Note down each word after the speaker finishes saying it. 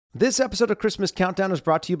This episode of Christmas Countdown is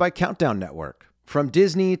brought to you by Countdown Network. From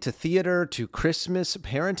Disney to theater to Christmas,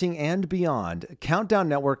 parenting, and beyond, Countdown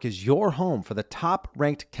Network is your home for the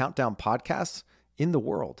top-ranked countdown podcasts in the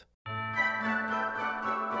world.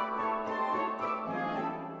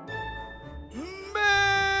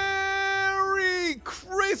 Merry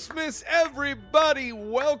Christmas, everybody!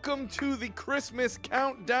 Welcome to the Christmas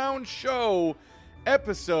Countdown Show,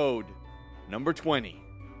 episode number 20.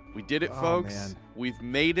 We did it, folks. Man. We've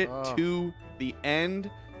made it to the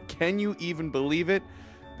end. Can you even believe it?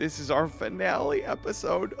 This is our finale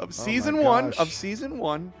episode of season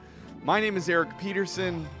one. My name is Eric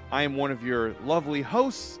Peterson. I am one of your lovely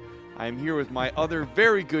hosts. I am here with my other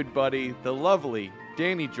very good buddy, the lovely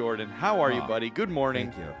Danny Jordan. How are you, buddy? Good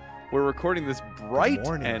morning. Thank you. We're recording this bright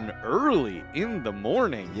and early in the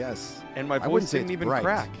morning. Yes. And my voice didn't even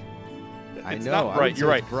crack. I It's know. not bright. You're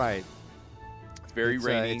right. It's bright. It's very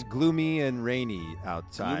rainy. It's gloomy and rainy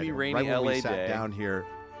outside. Gloomy, rainy right when LA we sat day. down here.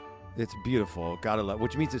 It's beautiful. Gotta love.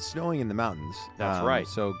 Which means it's snowing in the mountains. That's right.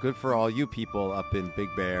 So good for all you people up in Big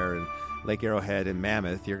Bear and Lake Arrowhead and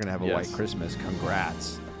Mammoth. You're gonna have a white Christmas.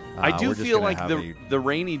 Congrats. I do we're just feel gonna like have the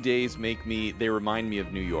rainy days they remind me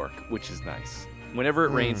of New York, which is nice. Whenever it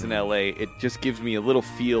rains in LA, it just gives me a little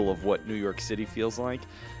feel of what New York City feels like.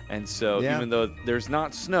 And so even though there's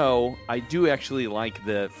not snow, I do actually like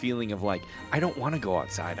the feeling of like, I don't want to go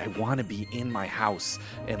outside. I want to be in my house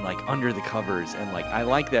and like under the covers. And like, I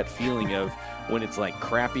like that feeling of when it's like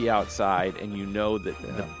crappy outside and you know that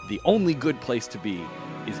the only good place to be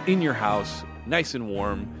is in your house, nice and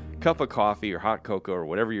warm, cup of coffee or hot cocoa or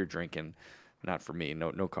whatever you're drinking. Not for me,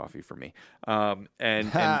 no coffee for me. And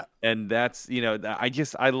that's,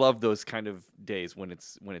 I love those kind of days when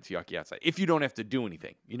it's yucky outside. If you don't have to do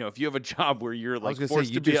anything, if you have a job where you're like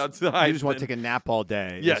forced to be outside, you just want to take a nap all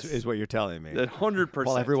day. Yes, is what you're telling me. 100%.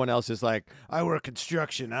 While everyone else is like, I work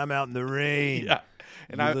construction. I'm out in the rain. Yeah.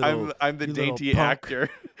 And I'm the dainty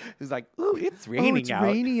actor who's like, ooh, it's raining out.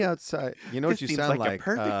 It's rainy outside. You know what you seems sound like a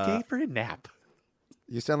perfect day for a nap.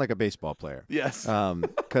 You sound like a baseball player. Yes.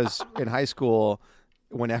 Because in high school,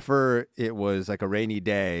 whenever it was like a rainy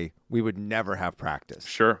day, we would never have practice.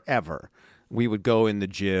 Sure. Ever. We would go in the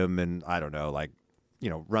gym and, I don't know,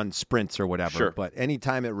 run sprints or whatever. Sure. But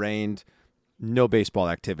anytime it rained, no baseball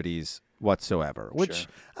activities whatsoever, which,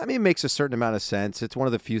 makes a certain amount of sense. It's one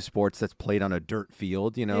of the few sports that's played on a dirt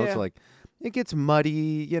field, So, like, it gets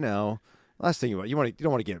muddy, Last thing you don't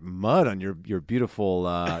want to get mud on your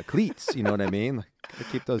beautiful cleats. You know what I mean? Like,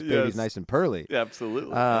 keep those babies nice and pearly. Yeah,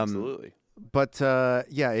 absolutely. But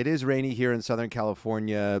it is rainy here in Southern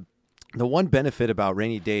California. The one benefit about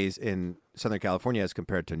rainy days in Southern California as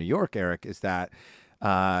compared to New York, Eric, is that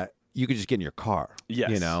you could just get in your car. Yes.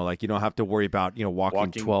 You don't have to worry about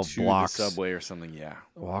walking 12 to blocks, the subway or something. Yeah.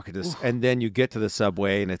 And then you get to the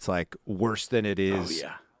subway and it's like worse than it is. Oh,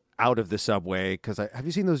 yeah. Out of the subway, because have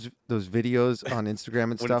you seen those videos on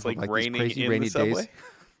Instagram and stuff it's of like raining these crazy in rainy the subway? days?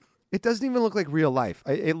 It doesn't even look like real life.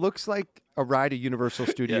 It looks like a ride at Universal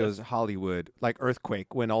Studios Hollywood, like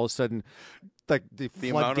Earthquake, when all of a sudden, like the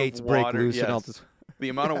floodgates break loose and all this. The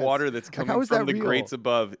amount of water that's coming from the grates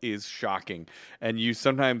above is shocking. And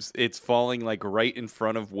sometimes it's falling like right in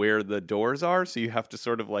front of where the doors are. So you have to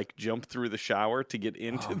sort of like jump through the shower to get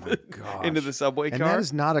into the subway car. And that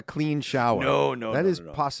is not a clean shower. No. That is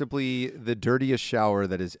possibly the dirtiest shower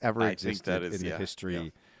that has ever existed in the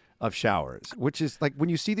history of showers, which is like when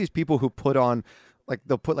you see these people who put on, like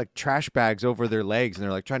they'll put like trash bags over their legs and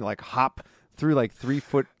they're like trying to like hop through like 3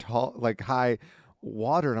 foot tall, like high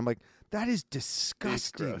water. And I'm like, that is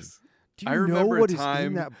disgusting. Do you know what is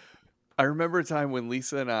in that? I remember a time when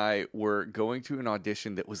Lisa and I were going to an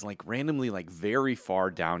audition that was like randomly like very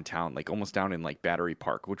far downtown, like almost down in like Battery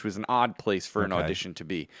Park, which was an odd place for an audition to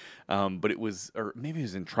be. But it was, or maybe it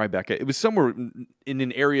was in Tribeca. It was somewhere in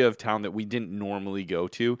an area of town that we didn't normally go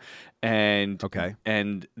to. And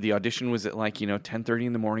the audition was at like, 10:30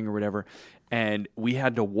 in the morning or whatever. And we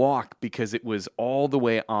had to walk because it was all the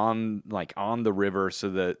way on the river, so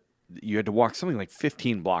that you had to walk something like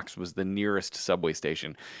 15 blocks was the nearest subway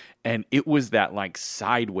station. And it was that like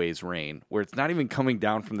sideways rain where it's not even coming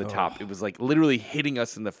down from the top. It was like literally hitting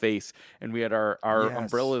us in the face. And we had our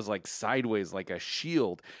umbrellas like sideways, like a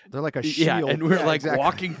shield. They're like a shield. Yeah, and we're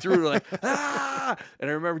walking through like, ah! And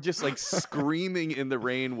I remember just like screaming in the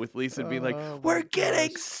rain with Lisa and being like, we're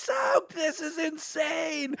getting soaked. This is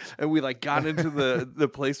insane. And we like got into the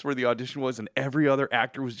place where the audition was, and every other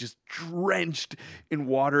actor was just drenched in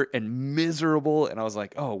water and miserable. And I was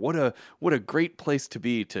like, oh, what a great place to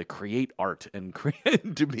be, to create art and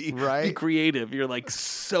to be creative. You're like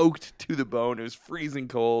soaked to the bone. It was freezing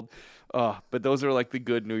cold. But those are like the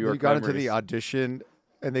good New York You got memories. into the audition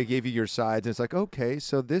and they gave you your sides, and it's like, okay,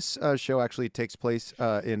 so this show actually takes place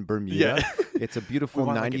in Bermuda. Yeah. It's a beautiful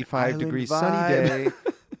 95-degree sunny day.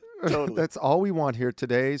 Totally. That's all we want here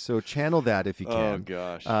today. So channel that if you can. Oh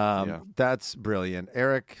gosh, that's brilliant,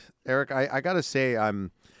 Eric. I gotta say,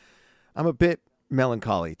 I'm a bit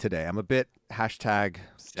melancholy today. I'm a bit hashtag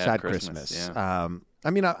sad Christmas. Yeah. I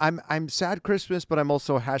mean, I'm sad Christmas, but I'm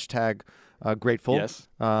also hashtag grateful. Yes.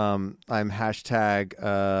 I'm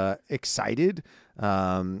hashtag excited.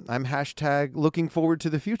 I'm hashtag looking forward to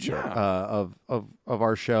the future of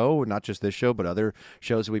our show, not just this show, but other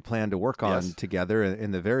shows that we plan to work on together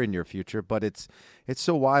in the very near future. But it's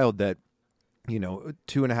so wild that,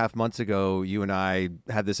 2.5 months ago, you and I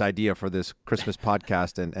had this idea for this Christmas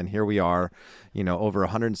podcast, and here we are, over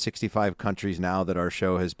 165 countries now that our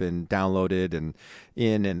show has been downloaded and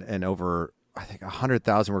over, I think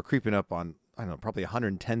 100,000. We're creeping up on, I don't know, probably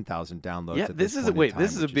 110,000 downloads. Yeah, this is a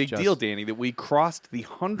big deal, Danny, that we crossed the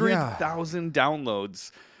 100,000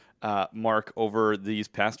 downloads mark over these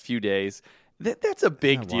past few days. That's a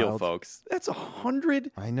big deal, wild? Folks. That's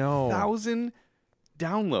 100,000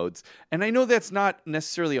 downloads. And I know that's not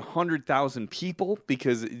necessarily 100,000 people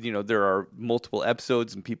because, there are multiple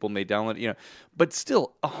episodes and people may download, but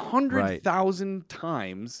still 100,000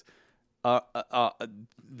 times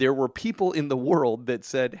there were people in the world that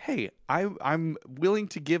said, hey, I'm willing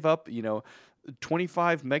to give up,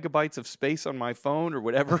 25 megabytes of space on my phone or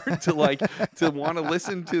whatever to want to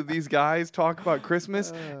listen to these guys talk about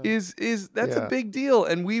Christmas that's a big deal.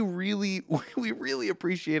 And we really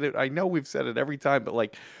appreciate it. I know we've said it every time, but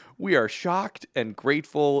we are shocked and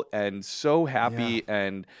grateful and so happy.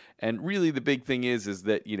 And really the big thing is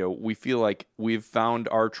that, we feel like we've found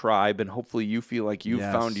our tribe, and hopefully you feel like you've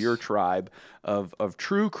found your tribe of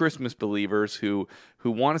true Christmas believers who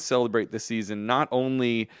want to celebrate the season, not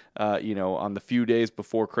only, on the few days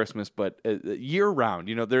before Christmas, but year round.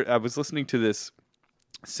 I was listening to this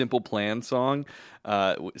Simple Plan song.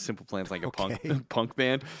 Simple Plan's like a punk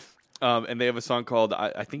band. And they have a song called, I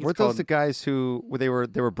think it's called... Weren't those the guys who, they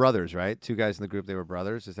were brothers, right? Two guys in the group, they were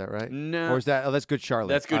brothers. Is that right? No. Or is that, that's Good Charlotte.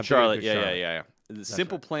 That's Good Charlotte. Yeah. The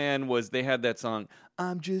Simple Plan was, they had that song,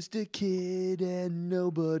 I'm just a kid and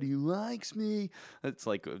nobody likes me. It's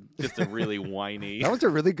just a really whiny... That was a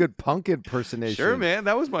really good punk impersonation. Sure, man.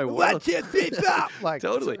 That was my... What you think about?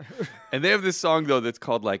 Totally. And they have this song, though, that's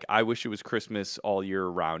called, I Wish It Was Christmas All Year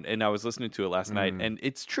Round. And I was listening to it last night, and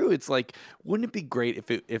it's true. It's wouldn't it be great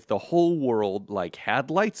if the whole world, had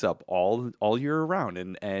lights up all year around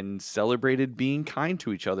and celebrated being kind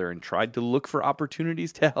to each other and tried to look for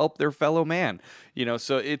opportunities to help their fellow man?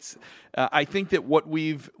 So it's... I think that what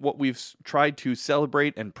we've tried to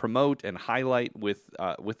celebrate and promote and highlight with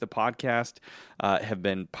the podcast have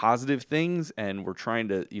been positive things, and we're trying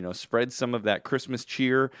to spread some of that Christmas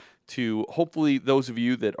cheer to hopefully those of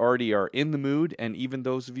you that already are in the mood, and even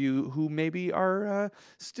those of you who maybe are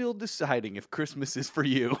still deciding if Christmas is for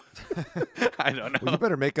you. I don't know. Well, you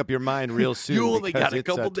better make up your mind real soon. You only got a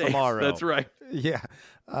couple days. Tomorrow. That's right. Yeah.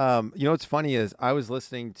 What's funny is I was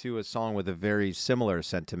listening to a song with a very similar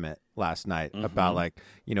sentiment last night about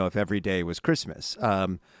if every day was Christmas.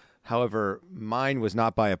 However, mine was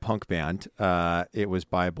not by a punk band. It was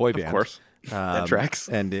by a boy band. Of course. That tracks.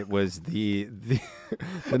 And it was the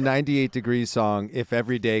 98 Degrees song, If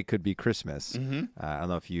Every Day Could Be Christmas. I don't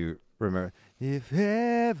know if you remember. If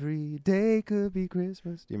every day could be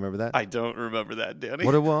Christmas. Do you remember that? I don't remember that, Danny.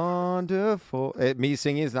 What a wonderful... me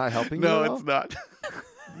singing is not helping you at all? No, it's not.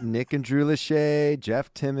 Nick and Drew Lachey,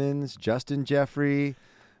 Jeff Timmons, Justin Jeffrey.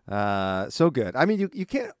 So good. I mean, you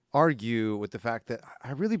can't argue with the fact that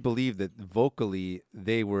I really believe that vocally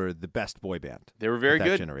they were the best boy band. They were very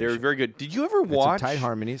good. Generation. They were very good. Did you ever watch some tight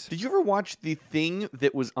harmonies? Did you ever watch the thing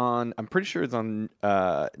that was on? I'm pretty sure it's on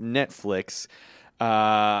Netflix.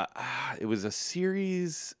 It was a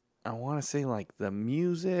series. I want to say The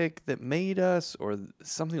Music That Made Us or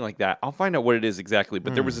something like that. I'll find out what it is exactly.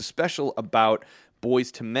 But there was a special about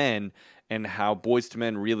Boyz II Men and how Boyz II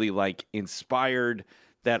Men really inspired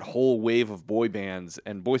that whole wave of boy bands.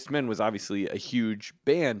 And Boyz II Men was obviously a huge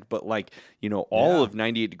band, but all of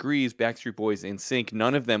 98 Degrees, Backstreet Boys, NSYNC,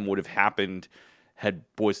 none of them would have happened had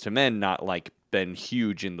Boyz II Men not been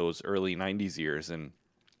huge in those early 90s years. And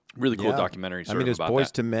really cool documentary. I mean, it was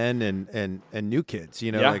Boyz II Men and New Kids.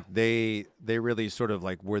 They really sort of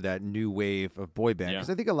were that new wave of boy band.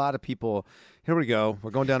 Because I think a lot of people. Here we go.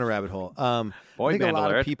 We're going down a rabbit hole. Boy band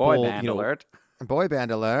alert. Boy band alert. Boy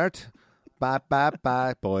band alert. Bye bye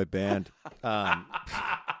bye. Boy band. I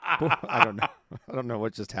don't know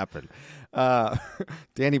what just happened.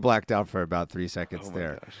 Danny blacked out for about 3 seconds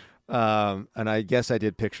there. Gosh. And I guess I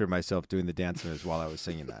did picture myself doing the dance moves while I was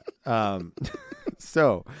singing that.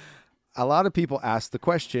 So a lot of people ask the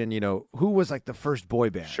question, who was like the first boy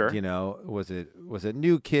band? Sure. Was it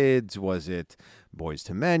New Kids? Was it Boys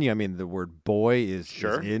to Men? I mean, the word boy is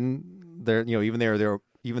in there.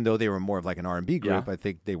 Even though they were more of like an R&B group, I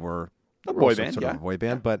think they were a boy band, sort of a boy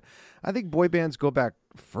band. But I think boy bands go back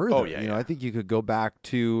further. Oh, yeah, I think you could go back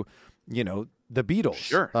to, the Beatles.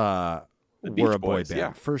 Sure. Were a boy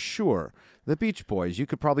band for sure. The Beach Boys. You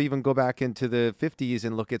could probably even go back into the 50s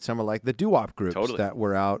and look at some of like the doo-wop groups that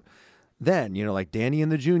were out then, like Danny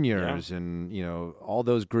and the Juniors and, all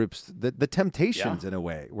those groups, the Temptations in a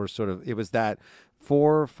way were sort of, it was that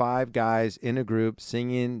 4 or 5 guys in a group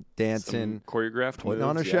singing, dancing, choreographed, putting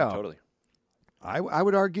on a show. Totally. I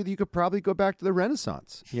would argue that you could probably go back to the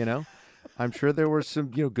Renaissance, I'm sure there were some,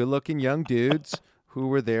 good looking young dudes who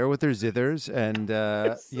were there with their zithers and,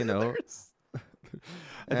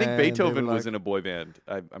 I think Beethoven was in a boy band.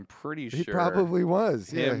 I'm pretty sure. He probably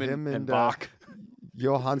was. Him and Bach.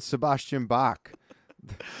 Johann Sebastian Bach.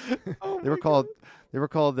 They were called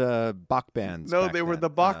Bach bands. No, they were then. the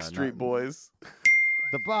Bach Street Boys.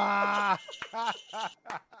 The Bach.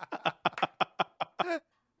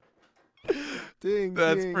 Ding.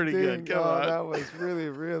 That's ding, pretty ding. good. Come on. That was really,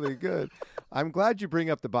 really good. I'm glad you bring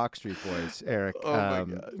up the Bach Street Boys, Eric. Oh my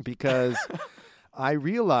gosh. Because I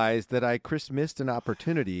realized that I missed an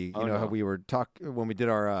opportunity. How we were when we did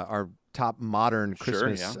our top modern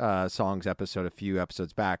Christmas songs episode a few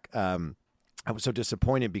episodes back. I was so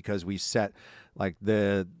disappointed because we set like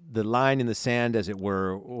the line in the sand, as it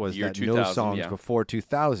were, was Year that 2000, no songs before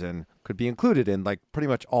 2000 could be included in like pretty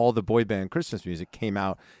much all the boy band Christmas music came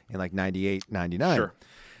out in like 98, 99. Sure.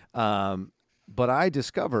 But I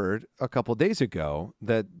discovered a couple days ago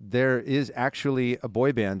that there is actually a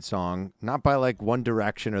boy band song, not by like One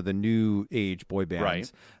Direction or the new age boy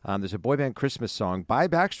bands. Right. There's a boy band Christmas song by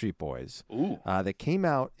Backstreet Boys that came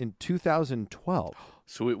out in 2012.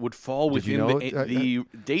 So it would fall within the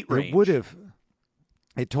date range. It would have.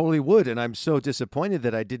 It totally would. And I'm so disappointed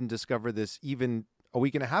that I didn't discover this even a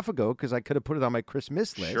week and a half ago, because I could have put it on my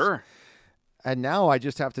Christmas list. Sure. And now I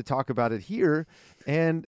just have to talk about it here.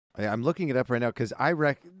 And I'm looking it up right now because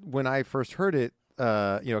when I first heard it,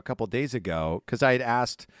 a couple days ago, because I had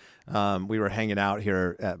asked, we were hanging out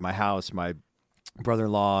here at my house. My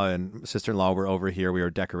brother-in-law and sister-in-law were over here. We were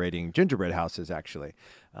decorating gingerbread houses, actually.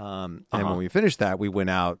 And when we finished that, we went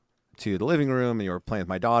out to the living room and we were playing with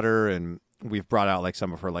my daughter, and we've brought out like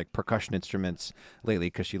some of her like percussion instruments lately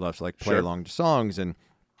because she loves to like play along to songs. And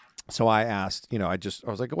so I asked, I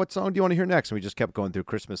was like, what song do you want to hear next? And we just kept going through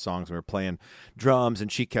Christmas songs. We were playing drums,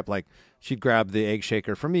 and she kept like, she'd grab the egg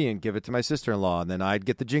shaker for me and give it to my sister-in-law. And then I'd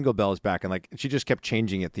get the jingle bells back. And like, she just kept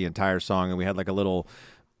changing it the entire song. And we had like a little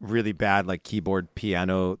really bad like keyboard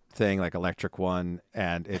piano thing, like electric one.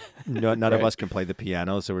 And none of us can play the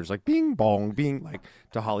piano. So we're just like, bing, bong, bing, like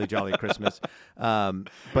to Holly Jolly Christmas.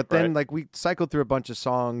 But then like we cycled through a bunch of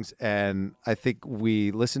songs, and I think we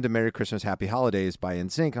listened to Merry Christmas, Happy Holidays by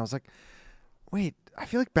NSYNC. And I was like, wait, I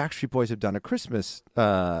feel like Backstreet Boys have done a Christmas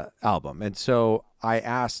album. And so I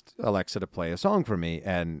asked Alexa to play a song for me,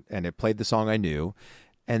 and it played the song I knew.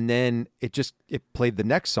 And then it played the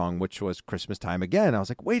next song, which was Christmas Time Again. I was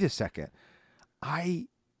like, wait a second.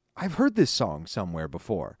 I've heard this song somewhere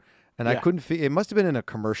before. And I couldn't it must have been in a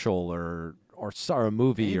commercial or a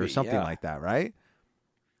movie. Maybe, or something like that, right?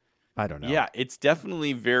 I don't know. Yeah, it's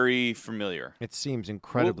definitely very familiar. It seems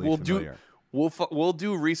incredibly familiar. We'll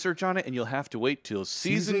do research on it, and you'll have to wait till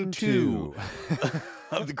season 2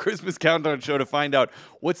 of the Christmas Countdown Show to find out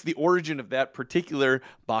what's the origin of that particular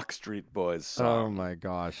Backstreet Boys song. Oh my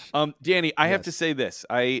gosh, Danny, I have to say this.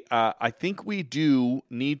 I think we do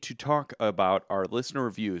need to talk about our listener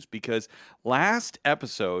reviews, because last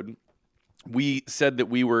episode we said that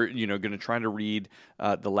we were, going to try to read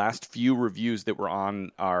the last few reviews that were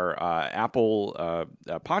on our Apple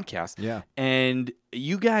podcast. Yeah. And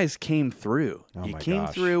you guys came through. You came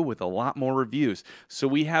through with a lot more reviews. So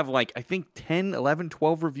we have like, I think 10, 11,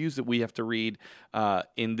 12 reviews that we have to read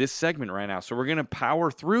in this segment right now. So we're going to power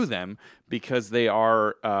through them because they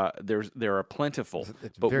are plentiful.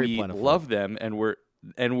 It's but very we plentiful. love them, and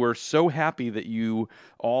we're so happy that you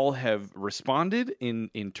all have responded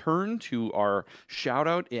in turn to our shout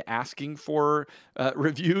out asking for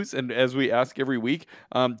reviews. And as we ask every week,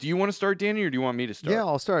 do you want to start, Danny, or do you want me to start? Yeah,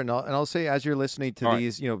 I'll start. And I'll say, as you're listening to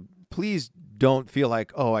these, please don't feel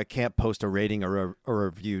like, oh, I can't post a rating or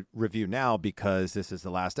a review now because this is the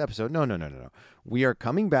last episode. No. We are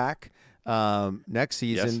coming back next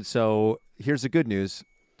season. Yes. So here's the good news.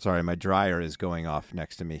 Sorry, my dryer is going off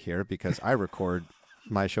next to me here because I record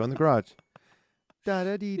my show in the garage.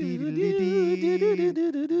 Okay,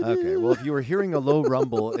 well, if you were hearing a low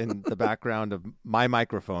rumble in the background of my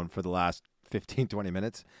microphone for the last 15, 20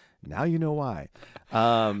 minutes, now you know why.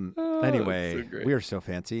 Anyway, so we are so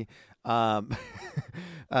fancy.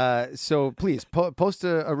 So please post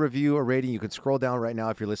a review, a rating. You can scroll down right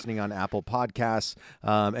now if you're listening on Apple Podcasts.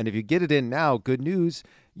 And if you get it in now, good news,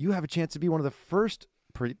 you have a chance to be one of the first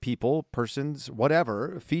persons,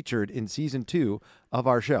 whatever, featured in season 2 of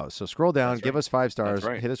our show. So scroll down, give us 5 stars,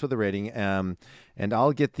 hit us with a rating, and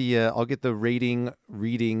I'll get the rating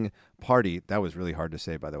reading party. That was really hard to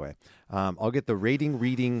say, by the way. I'll get the rating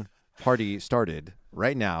reading party started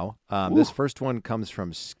right now. This first one comes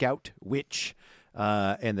from Scout Witch,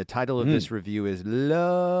 and the title of this review is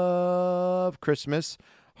Love Christmas,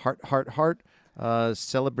 Heart, Heart, Heart.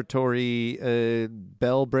 Celebratory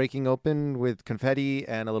bell breaking open with confetti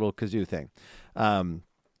and a little kazoo thing. Love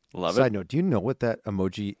it. Side note, do you know what that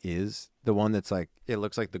emoji is? The one that's like, it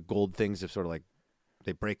looks like the gold things have sort of like,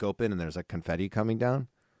 they break open and there's like confetti coming down.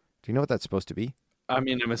 Do you know what that's supposed to be? I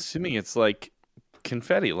mean, I'm assuming it's like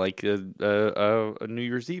confetti, like a New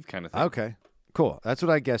Year's Eve kind of thing. Okay, cool. That's what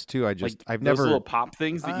I guess too. I've never those little pop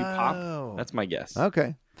things that you pop. That's my guess.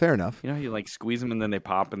 Okay, fair enough. You know how you like squeeze them and then they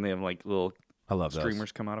pop and they have like little. I love streamers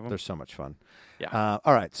those. Come out of them. They're so much fun. Yeah.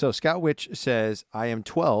 All right. So Scout Witch says, I am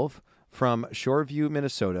 12 from Shoreview,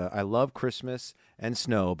 Minnesota. I love Christmas and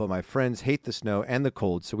snow, but my friends hate the snow and the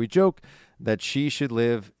cold. So we joke that she should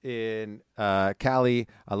live in Cali.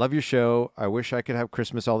 I love your show. I wish I could have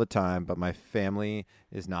Christmas all the time, but my family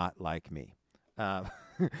is not like me. It's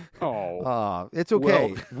okay.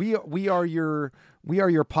 Well, we are your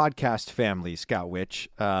podcast family, Scout Witch.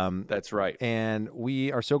 That's right. And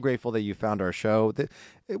we are so grateful that you found our show.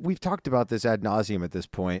 We've talked about this ad nauseum at this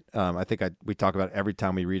point. I think we talk about it every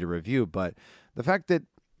time we read a review, but the fact that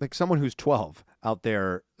like someone who's 12 out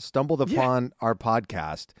there stumbled upon our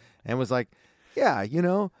podcast and was like, yeah, you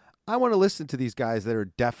know, I want to listen to these guys that are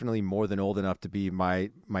definitely more than old enough to be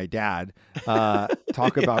my dad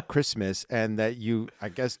talk about Christmas, and that you, I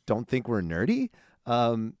guess, don't think we're nerdy.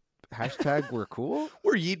 Hashtag we're cool.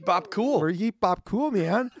 We're Yeet Bop Cool. We're Yeet Bop Cool,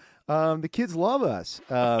 man. The kids love us.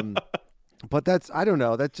 But I don't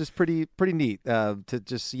know. That's just pretty neat to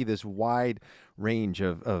just see this wide range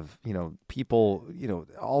of people,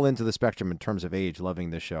 all into the spectrum in terms of age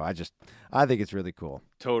loving this show. I think it's really cool.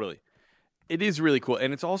 Totally. It is really cool.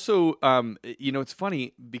 And it's also, it's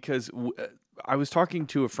funny because I was talking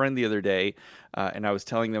to a friend the other day and I was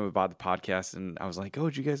telling them about the podcast, and I was like, oh,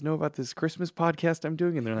 do you guys know about this Christmas podcast I'm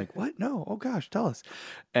doing? And they're like, what? No. Oh gosh, tell us.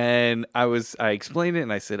 And I explained it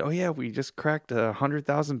and I said, oh yeah, we just cracked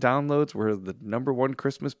 100,000 downloads. We're the #1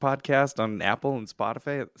 Christmas podcast on Apple and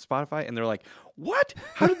Spotify. And they're like, what?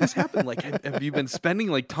 How did this happen? Like, have you been spending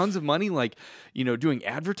like tons of money, like, doing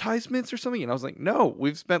advertisements or something? And I was like, no,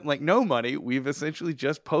 we've spent like no money. We've essentially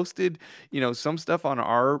just posted, some stuff on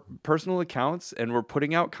our personal accounts, and we're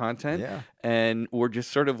putting out content, and we're just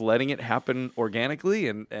sort of letting it happen organically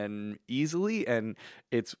and easily. And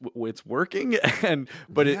it's working.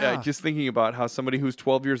 Just thinking about how somebody who's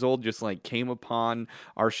 12 years old just like came upon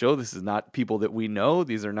our show. This is not people that we know.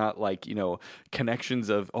 These are not like, connections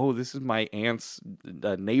of, oh, this is my aunt's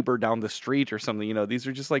neighbor down the street or something. These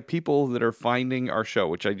are just like people that are finding our show,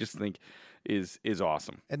 which I just think is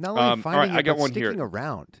awesome. And not only finding it, but sticking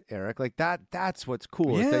around, Eric. Like that's what's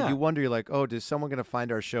cool. Is that you wonder, you're like, oh, is someone going to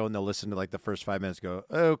find our show and they'll listen to like the first 5 minutes, go,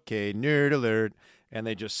 okay, nerd alert, and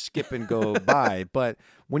they just skip and go by. But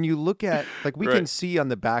when you look at, like, we can see on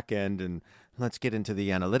the back end, and let's get into the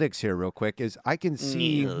analytics here real quick, is I can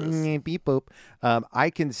see beep boop. I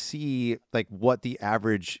can see like what the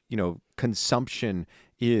average, consumption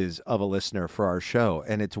is of a listener for our show.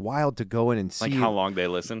 And it's wild to go in and see like how long they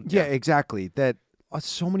listen. Yeah, exactly. That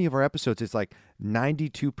so many of our episodes, it's like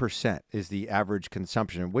 92% is the average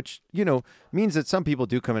consumption, which, means that some people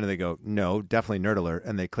do come in and they go, no, definitely nerd alert,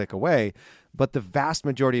 and they click away. But the vast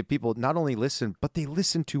majority of people not only listen, but they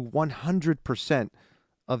listen to 100%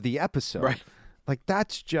 of the episode. Right. Like,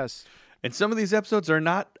 that's just... And some of these episodes are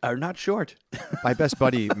not short. My best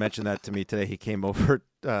buddy mentioned that to me today. He came over,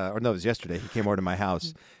 it was yesterday. He came over to my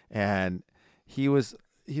house, and he was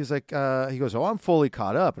like, he goes, oh, I'm fully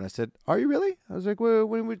caught up. And I said, are you really? I was like, well,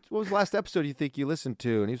 what was the last episode you think you listened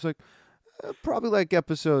to? And he was like, probably like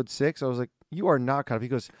episode 6. I was like, you are not caught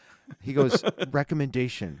up. He goes,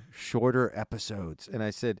 recommendation, shorter episodes. And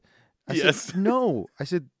I said, no. I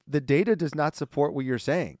said, the data does not support what you're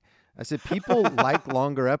saying. I said, people like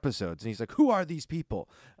longer episodes. And he's like, who are these people?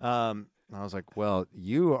 I was like, well,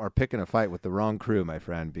 you are picking a fight with the wrong crew, my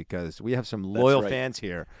friend, because we have some loyal fans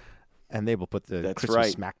here, and they will put the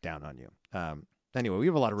Christmas smackdown on you. Anyway, we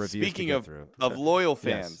have a lot of reviews. Speaking to of get through. loyal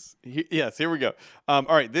fans, yes, here we go. All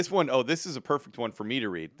right, this one. Oh, this is a perfect one for me to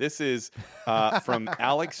read. This is from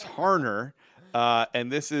Alex Harner.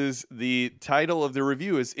 And this is the title of the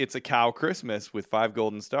review is It's a Cow Christmas with 5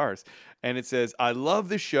 golden stars. And it says, I love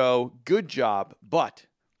the show. Good job. But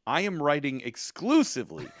I am writing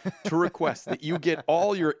exclusively to request that you get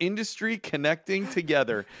all your industry connecting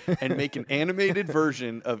together and make an animated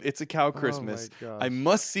version of It's a Cow Christmas. I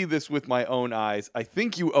must see this with my own eyes. I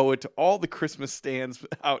think you owe it to all the Christmas stands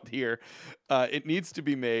out here. It needs to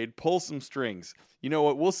be made. Pull some strings. You know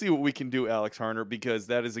what? We'll see what we can do, Alex Harner, because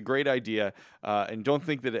that is a great idea. And don't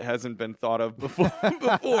think that it hasn't been thought of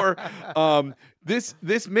before.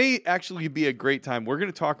 This may actually be a great time. We're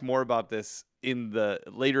going to talk more about this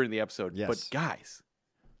later in the episode. Yes. But guys,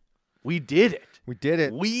 we did it. We did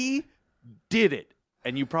it. We did it.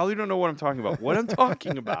 And you probably don't know what I'm talking about. What I'm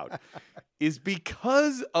talking about is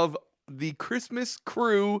because of the Christmas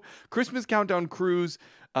Countdown crew's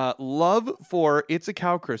love for It's a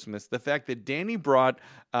Cow Christmas, the fact that Danny brought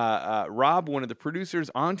Rob, one of the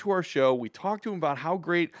producers, onto our show. We talked to him about how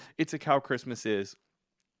great It's a Cow Christmas is.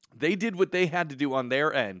 They did what they had to do on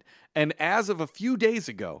their end. And as of a few days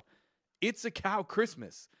ago, It's a Cow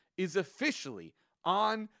Christmas is officially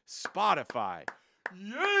on Spotify.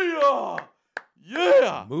 Yeah!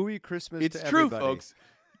 Yeah! Movie Christmas it's to true, everybody. Folks.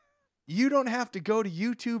 You don't have to go to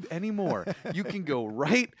YouTube anymore. You can go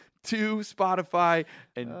right to Spotify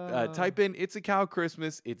and type in It's a Cow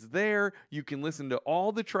Christmas. It's there. You can listen to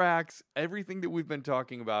all the tracks, everything that we've been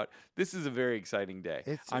talking about. This is a very exciting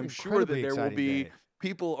day. I'm sure that there will be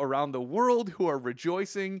people around the world who are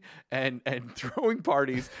rejoicing and throwing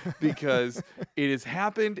parties because it has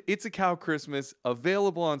happened. It's a Cow Christmas,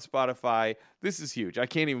 available on Spotify. This is huge. I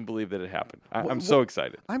can't even believe that it happened. I'm so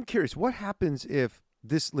excited. I'm curious, what happens if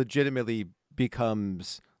this legitimately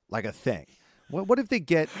becomes like a thing? What if they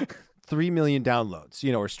get 3 million downloads,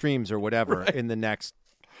 or streams or whatever in the next,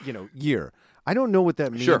 year? I don't know what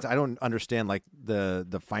that means. Sure. I don't understand like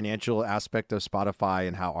the financial aspect of Spotify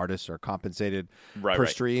and how artists are compensated per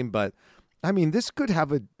stream. But I mean, this could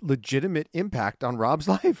have a legitimate impact on Rob's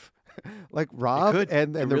life. Like Rob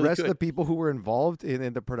and the rest of the people who were involved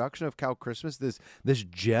in the production of Cow Christmas, this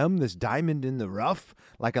gem, this diamond in the rough,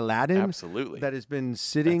 like Aladdin, absolutely, that has been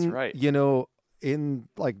sitting, in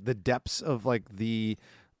like the depths of like the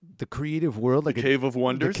creative world, like the Cave of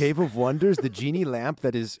Wonders, the genie lamp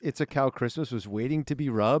that is It's a Cow Christmas was waiting to be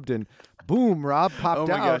rubbed, and boom, Rob popped out.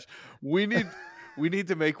 Oh my gosh, we need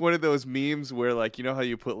to make one of those memes where, like, you know how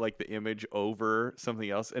you put like the image over something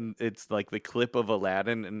else and it's like the clip of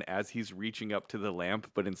Aladdin, and as he's reaching up to the lamp,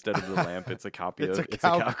 but instead of the lamp, it's a copy of It's a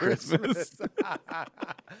Cow Christmas.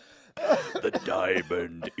 The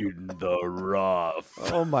diamond in the rough.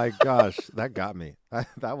 Oh my gosh, that got me.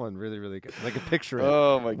 That one really, really good. Like a picture.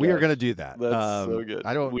 Oh my gosh. We are going to do that. That's so good.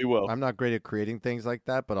 We will. I'm not great at creating things like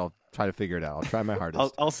that, but I'll try to figure it out. I'll try my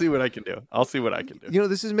hardest. I'll see what I can do.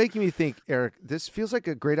 This is making me think, Eric. This feels like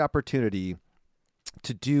a great opportunity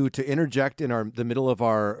to interject in the middle of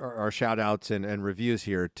our shout outs and reviews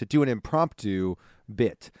here, to do an impromptu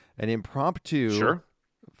bit, Sure.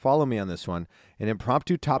 Follow me on this one. An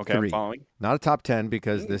impromptu top 3. I'm following. Not a top 10,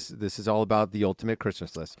 because this is all about the ultimate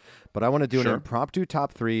Christmas list. But I want to do an impromptu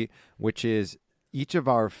top 3, which is each of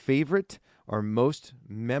our favorite or most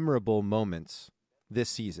memorable moments this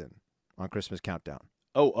season on Christmas Countdown.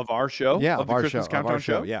 Oh, of our show? Yeah, of our Christmas Countdown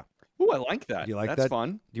show? Yeah. Oh, I like that. You like That's that?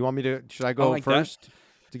 Fun. Do you want me to? Should I go first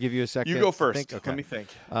to give you a second? You go first. Okay. Let me think.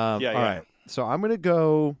 All right. So I'm going to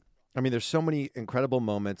go. I mean, there's so many incredible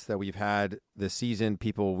moments that we've had this season,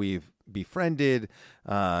 people we've befriended,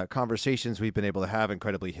 conversations we've been able to have,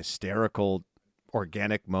 incredibly hysterical,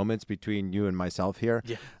 organic moments between you and myself here.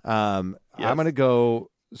 Yeah. I'm going to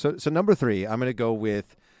go, so number 3, I'm going to go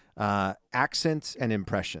with accents and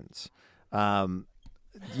impressions. I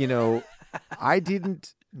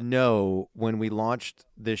didn't know when we launched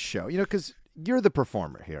this show, because you're the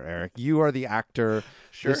performer here, Eric. You are the actor.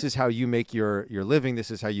 Sure. This is how you make your living.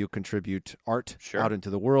 This is how you contribute art out into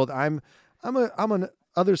the world. I'm an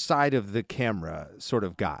other side of the camera sort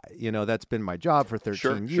of guy. That's been my job for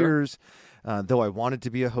 13 years. Though I wanted to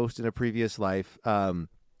be a host in a previous life.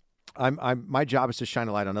 My job is to shine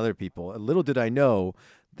a light on other people. Little did I know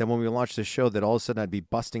that when we launched this show, that all of a sudden I'd be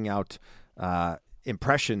busting out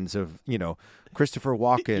impressions of Christopher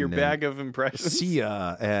Walken, your bag of impressions,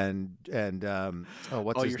 Sia, and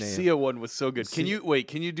what's his name? Your Sia one was so good. Can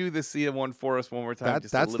you do the Sia one for us one more time?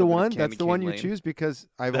 That's the one. That's the one you choose, because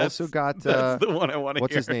I've also got that's the one I want to hear.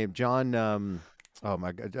 What's his name? John. Oh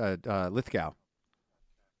my God, Lithgow.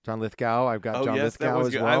 John Lithgow. I've got John Lithgow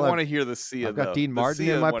as well. I want to hear the Sia. I've got Dean Martin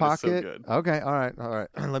in my pocket. So okay, all right.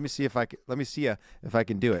 Let me see if I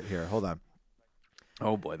can do it here. Hold on.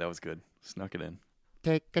 Oh boy, that was good. Snuck it in.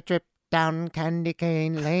 Take a trip down Candy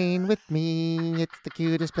Cane Lane with me. It's the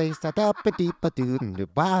cutest place.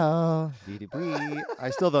 Wow. I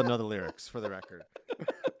still don't know the lyrics, for the record.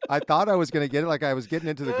 I thought I was going to get it, like I was getting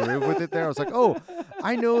into the groove with it there. I was like, oh,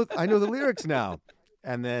 I know the lyrics now.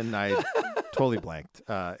 And then I totally blanked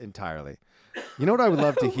entirely. You know what I would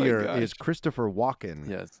love to hear is Christopher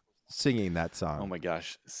Walken singing that song. Oh my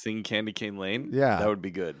gosh. Sing Candy Cane Lane? Yeah. That would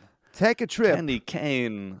be good. Take a trip. Candy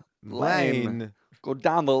Cane Lane. Go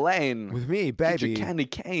down the lane. With me, baby. Get your candy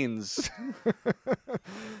canes.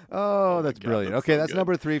 Oh, that's brilliant. Okay, that's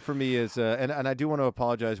number 3 for me is, and I do want to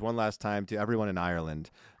apologize one last time to everyone in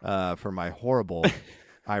Ireland for my horrible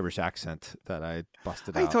Irish accent that I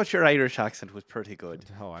busted out. I thought your Irish accent was pretty good.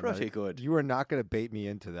 Oh, pretty good. You are not going to bait me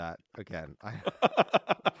into that again.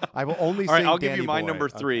 I will only sing All right, I'll Danny give you my Boy. number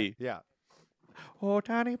 3. Okay. Yeah. Oh,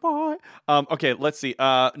 Danny Boy. Okay, let's see.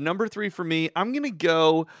 Number 3 for me, I'm going to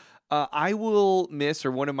go... I will miss,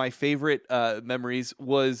 or one of my favorite memories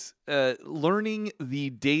was learning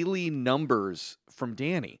the daily numbers from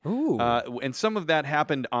Danny. Ooh. And some of that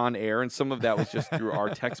happened on air, and some of that was just through our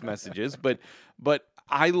text messages. But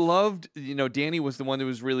I loved, Danny was the one that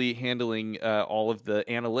was really handling all of the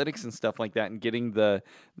analytics and stuff like that, and getting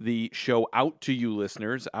the show out to you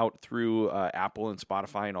listeners, out through Apple and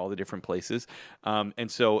Spotify and all the different places. And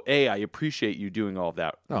so, I appreciate you doing all of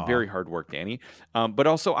that. Aww. Very hard work, Danny. But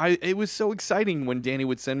also, it was so exciting when Danny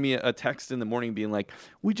would send me a text in the morning being like,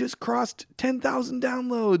 we just crossed 10,000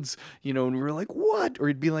 downloads, and we were like, what? Or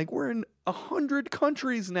he'd be like, we're in 100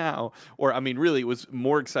 countries now. Or, really, it was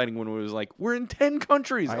more exciting when it was like, we're in 10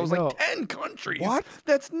 countries. I was like, 10 countries? What?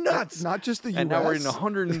 That's nuts. That's not just the U.S. And now we're in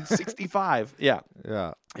 165. Yeah.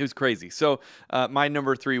 Yeah. It was crazy. So my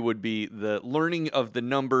number 3 would be the learning of the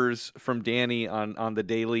numbers from Danny on the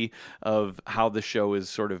daily of how the show is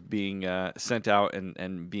sort of being sent out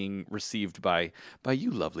and being received by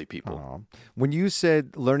you lovely people. Aww. When you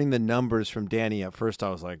said learning the numbers from Danny, at first I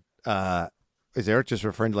was like, is Eric just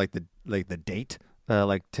referring to the date?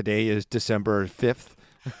 Like today is December 5th.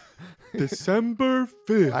 December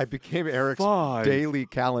 5th. I became Eric's daily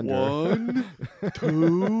calendar. 1,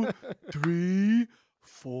 2, 3,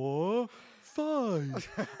 4, 5.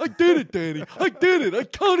 I did it, Danny. I did it. I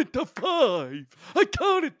counted to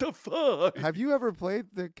 5. Have you ever played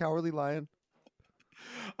the Cowardly Lion?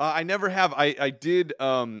 I never have. I did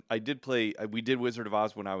play. We did Wizard of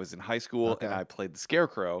Oz when I was in high school, and I played the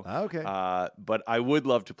Scarecrow. Okay. But I would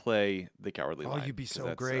love to play the Cowardly Lion. Oh, you'd be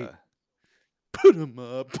so great. Put 'em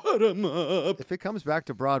up. Put 'em up. If it comes back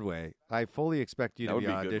to Broadway, I fully expect you to be auditioning.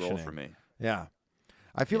 That would be a good role for me. Yeah.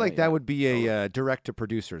 I feel like that would be a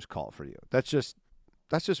direct-to-producers call for you. That's just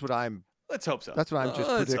what I'm... Let's hope so. That's what I'm just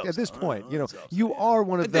predicting. At this point, you are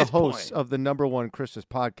one of the hosts of the number 1 Christmas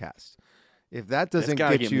podcast. If that doesn't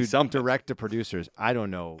get you direct to producers, I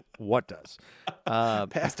don't know what does.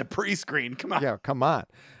 Past a pre-screen. Come on. Yeah, come on.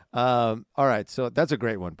 All right, so that's a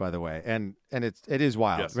great one, by the way, and it is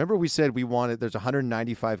wild. Yes. Remember, we said there's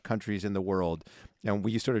 195 countries in the world, and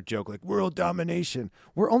we sort of joke like world domination.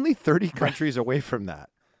 We're only 30 countries away from that.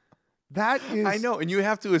 That is, I know, and you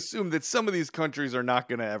have to assume that some of these countries are not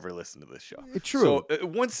going to ever listen to this show. True. So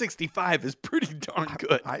 165 is pretty darn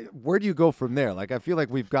good. Where do you go from there? Like, I feel like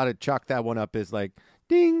we've got to chalk that one up as like,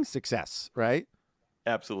 ding, success, right?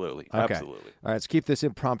 Absolutely. Okay. Absolutely. All right, let's keep this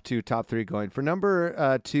impromptu top 3 going. For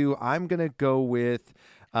number 2, I'm going to go with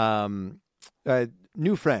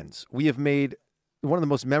new friends. We have made... One of the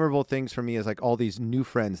most memorable things for me is like all these new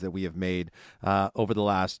friends that we have made over the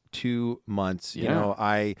last 2 months.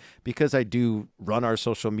 Yeah. Because I do run our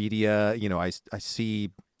social media, I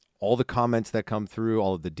see all the comments that come through,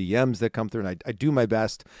 all of the DMs that come through, and I do my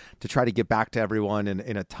best to try to get back to everyone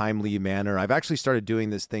in a timely manner. I've actually started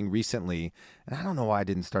doing this thing recently, and I don't know why I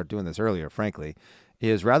didn't start doing this earlier, frankly,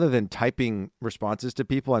 is rather than typing responses to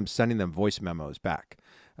people, I'm sending them voice memos back.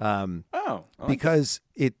 Because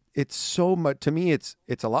it's so much, to me, it's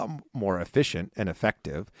a lot more efficient and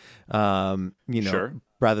effective, Sure.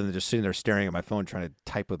 rather than just sitting there staring at my phone, trying to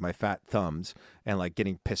type with my fat thumbs and like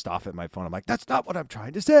getting pissed off at my phone. I'm like, that's not what I'm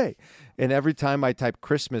trying to say. And every time I type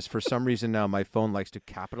Christmas, for some reason now my phone likes to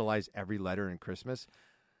capitalize every letter in Christmas.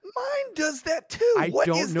 Mine does that too. What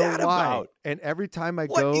is that about? And every time I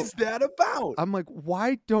go, what is that about? I'm like,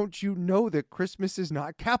 why don't you know that Christmas is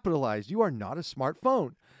not capitalized? You are not a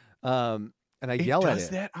smartphone. And I yell at it. It does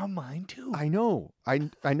that on mine too. I know. I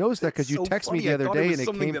noticed that because you texted me the other day and it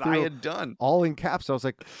came through I had done. all in caps. I was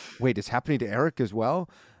like, wait, it's happening to Eric as well?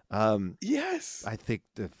 Yes, I think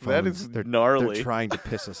the phones, that is gnarly. They're trying to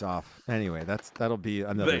piss us off. Anyway, that'll be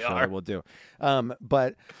another show that we'll do.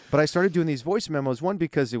 But I started doing these voice memos. One,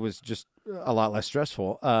 because it was just a lot less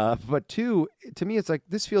stressful. But two, to me, it's like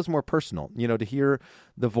this feels more personal. To hear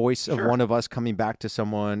the voice of one of us coming back to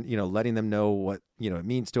someone, letting them know what it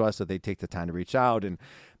means to us, that they take the time to reach out, and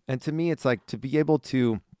to me, it's like to be able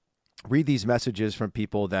to read these messages from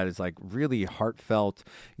people that is like really heartfelt,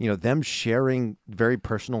 them sharing very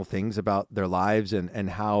personal things about their lives and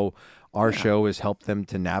how our show has helped them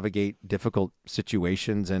to navigate difficult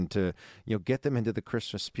situations and to, get them into the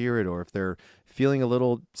Christmas spirit, or if they're feeling a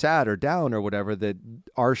little sad or down or whatever, that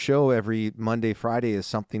our show every Monday, Friday is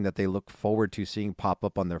something that they look forward to seeing pop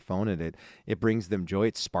up on their phone, and it brings them joy.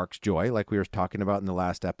 It sparks joy, like we were talking about in the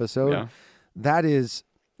last episode. Yeah. That is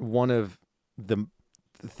one of the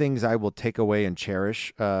things I will take away and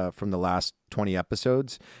cherish from the last 20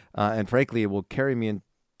 episodes. And frankly, it will carry me into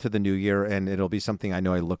the new year, and it'll be something I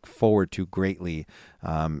know I look forward to greatly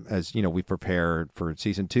as, we prepare for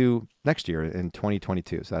season 2 next year in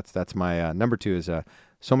 2022. So that's my number 2 is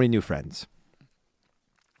so many new friends.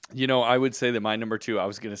 I would say that my number 2, I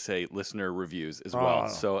was going to say listener reviews as well.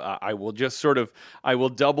 So I will just I will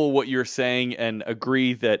double what you're saying and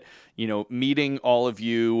agree that, meeting all of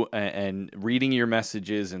you and reading your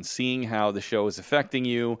messages and seeing how the show is affecting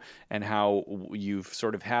you and how you've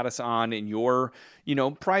sort of had us on in your,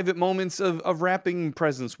 private moments of wrapping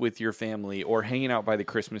presents with your family or hanging out by the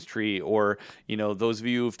Christmas tree, or, those of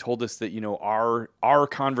you who've told us that, our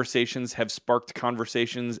conversations have sparked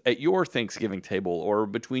conversations at your Thanksgiving table or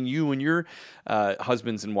between you and your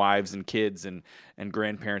husbands and wives and kids and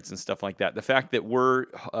grandparents and stuff like that. The fact that we're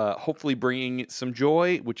hopefully bringing some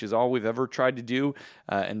joy, which is all we've ever tried to do,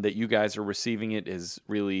 and that you guys are receiving it is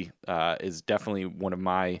really is definitely one of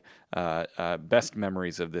my best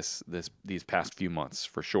memories of these past few months,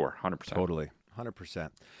 for sure. 100%. Totally.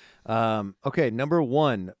 100%. Okay, number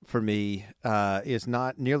 1 for me is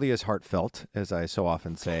not nearly as heartfelt as I so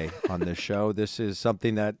often say on this show. This is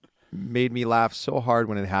something that made me laugh so hard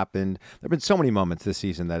when it happened. There have been so many moments this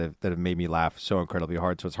season that have made me laugh so incredibly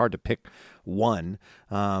hard, so it's hard to pick one.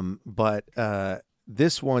 But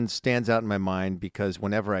this one stands out in my mind because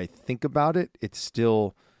whenever I think about it, it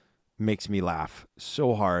still makes me laugh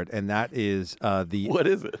so hard, and that is what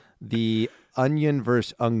is it? The onion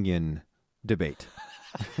versus onion debate.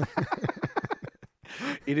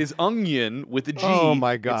 It is onion with a G. Oh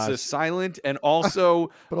my gosh! It's a silent and also,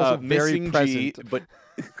 but also missing G, but.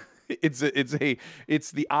 It's the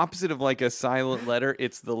opposite of like a silent letter.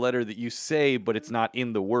 It's the letter that you say, but it's not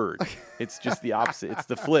in the word. It's just the opposite. It's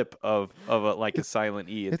the flip of a silent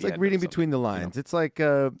E. It's like reading between the lines. It's like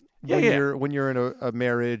when you're in a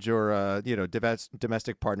marriage or a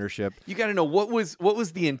domestic partnership. You got to know what was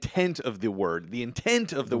the intent of the word. The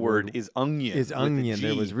intent of the word is onion. Is onion.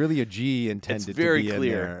 There was really a G intended it's very to be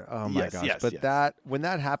clear. In there. Oh my gosh! Yes, but when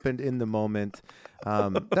that happened in the moment,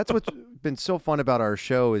 that's what's been so fun about our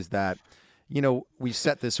show is that we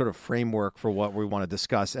set this sort of framework for what we want to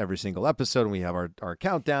discuss every single episode, and we have our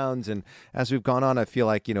countdowns. And as we've gone on, I feel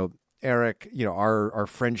like Eric, our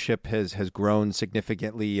friendship has grown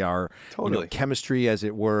significantly. Our chemistry, as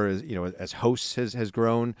it were, as hosts has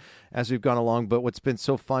grown as we've gone along. But what's been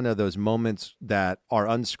so fun are those moments that are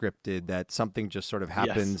unscripted, that something just sort of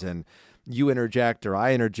happens and you interject or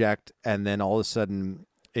I interject, and then all of a sudden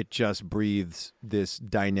it just breathes this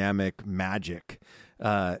dynamic magic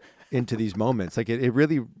into these moments. Like it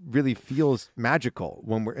really, really feels magical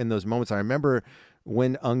when we're in those moments. I remember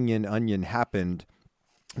when Onion happened,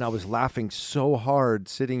 and I was laughing so hard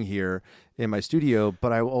sitting here in my studio,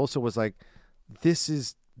 but I also was like, this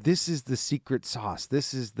is the secret sauce.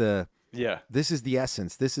 This is the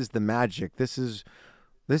essence. This is the magic. It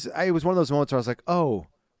was one of those moments where I was like, oh,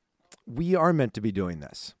 we are meant to be doing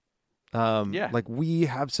this. Like we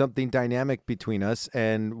have something dynamic between us,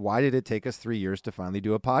 and why did it take us 3 years to finally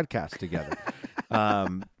do a podcast together? That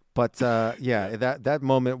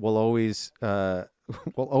moment will always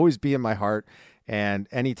be in my heart. And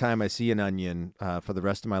anytime I see an onion for the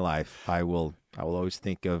rest of my life, I will always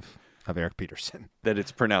think of Eric Peterson. That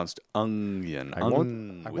it's pronounced onion. I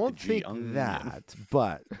won't think onion. That,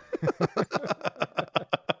 but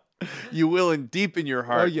you will, and deep in your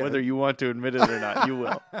heart, whether you want to admit it or not, you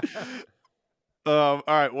will. All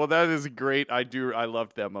right. Well, that is great. I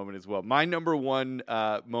loved that moment as well. My number 1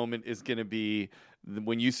 moment is going to be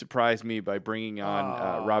when you surprised me by bringing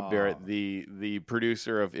on Rob Barrett, the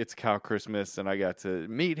producer of It's a Cow Christmas, and I got to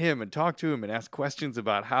meet him and talk to him and ask questions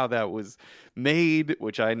about how that was made,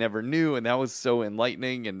 which I never knew, and that was so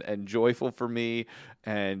enlightening and joyful for me.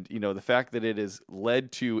 And the fact that it has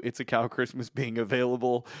led to It's a Cow Christmas being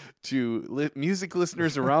available to music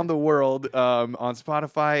listeners around the world on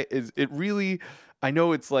Spotify it really. I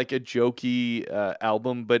know it's like a jokey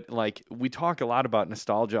album, but like we talk a lot about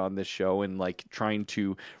nostalgia on this show and like trying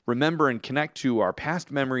to remember and connect to our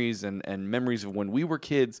past memories and memories of when we were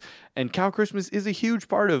kids. And Cow Christmas is a huge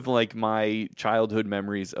part of like my childhood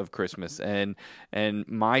memories of Christmas. And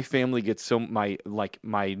my family gets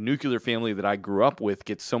my nuclear family that I grew up with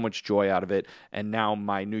gets so much joy out of it. And now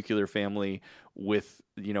my nuclear family with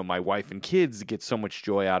my wife and kids get so much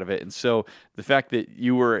joy out of it. And so the fact that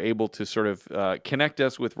you were able to sort of connect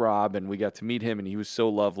us with Rob and we got to meet him and he was so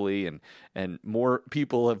lovely and more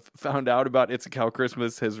people have found out about It's a Cow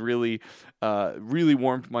Christmas has really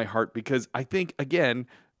warmed my heart, because I think, again,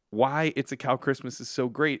 why It's a Cow Christmas is so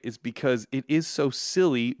great is because it is so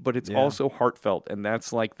silly, but it's also heartfelt. And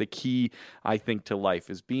that's like the key, I think, to life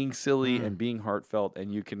is being silly and being heartfelt,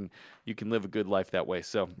 and you can live a good life that way.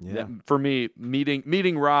 So for me,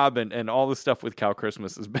 meeting Rob and all the stuff with Cow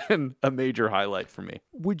Christmas has been a major highlight for me.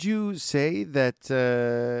 Would you say that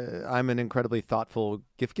I'm an incredibly thoughtful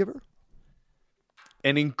gift giver?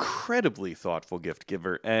 An incredibly thoughtful gift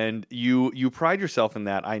giver, and you pride yourself in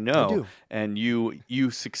that. I know, I do. And you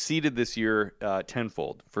succeeded this year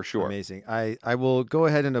tenfold for sure. Amazing. I will go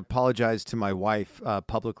ahead and apologize to my wife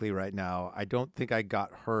publicly right now. I don't think I got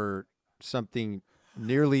her something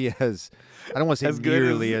nearly as, I don't want to say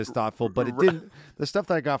nearly as thoughtful, but it didn't. The stuff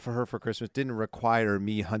that I got for her for Christmas didn't require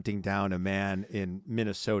me hunting down a man in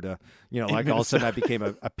Minnesota. Like all of a sudden I became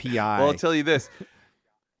a PI. Well, I'll tell you this.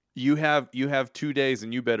 You have 2 days,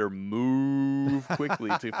 and you better move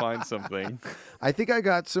quickly to find something. I think I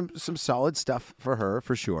got some solid stuff for her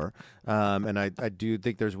for sure, and I do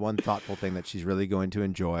think there's one thoughtful thing that she's really going to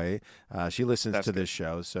enjoy. She listens to this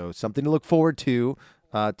show, so something to look forward to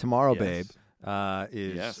tomorrow, babe.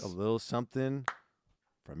 Is a little something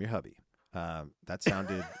from your hubby. That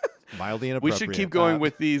sounded mildly inappropriate. We should keep going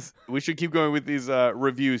with these.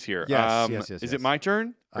 Reviews here. Yes. Is it my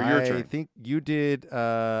turn or your turn? I think you did.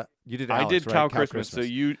 Alex, I did right? Cow Christmas. So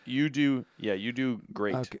you do. Yeah, you do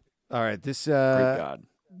great. Okay. All right. This. Great God.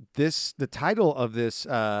 The title of this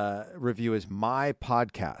review is My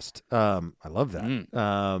Podcast. I love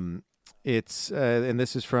that. It's and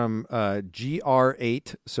this is from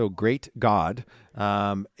GR8, so Great God,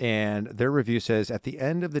 and their review says, at the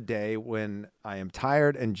end of the day, when I am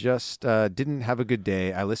tired and just didn't have a good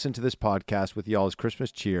day, I listen to this podcast with y'all's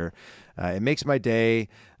Christmas cheer. It makes my day.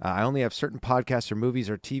 I only have certain podcasts or movies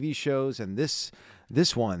or TV shows, and this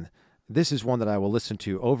is one that I will listen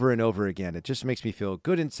to over and over again. It just makes me feel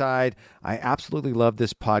good inside. I absolutely love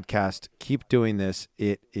this podcast. Keep doing this.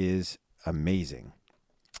 It is amazing.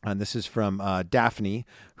 And this is from Daphne,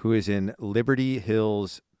 who is in Liberty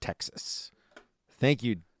Hills, Texas. Thank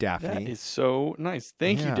you, Daphne. That is so nice.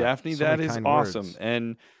 Thank you, Daphne. That is awesome. Words.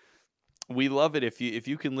 And we love it. If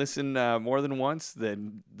you can listen more than once,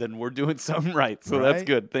 then we're doing something right. So that's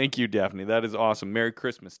good. Thank you, Daphne. That is awesome. Merry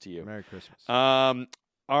Christmas to you. Merry Christmas.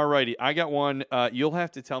 All righty. I got one. You'll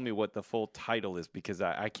have to tell me what the full title is, because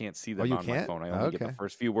I can't see them on my phone. I only get the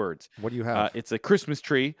first few words. What do you have? It's a Christmas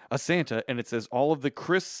tree, a Santa, and it says all of the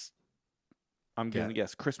I'm going to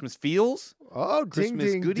guess Christmas feels. Oh,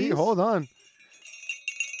 Christmas goodies. Ding. Hold on.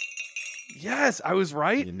 Yes, I was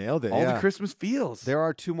right. You nailed it. All the Christmas feels. There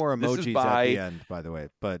are two more emojis at the end, by the way,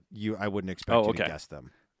 but I wouldn't expect you to guess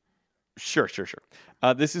them. Sure.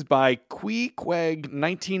 This is by Queequeg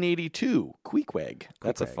 1982. Queequeg.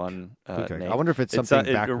 That's a fun name. I wonder if it's something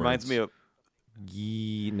backwards. It reminds me of...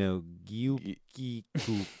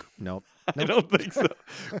 Nope. I don't think so.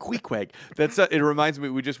 Queequeg. That's it reminds me,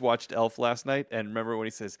 we just watched Elf last night, and remember when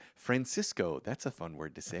he says Francisco? That's a fun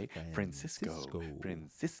word to say. Francisco.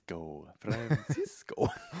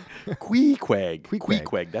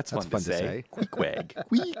 Queequeg. That's fun to say. Queequeg.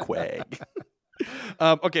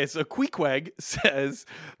 Okay, so Queequeg says,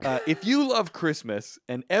 if you love Christmas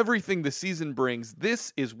and everything the season brings,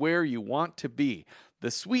 this is where you want to be. The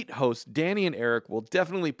sweet hosts, Danny and Eric, will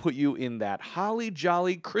definitely put you in that holly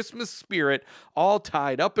jolly Christmas spirit, all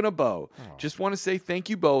tied up in a bow. Just want to say thank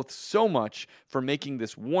you both so much for making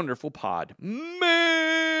this wonderful pod.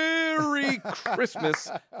 Merry Christmas,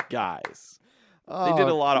 guys. They did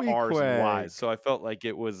a lot of R's and Y's, so I felt like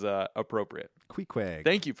it was appropriate. Queequeg.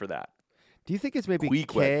 Thank you for that. Do you think it's maybe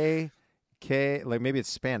K, like maybe it's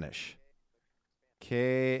Spanish?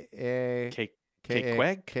 Queeg?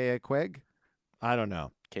 I don't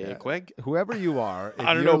know. Quag? Whoever you are, if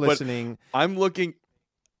I don't you're know, listening, I'm looking.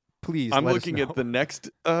 Please, I'm looking at the next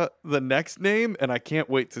name, and I can't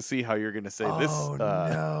wait to see how you're going to say this. Oh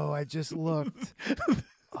no! I just looked.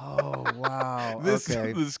 Oh wow!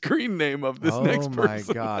 Okay. The screen name of this next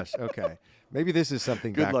person. Oh my gosh! Okay, maybe this is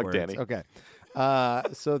something. Good backwards. luck, Danny. Okay.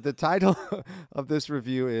 So the title of this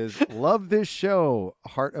review is "Love This Show."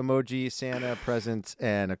 Heart emoji, Santa presents,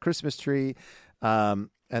 and a Christmas tree.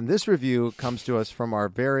 And this review comes to us from our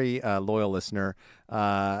very loyal listener,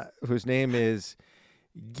 whose name is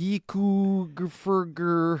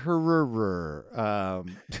Geekugferger.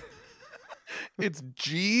 It's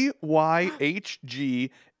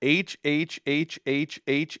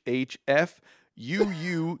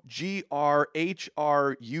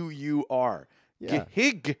GYHGHHHHFUUGRHRUUR. Yeah.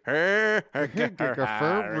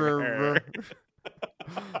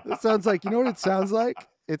 It sounds like, you know what it sounds like?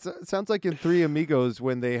 It sounds like in Three Amigos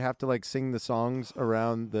when they have to like sing the songs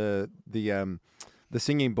around the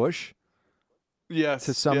singing bush. Yes.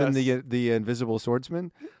 To summon the invisible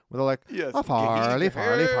swordsman. Where they're like, yes. Farley,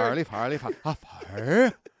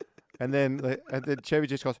 and then Chevy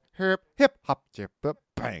just goes hip hip hop chip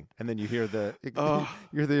bang, and then you hear the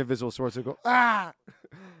invisible swordsman go and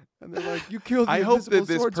they're like, you killed the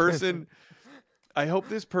invisible swordsman. I hope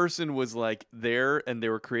this person was like there and they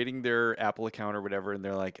were creating their Apple account or whatever, and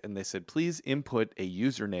they're like, and they said, please input a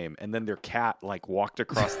username, and then their cat like walked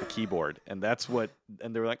across the keyboard, and that's what,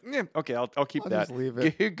 and they were like, okay, I'll keep that. Just leave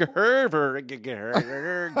it.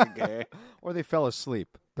 Or they fell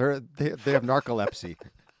asleep. They have narcolepsy.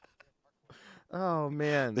 Oh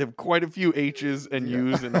man, they have quite a few H's and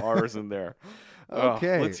U's and R's in there.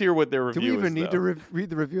 Okay. Let's hear what their review is. Do we even need to read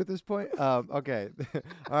the review at this point? Okay.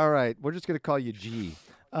 All right. We're just going to call you G.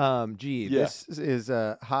 G, yeah. This is,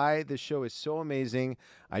 hi, this show is so amazing.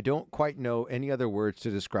 I don't quite know any other words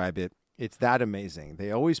to describe it. It's that amazing.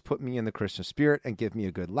 They always put me in the Christmas spirit and give me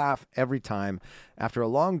a good laugh every time. After a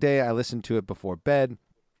long day, I listen to it before bed,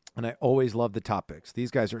 and I always love the topics.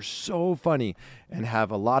 These guys are so funny and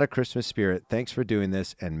have a lot of Christmas spirit. Thanks for doing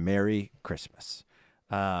this, and Merry Christmas.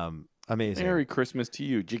 Amazing. Merry Christmas to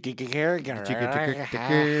you. I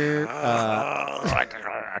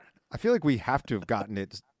feel like we have to have gotten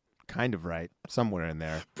it kind of right somewhere in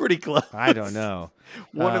there. Pretty close. I don't know.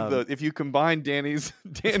 One of the, if you combine Danny's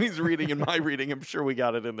reading and my reading, I'm sure we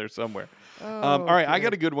got it in there somewhere. All right, I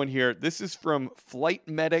got a good one here. This is from Flight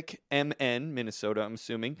Medic MN, Minnesota, I'm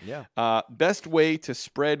assuming. Yeah. Best way to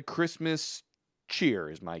spread Christmas cheer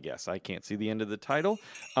is my guess. I can't see the end of the title,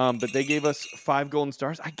 but they gave us 5 golden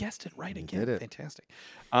stars. I guessed it right again. Fantastic.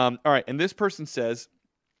 All right, and this person says,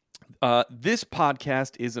 this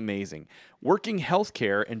podcast is amazing. Working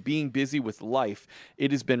healthcare and being busy with life, it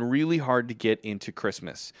has been really hard to get into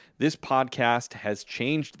Christmas. This podcast has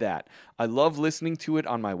changed that. I love listening to it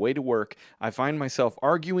on my way to work. I find myself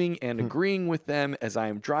arguing and agreeing with them as I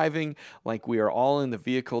am driving, like we are all in the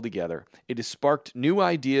vehicle together. It has sparked new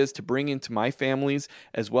ideas to bring into my families,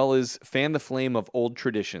 as well as fan the flame of old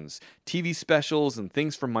traditions, TV specials, and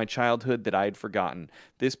things from my childhood that I had forgotten.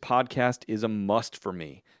 This podcast is a must for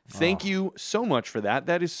me. Thank you so much for that.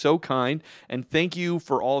 That is so kind. And thank you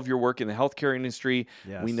for all of your work in the healthcare industry.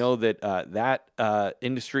 Yes. We know that that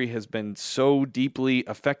industry has been so deeply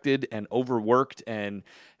affected and overworked, and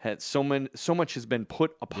had so much has been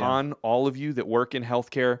put upon all of you that work in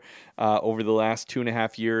healthcare over the last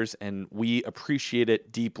 2.5 years, and we appreciate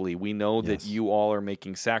it deeply. We know that you all are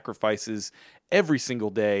making sacrifices every single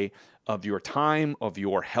day of your time, of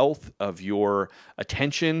your health, of your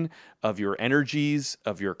attention, of your energies,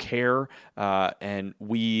 of your care, and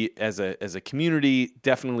we, as a community,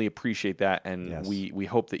 definitely appreciate that, and we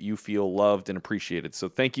hope that you feel loved and appreciated. So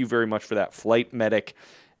thank you very much for that, Flight Medic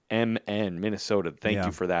MN, Minnesota. Thank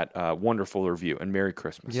you for that wonderful review, and Merry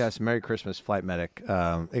Christmas. Yes, Merry Christmas, Flight Medic.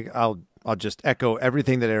 I'll just echo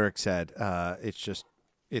everything that Eric said.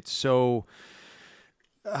 It's so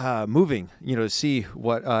moving, to see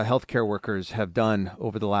what healthcare workers have done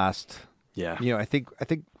over the last. Yeah. I think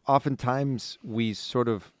oftentimes we sort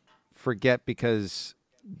of forget, because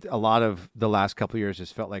a lot of the last couple of years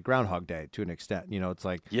has felt like Groundhog Day to an extent. It's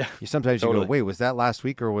like sometimes you go, wait, was that last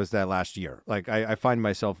week or was that last year? Like I find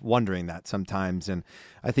myself wondering that sometimes. And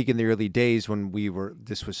I think in the early days when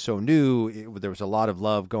this was so new, there was a lot of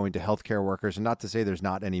love going to healthcare workers, and not to say there's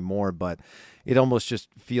not anymore, but it almost just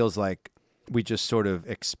feels like we just sort of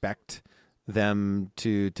expect them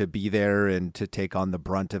to be there and to take on the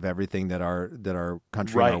brunt of everything that our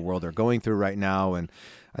country and our world are going through right now. And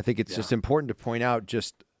I think it's just important to point out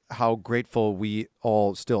just how grateful we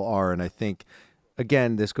all still are. And I think,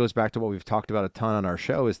 again, this goes back to what we've talked about a ton on our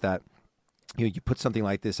show, is that you put something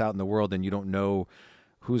like this out in the world and you don't know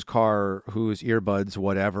whose car, whose earbuds,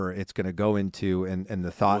 whatever it's going to go into, and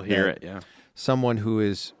the thought that someone who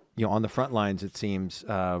is on the front lines, it seems,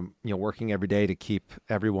 working every day to keep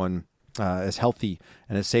everyone as healthy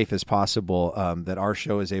and as safe as possible, that our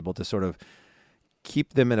show is able to sort of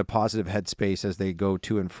keep them in a positive headspace as they go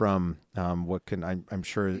to and from what can, I'm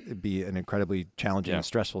sure, be an incredibly challenging and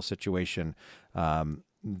stressful situation.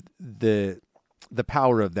 The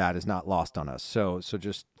power of that is not lost on us. So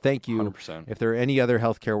just thank you. 100%. If there are any other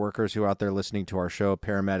healthcare workers who are out there listening to our show,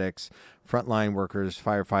 paramedics, frontline workers,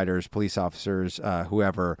 firefighters, police officers,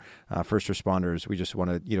 whoever, first responders, we just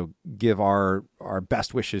want to, give our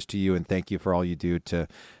best wishes to you and thank you for all you do to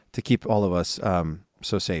keep all of us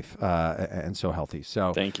so safe and so healthy.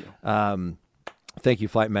 So thank you. Thank you,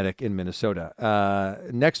 Flight Medic in Minnesota.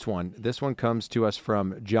 Next one. This one comes to us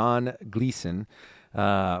from John Gleason.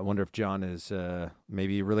 I wonder if John is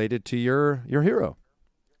maybe related to your hero,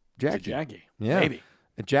 Jackie. Jackie, yeah, maybe.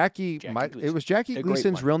 Jackie it was Jackie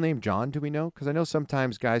Gleason's real name John. Do we know? Because I know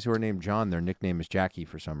sometimes guys who are named John, their nickname is Jackie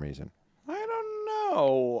for some reason. I don't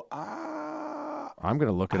know. I'm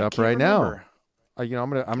gonna look it up right now. I'm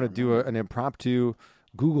gonna do an impromptu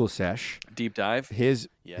Google sesh. Deep dive. His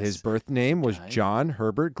birth name was John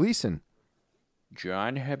Herbert Gleason.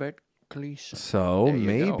 John Herbert Gleason. So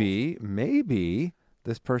maybe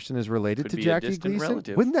this person is related to Jackie Gleason.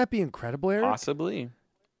 Relative. Wouldn't that be incredible, Eric? Possibly.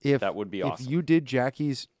 That would be awesome. If you did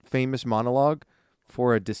Jackie's famous monologue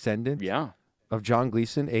for a descendant of John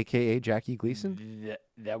Gleason, a.k.a. Jackie Gleason?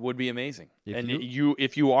 That would be amazing.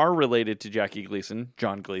 If you are related to Jackie Gleason,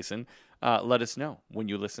 John Gleason, let us know when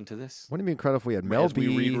you listen to this. Wouldn't it be incredible if we had Mel B.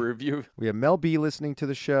 We read a review. We have Mel B listening to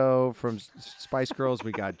the show from Spice Girls.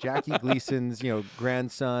 We got Jackie Gleason's,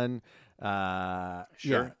 grandson.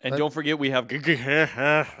 Sure. And don't forget we have... I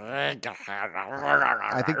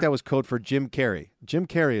think that was code for Jim Carrey. Jim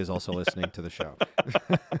Carrey is also listening to the show.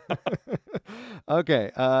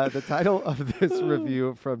 Okay. The title of this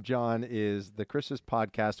review from John is The Christmas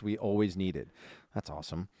Podcast We Always Needed. That's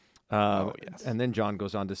awesome. Yes. And then John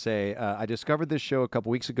goes on to say, I discovered this show a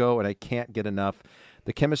couple weeks ago and I can't get enough.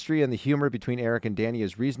 The chemistry and the humor between Eric and Danny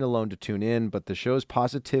is reason alone to tune in, but the show's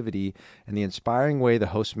positivity and the inspiring way the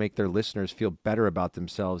hosts make their listeners feel better about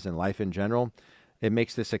themselves and life in general, it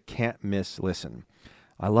makes this a can't miss listen.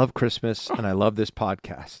 I love Christmas and I love this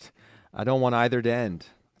podcast. I don't want either to end.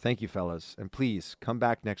 Thank you, fellas. And please come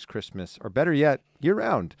back next Christmas, or better yet, year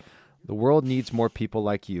round. The world needs more people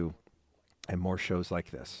like you and more shows like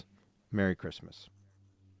this. Merry Christmas.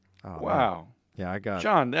 Oh, wow. Man. Yeah, I got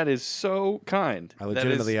John. That is so kind. I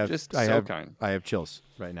legitimately have kind. I have chills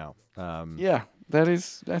right now. Yeah,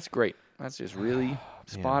 that's great. That's just really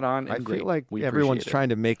spot on. And I feel like everyone's trying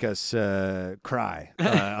to make us cry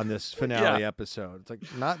on this finale episode. It's like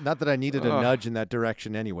not that I needed a nudge in that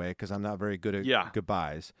direction anyway, because I'm not very good at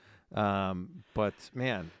goodbyes. But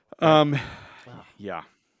man, yeah.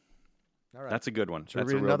 All right. That's a good one. Should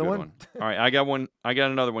That's we read a real another good one. All right, I got one. I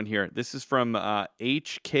got another one here. This is from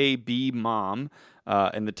HKB Mom,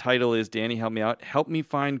 and the title is "Danny, help me out. Help me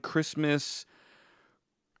find Christmas."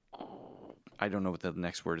 I don't know what the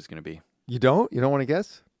next word is going to be. You don't? You don't want to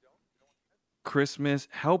guess? Christmas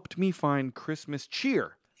helped me find Christmas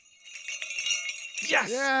cheer.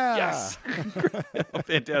 Yes. Yeah. Yes.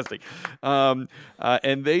 Fantastic. And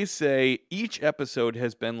they say each episode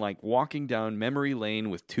has been like walking down memory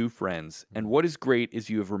lane with two friends. And what is great is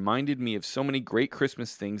you have reminded me of so many great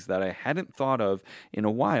Christmas things that I hadn't thought of in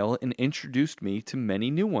a while and introduced me to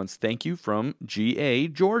many new ones. Thank you from GA,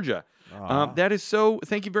 Georgia. That is so.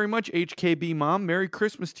 Thank you very much, HKB Mom. Merry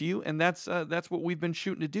Christmas to you. And that's what we've been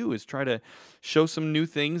shooting to do, is try to show some new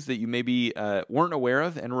things that you maybe weren't aware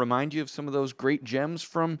of and remind you of some of those great gems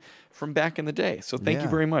from back in the day. So thank you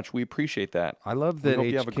very much. We appreciate that. I love that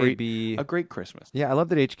HKB a great Christmas. Yeah, I love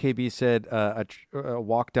that HKB said a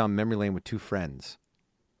walk down memory lane with two friends.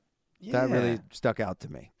 Yeah. That really stuck out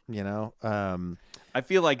to me. I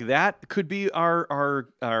feel like that could be our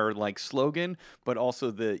like slogan, but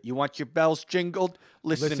also you want your bells jingled?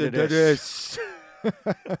 Listen to this. I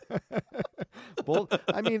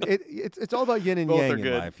mean, it's all about yin and yang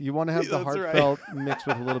in life. You want to have the heartfelt mixed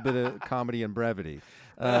with a little bit of comedy and brevity.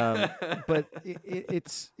 But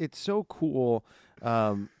it's so cool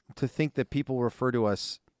to think that people refer to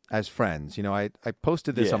us as friends. I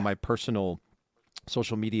posted this on my personal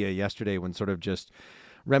social media yesterday when sort of just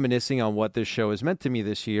reminiscing on what this show has meant to me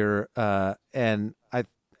this year. And I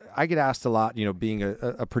get asked a lot, being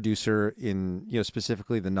a producer in,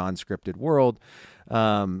 specifically the non-scripted world,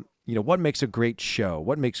 what makes a great show?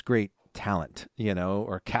 What makes great talent,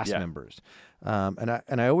 or cast members.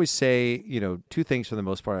 And I always say, two things for the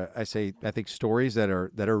most part. I think stories that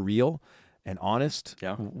are real and honest,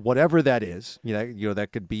 whatever that is, that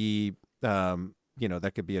could be,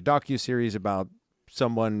 that could be a docuseries about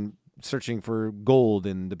someone searching for gold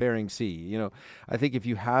in the Bering Sea. I think if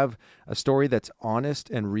you have a story that's honest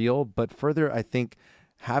and real, but further, I think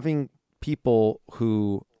having people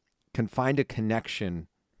who can find a connection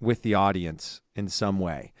with the audience in some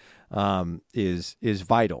way is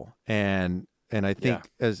vital. And I think,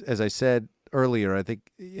 as I said earlier, I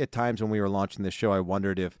think at times when we were launching this show, I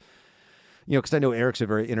wondered if, because I know Eric's a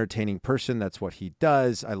very entertaining person. That's what he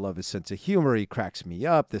does. I love his sense of humor. He cracks me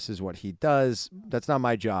up. This is what he does. That's not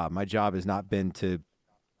my job. My job has not been to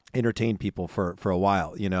entertain people for a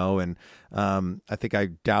while, and I think I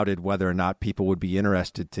doubted whether or not people would be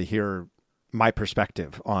interested to hear my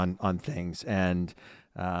perspective on things. And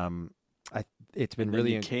it's been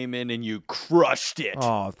really. You came in and you crushed it.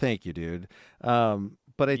 Oh, thank you, dude.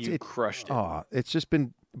 But you crushed it. Oh, it's just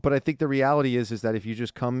been. But I think the reality is that if you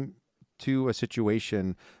just come to a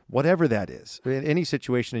situation, whatever that is, in any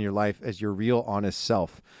situation in your life, as your real, honest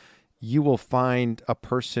self, you will find a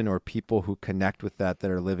person or people who connect with that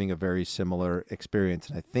are living a very similar experience.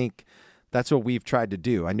 And I think that's what we've tried to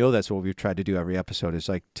do. I know that's what we've tried to do every episode, is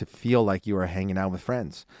like to feel like you are hanging out with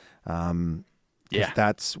friends.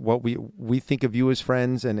 That's what we think of you as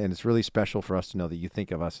friends, and it's really special for us to know that you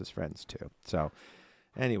think of us as friends too. So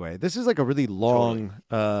anyway, this is like a really long,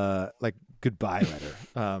 like goodbye letter.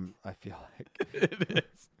 I feel like it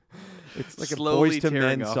is. It's like slowly a Boyz II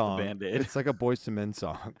Men song. Band-Aid. It's like a Boyz II Men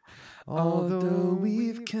song. Although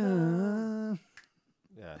we've come.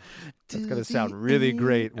 Yeah, that's going to sound really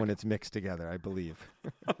great when it's mixed together, I believe.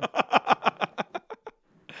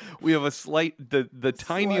 We have a the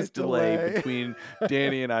tiniest delay between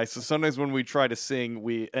Danny and I. So sometimes when we try to sing,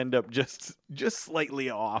 we end up just slightly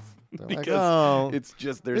off because it's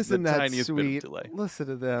just there's the tiniest bit of delay. Listen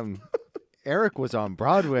to them. Eric was on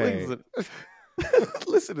Broadway.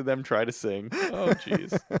 Listen to them try to sing. Oh,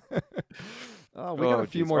 jeez. Oh, we got a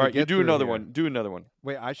few more. All right, you do another one. Do another one.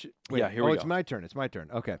 Wait, I should. Wait, yeah, here we go. It's my turn. It's my turn.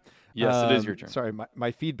 Okay. Yes, it is your turn. Sorry,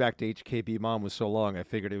 my feedback to HKB Mom was so long, I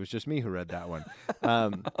figured it was just me who read that one.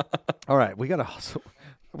 All right, we got to hustle.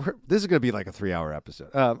 This is going to be like a 3-hour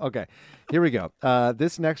episode. Okay, here we go.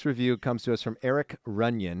 This next review comes to us from Eric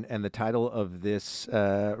Runyon, and the title of this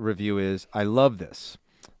review is "I Love This."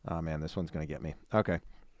 Oh man, this one's going to get me. Okay.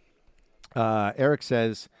 Eric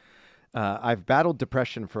says, "I've battled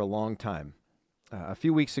depression for a long time. A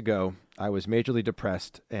few weeks ago, I was majorly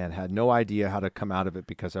depressed and had no idea how to come out of it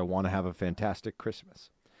because I want to have a fantastic Christmas.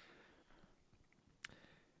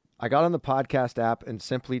 I got on the podcast app and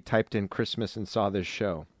simply typed in Christmas and saw this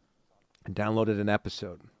show and downloaded an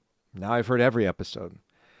episode. Now I've heard every episode.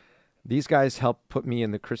 These guys helped put me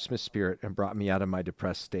in the Christmas spirit and brought me out of my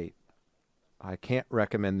depressed state. I can't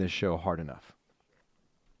recommend this show hard enough."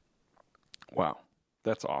 Wow.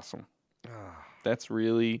 That's awesome. That's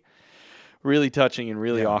really, really touching and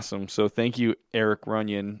really awesome. So thank you, Eric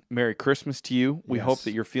Runyon. Merry Christmas to you. We hope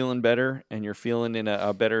that you're feeling better and you're feeling in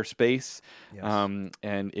a better space. Yes.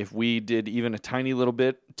 And if we did even a tiny little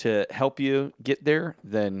bit to help you get there,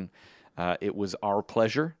 then it was our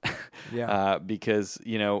pleasure. Because,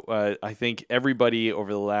 I think everybody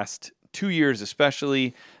over the last 2 years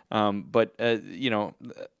especially, but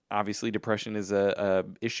obviously depression is a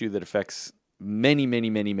issue that affects many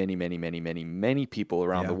people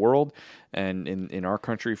around the world, and in our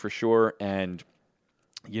country for sure. And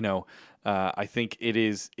I think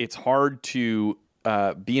it's hard to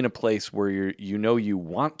be in a place where you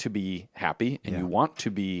want to be happy and you want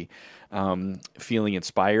to be feeling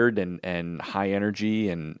inspired and high energy,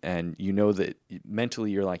 and that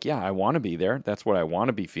mentally you're like, I want to be there. That's what I want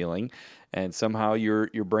to be feeling. And somehow your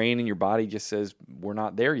brain and your body just says we're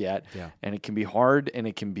not there yet. And it can be hard, and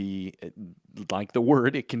it can be, like the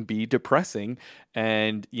word, it can be depressing.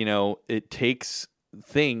 And it takes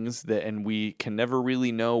things and we can never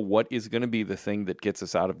really know what is going to be the thing that gets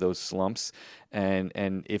us out of those slumps. And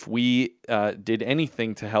if we did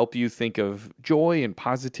anything to help you think of joy and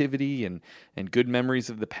positivity and good memories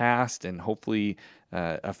of the past, and hopefully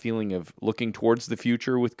a feeling of looking towards the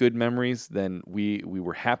future with good memories, then we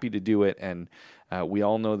were happy to do it. And we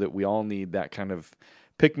all know that we all need that kind of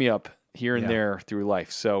pick-me-up here and there through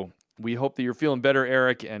life. So we hope that you're feeling better,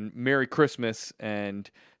 Eric, and Merry Christmas, and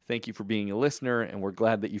thank you for being a listener, and we're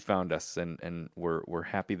glad that you found us, and we're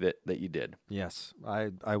happy that you did. Yes,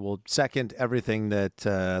 I will second everything that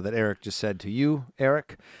Eric just said to you,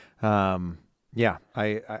 Eric. I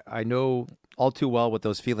know all too well what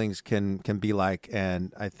those feelings can be like,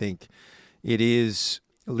 and I think it is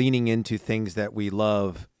leaning into things that we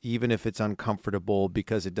love, even if it's uncomfortable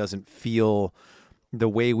because it doesn't feel the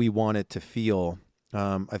way we want it to feel.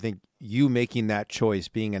 I think you making that choice,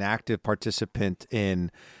 being an active participant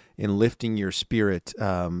in lifting your spirit,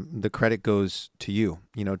 the credit goes to you,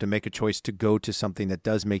 to make a choice to go to something that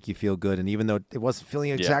does make you feel good. And even though it wasn't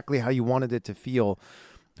feeling exactly how you wanted it to feel,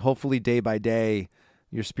 hopefully day by day,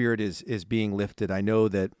 your spirit is being lifted. I know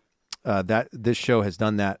that that this show has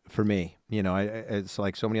done that for me. It's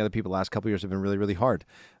like so many other people, the last couple of years have been really, really hard.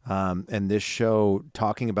 And this show,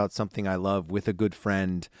 talking about something I love with a good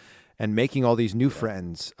friend and making all these new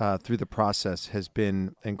friends through the process, has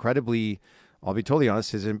been incredibly, I'll be totally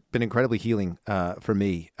honest, has been incredibly healing for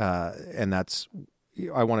me. And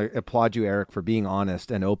I want to applaud you, Eric, for being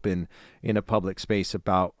honest and open in a public space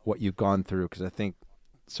about what you've gone through. Because I think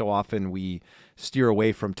so often we steer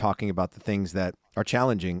away from talking about the things that are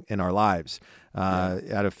challenging in our lives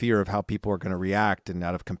out of fear of how people are going to react and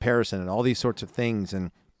out of comparison and all these sorts of things.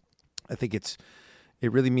 And I think it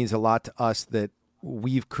really means a lot to us that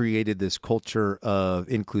we've created this culture of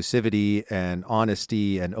inclusivity and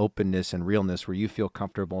honesty and openness and realness where you feel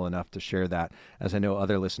comfortable enough to share that, as I know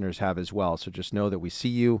other listeners have as well. So just know that we see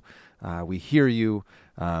you, we hear you,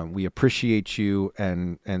 we appreciate you,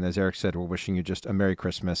 and as Eric said, we're wishing you just a Merry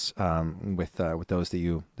Christmas with those that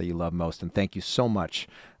you love most. And thank you so much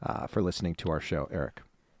for listening to our show, Eric.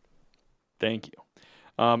 Thank you.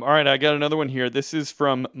 All right, I got another one here. This is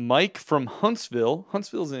from Mike from Huntsville.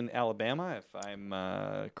 Huntsville's in Alabama, if I'm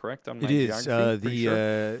correct on my geography. It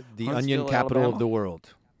is the onion capital of the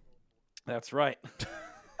world. That's right.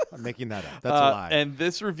 I'm making that up. That's a lie. And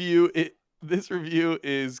this review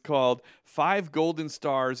is called 5 Golden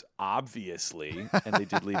Stars, obviously. And they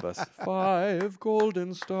did leave us 5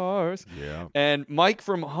 golden stars. Yeah. And Mike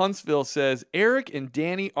from Huntsville says, Eric and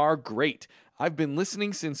Danny are great. I've been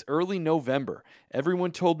listening since early November.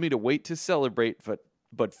 Everyone told me to wait to celebrate,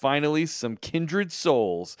 but finally, some kindred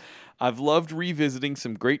souls. I've loved revisiting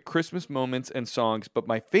some great Christmas moments and songs, but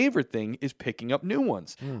my favorite thing is picking up new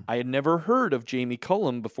ones. I had never heard of Jamie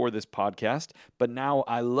Cullum before this podcast, but now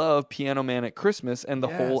I love Piano Man at Christmas and the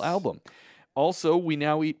whole album. Also, we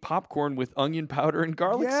now eat popcorn with onion powder and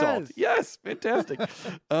garlic salt. Yes, fantastic.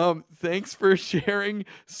 Thanks for sharing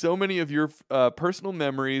so many of your personal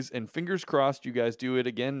memories, and fingers crossed you guys do it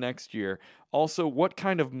again next year. Also, what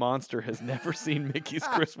kind of monster has never seen Mickey's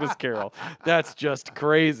Christmas Carol? That's just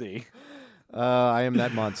crazy. I am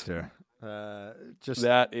that monster.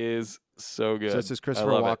 That is so good. Just as Christopher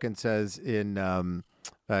Walken says in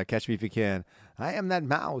Catch Me If You Can, I am that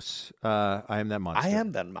mouse. I am that monster. I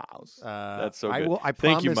am that mouse. That's so good.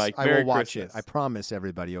 Thank you, Mike. I will watch it. I promise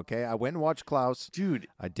everybody, okay? I went and watched Klaus. Dude.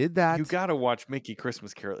 I did that. You got to watch Mickey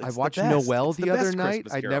Christmas Carol. I watched Noelle the other night.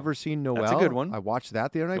 I'd never seen Noelle. That's a good one. I watched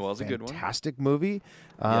that the other night. Noelle's a good one. Fantastic movie.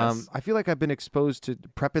 I feel like I've been exposed to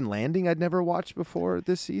Prep and Landing I'd never watched before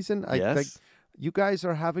this season. You guys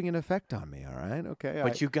are having an effect on me, all right? Okay.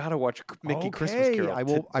 But you got to watch Mickey Christmas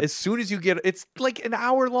Carol. As soon as you get it, it's like an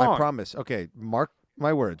hour long. I promise. Okay, mark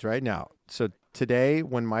my words right now. So today,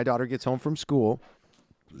 when my daughter gets home from school,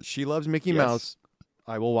 she loves Mickey Mouse.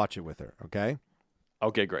 I will watch it with her, okay?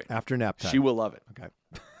 Okay, great. After nap time. She will love it. Okay.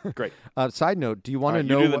 Great. Side note, do you want to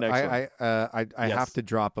know what I have to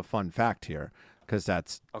drop a fun fact here because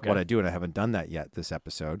that's what I do, and I haven't done that yet this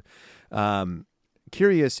episode.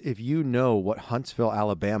 Curious if you know what Huntsville,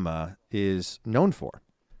 Alabama is known for.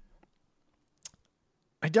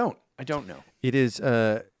 I don't know. It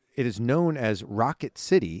is known as Rocket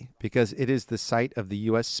City because it is the site of the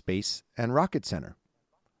U.S. Space and Rocket Center,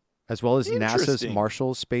 as well as NASA's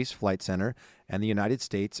Marshall Space Flight Center and the United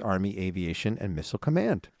States Army Aviation and Missile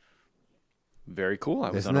Command. Very cool.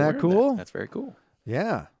 Isn't that cool? That's very cool.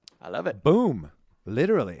 Yeah. I love it. Boom.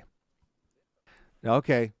 Literally.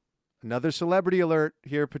 Okay. Another celebrity alert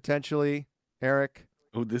here, potentially, Eric.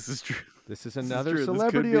 Oh, this is true. This is another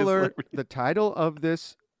celebrity alert. The title of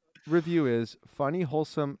this review is Funny,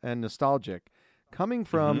 Wholesome, and Nostalgic, coming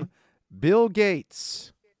from Bill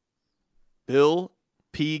Gates. Bill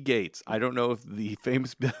P. Gates. I don't know if the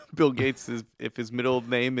famous Bill Gates if his middle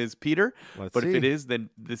name is Peter, but if it is, then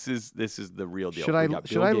this is the real deal. Should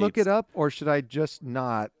I look it up, or should I just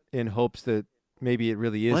not, in hopes that maybe it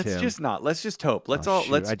really is him? Let's just not. Let's just hope. Let's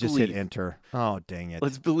I just hit enter. Oh, dang it.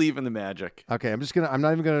 Let's believe in the magic. Okay, I'm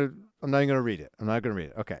not even gonna read it.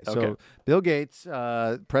 Okay. So Bill Gates,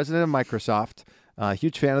 president of Microsoft,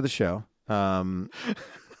 huge fan of the show. Don't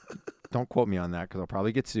quote me on that because I'll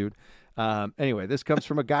probably get sued. Anyway, this comes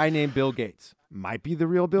from a guy named Bill Gates. Might be the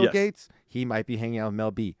real Bill Gates. He might be hanging out with Mel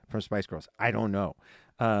B from Spice Girls. I don't know.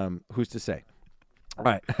 Who's to say?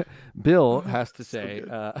 All right. Bill has to say,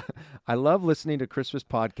 I love listening to Christmas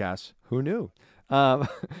podcasts. Who knew? To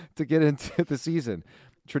get into the season.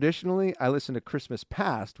 Traditionally, I listen to Christmas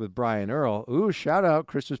Past with Brian Earl. Ooh, shout out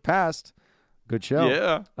Christmas Past. Good show.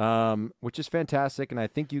 Yeah. Which is fantastic, and I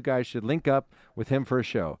think you guys should link up with him for a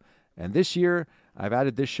show. And this year, I've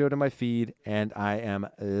added this show to my feed, and I am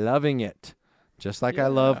loving it. Just like I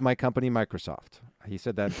love my company, Microsoft. He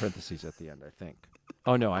said that in parentheses at the end, I think.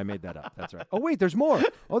 Oh, no, I made that up. That's right. Oh, wait, there's more.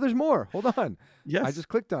 Oh, there's more. Hold on. Yes. I just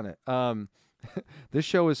clicked on it. This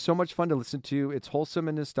show is so much fun to listen to. It's wholesome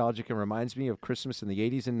and nostalgic and reminds me of Christmas in the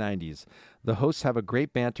 80s and 90s. The hosts have a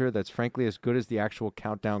great banter that's frankly as good as the actual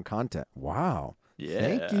countdown content. Wow. Yeah.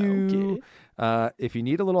 Thank you. Okay. If you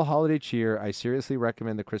need a little holiday cheer, I seriously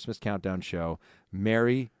recommend the Christmas Countdown show,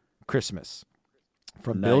 Merry Christmas,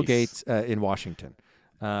 from Bill Gates in Washington.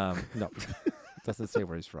 No, doesn't say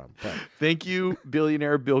where he's from. But. Thank you,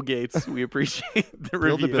 billionaire Bill Gates. We appreciate the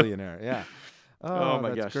Bill review. the billionaire, yeah. Oh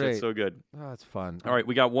my gosh, great. that's so good. Oh, that's fun. All right,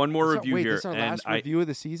 we got one more review here. This is our last review of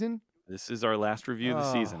the season? This is our last review of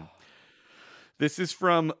the season. This is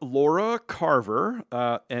from Laura Carver,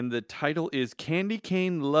 and the title is Candy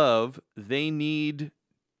Cane Love, They Need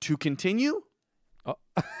to Continue? Oh.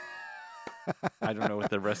 I don't know what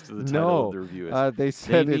the rest of the title of the review is. They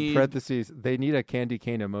said in parentheses, they need a candy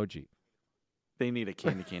cane emoji. They need a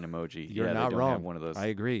candy cane emoji. You're not they don't wrong. Have one of those. I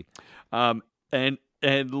agree.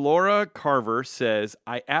 And Laura Carver says,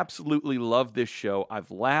 I absolutely love this show. I've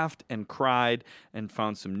laughed and cried and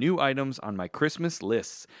found some new items on my Christmas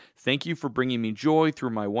lists. Thank you for bringing me joy through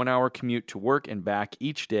my 1-hour commute to work and back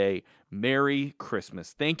each day. Merry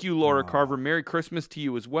Christmas. Thank you, Laura Carver. Merry Christmas to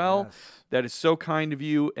you as well. Yes. That is so kind of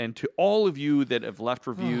you. And to all of you that have left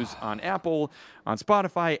reviews on Apple, on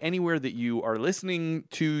Spotify, anywhere that you are listening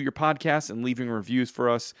to your podcast and leaving reviews for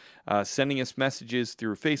us, sending us messages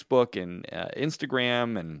through Facebook and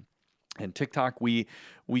Instagram and TikTok. We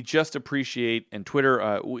just appreciate, and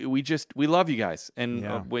Twitter, we love you guys. And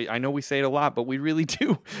I know we say it a lot, but we really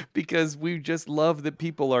do, because we just love that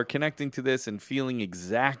people are connecting to this and feeling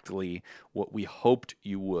exactly what we hoped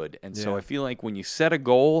you would. And so I feel like when you set a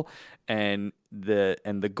goal and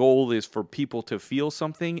the goal is for people to feel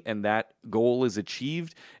something, and that goal is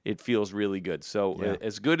achieved, it feels really good. So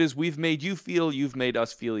as good as we've made you feel, you've made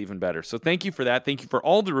us feel even better. So thank you for that. Thank you for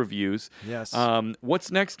all the reviews. Yes.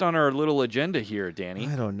 What's next on our little agenda here, Danny?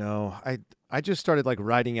 I don't know. I just started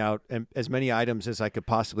writing out as many items as I could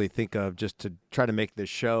possibly think of, just to try to make this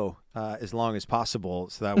show as long as possible,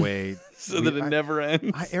 so that way that it never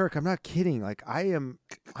ends. Eric, I'm not kidding. I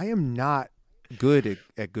am not good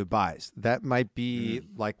at goodbyes. That might be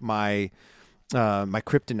my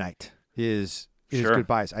kryptonite is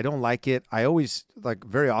goodbyes. I don't like it. I always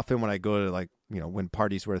very often when I go to when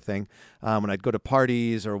parties were a thing, when I'd go to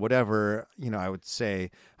parties or whatever, I would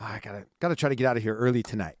say, I gotta try to get out of here early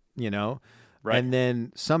tonight, Right. And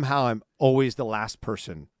then somehow I'm always the last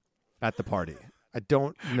person at the party. I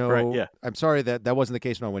don't know. Right, yeah. I'm sorry that wasn't the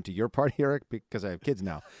case when I went to your party, Eric, because I have kids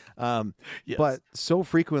now. Yes. But so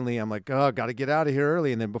frequently I'm like, got to get out of here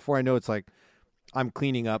early. And then before I know, it's I'm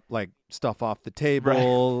cleaning up stuff off the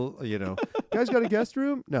table, guys got a guest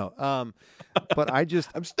room? No. But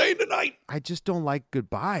I'm staying tonight. I just don't like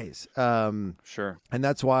goodbyes. Sure. And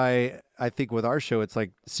that's why I think with our show, it's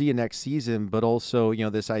see you next season, but also,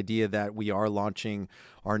 this idea that we are launching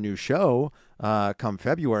our new show come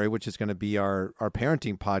February, which is going to be our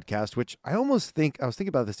parenting podcast, which I was thinking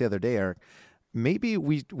about this the other day, Eric. Maybe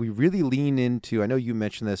we really lean into, I know you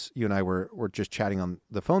mentioned this, you and I were just chatting on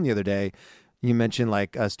the phone the other day. You mentioned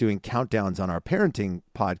us doing countdowns on our parenting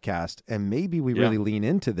podcast, and maybe we really lean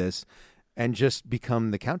into this and just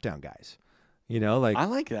become the countdown guys. I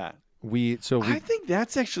like that. I think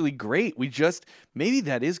that's actually great. Maybe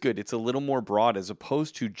that is good. It's a little more broad as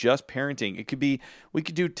opposed to just parenting. It could be, we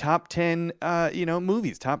could do top 10,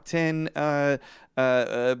 movies, top 10,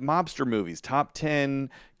 mobster movies, top 10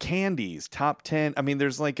 candies, top 10. I mean,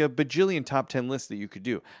 there's a bajillion top 10 lists that you could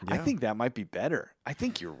do. Yeah. I think that might be better. I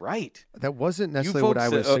think you're right. That wasn't necessarily what I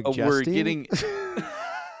was suggesting. We're getting...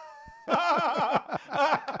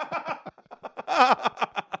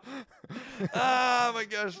 Oh my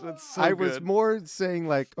gosh, that's so I good. was more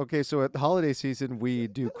saying okay, so at the holiday season we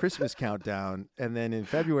do Christmas countdown, and then in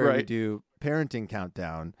February we do parenting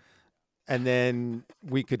countdown, and then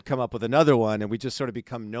we could come up with another one, and we just sort of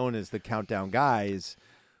become known as the countdown guys.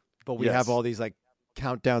 But we have all these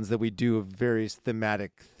countdowns that we do of various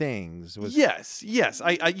thematic things. Yes.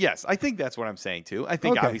 I think that's what I'm saying too. I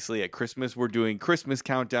think obviously at Christmas we're doing Christmas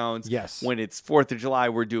countdowns. Yes. When it's 4th of July,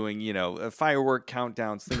 we're doing firework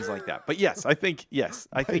countdowns, things like that. But I think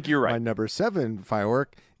you're right. My number 7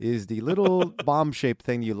 firework is the little bomb-shaped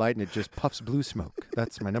thing you light and it just puffs blue smoke.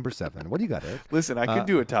 That's my number 7. What do you got, Eric? Listen, I could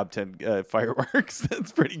do a top 10 fireworks.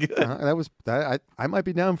 That's pretty good. I might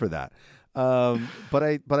be down for that. But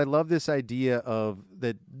I love this idea of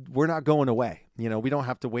that we're not going away. We don't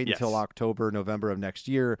have to wait until October, November of next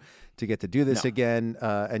year to get to do this again.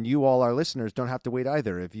 And you all, our listeners, don't have to wait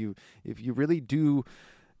either. If you really do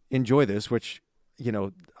enjoy this, which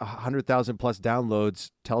 100,000 plus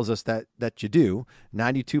downloads tells us that you do,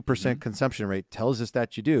 92% consumption rate tells us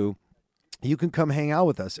that you do. You can come hang out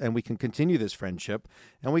with us and we can continue this friendship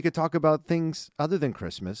and we could talk about things other than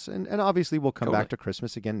Christmas. And obviously we'll come back to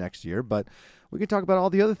Christmas again next year, but we can talk about all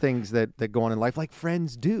the other things that go on in life like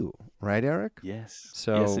friends do. Right, Eric? Yes.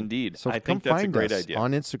 So, yes, indeed. So I think that's a great idea.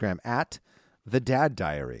 On Instagram at The Dad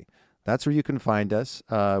Diary. That's where you can find us,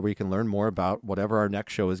 where you can learn more about whatever our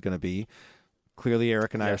next show is going to be. Clearly,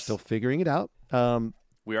 Eric and I are still figuring it out.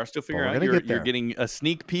 We are still figuring out. You're getting a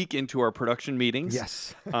sneak peek into our production meetings.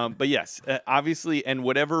 Yes. But yes, obviously, and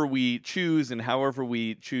whatever we choose and however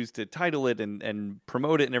we choose to title it and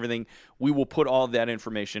promote it and everything, we will put all of that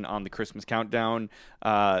information on the Christmas Countdown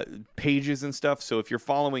pages and stuff. So if you're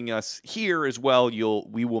following us here as well,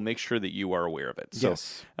 we will make sure that you are aware of it. So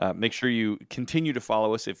make sure you continue to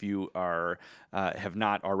follow us if you have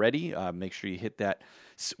not already. Make sure you hit that.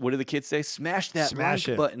 What do the kids say? Smash that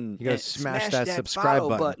like button. You got to smash that subscribe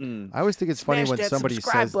button. I always think it's funny when somebody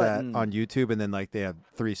says that on YouTube and then like they have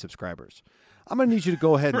 3 subscribers. I'm going to need you to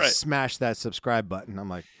go ahead and smash that subscribe button. I'm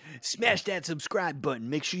like, smash that subscribe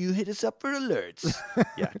button. Make sure you hit us up for alerts.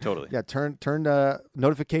 Yeah, totally. Yeah, turn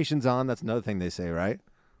notifications on. That's another thing they say, right?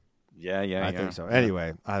 Yeah. I think so.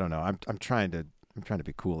 Anyway, I don't know. I'm trying to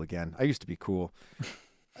be cool again. I used to be cool.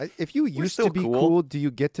 If you used to be cool, do you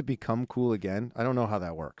get to become cool again? I don't know how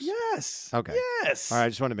that works. Yes. Okay. Yes. All right. I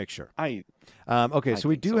just want to make sure. Okay. So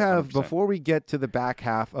we do have, before we get to the back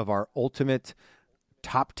half of our ultimate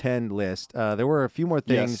top 10 list, there were a few more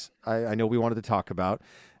things I know we wanted to talk about.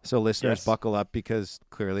 So listeners, buckle up because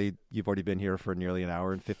clearly you've already been here for nearly an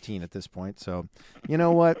hour and 15 at this point. So you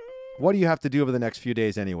know what? What do you have to do over the next few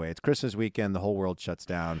days anyway? It's Christmas weekend. The whole world shuts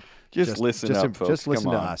down. Just listen up, folks. Just listen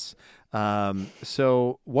to us.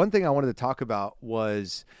 So one thing I wanted to talk about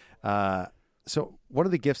was, so one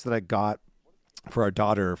of the gifts that I got for our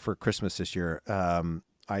daughter for Christmas this year,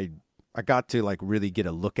 I got to like really get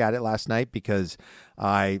a look at it last night because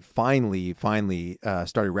I finally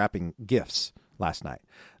started wrapping gifts last night.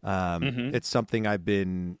 It's something I've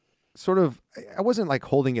been I wasn't like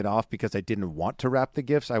holding it off because I didn't want to wrap the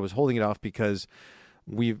gifts. I was holding it off because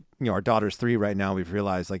our daughter's 3 right now. We've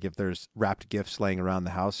realized like if there's wrapped gifts laying around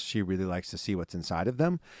the house, she really likes to see what's inside of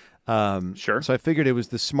them. Sure. So I figured it was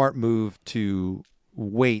the smart move to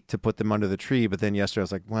wait to put them under the tree. But then yesterday I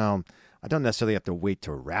was like, well, I don't necessarily have to wait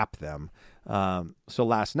to wrap them. So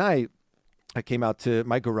last night I came out to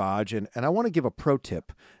my garage and I want to give a pro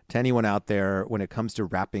tip to anyone out there when it comes to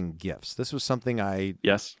wrapping gifts. This was something I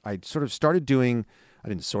sort of started doing.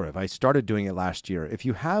 I started doing it last year. If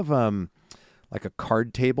you have like a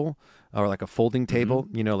card table or like a folding table,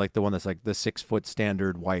 like the one that's like the 6-foot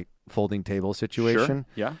standard white folding table situation. Sure.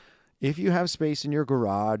 Yeah. If you have space in your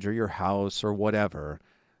garage or your house or whatever,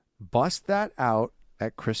 bust that out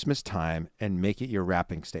at Christmas time and make it your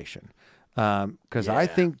wrapping station. Because I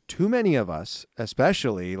think too many of us,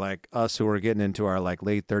 especially like us who are getting into our like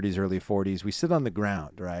late 30s, early 40s, we sit on the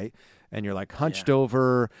ground, right? And you're like hunched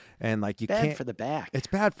over and like you can't. Bad for the back. It's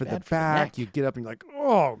bad for the back. You get up and you're like,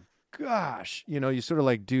 oh gosh, you sort of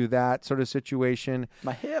like do that sort of situation.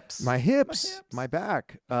 My hips, my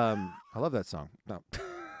back. I love that song. No,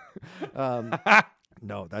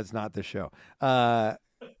 no, that's not the show.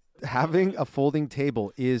 Having a folding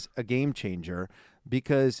table is a game changer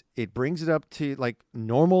because it brings it up to like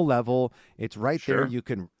normal level. It's right there. You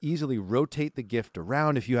can easily rotate the gift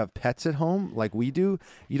around. If you have pets at home, like we do,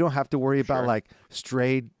 you don't have to worry about like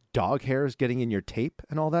stray dog hairs getting in your tape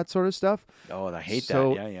and all that sort of stuff. Oh, I hate that.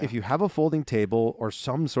 So if you have a folding table or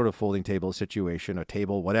some sort of folding table situation, a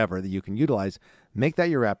table, whatever that you can utilize, make that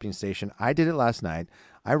your wrapping station. I did it last night.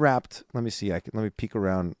 I wrapped, let me see, let me peek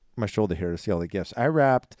around my shoulder here to see all the gifts. I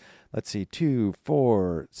wrapped, 2,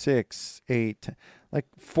 4, 6, 8, like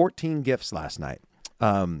 14 gifts last night.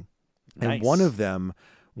 And one of them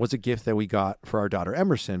was a gift that we got for our daughter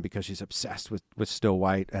Emerson because she's obsessed with Snow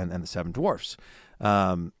White and the Seven Dwarfs.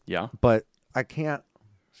 But I can't,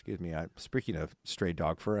 speaking of stray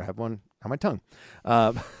dog fur, I have one my tongue.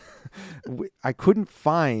 I couldn't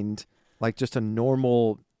find like just a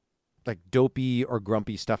normal, like dopey or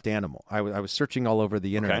grumpy stuffed animal. I was searching all over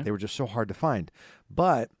the internet. They were just so hard to find.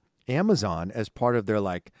 But Amazon, as part of their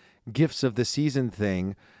like gifts of the season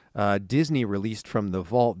thing, Disney released from the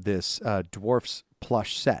vault this dwarfs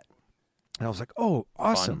plush set. And I was like, oh,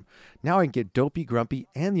 awesome. Fun. Now I can get Dopey, Grumpy,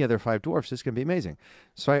 and the other 5 dwarfs. This is going to be amazing.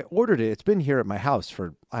 So I ordered it. It's been here at my house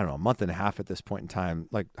for, I don't know, a month and a half at this point in time,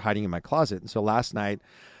 like hiding in my closet. And so last night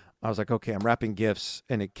I was like, okay, I'm wrapping gifts.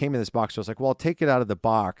 And it came in this box. So I was like, well, I'll take it out of the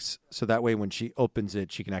box. So that way when she opens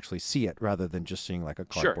it, she can actually see it rather than just seeing like a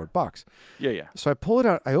cardboard box. Yeah. So I pull it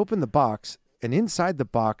out. I open the box. And inside the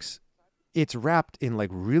box, it's wrapped in like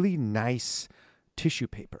really nice tissue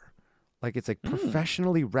paper. Like it's like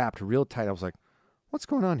professionally wrapped real tight. I was like, what's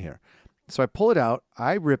going on here? So I pull it out.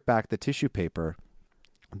 I rip back the tissue paper.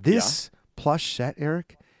 This plush set,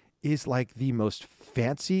 Eric, is like the most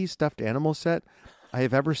fancy stuffed animal set I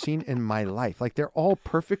have ever seen in my life. Like they're all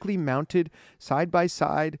perfectly mounted side by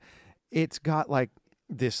side. It's got like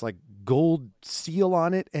this like gold seal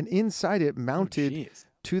on it. And inside it, mounted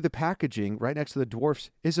to the packaging right next to the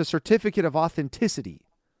dwarfs, is a certificate of authenticity.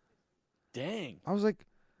 Dang. I was like,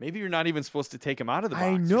 maybe you're not even supposed to take them out of the box.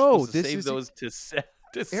 I know. This save those to sell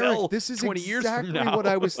Eric, this is 20 years from exactly now. what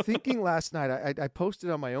I was thinking last night. I posted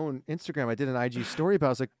on my own Instagram. I did an IG story about it.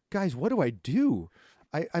 I was like, guys, what do I do?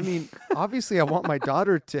 I mean, obviously I want my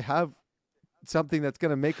daughter to have something that's going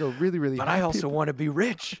to make her really, really happy. But I also want to be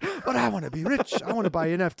rich. But I want to be rich. I want to buy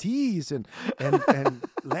NFTs and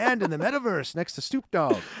land in the metaverse next to Snoop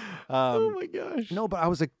Dogg. Oh, my gosh. No, but I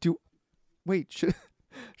was like,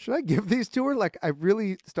 should I give these to her? Like, I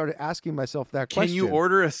really started asking myself that question.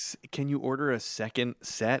 Can you order a second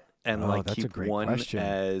set and keep one question.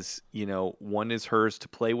 As, one is hers to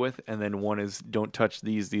play with, and then one is don't touch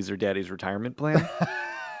these. These are Daddy's retirement plan.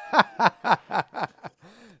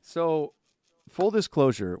 So, full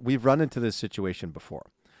disclosure, we've run into this situation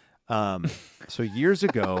before. So years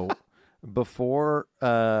ago, before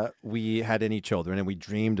we had any children and we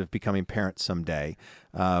dreamed of becoming parents someday,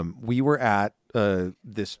 we were at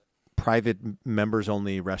this private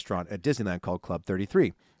members-only restaurant at Disneyland called Club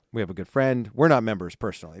 33. We have a good friend. We're not members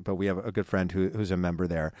personally, but we have a good friend who's a member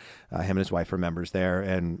there. Him and his wife are members there,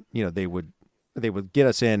 and they would get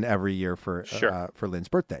us in every year for Lynn's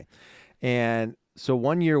birthday. And so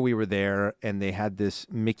one year we were there, and they had this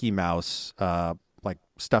Mickey Mouse like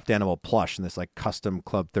stuffed animal plush in this like custom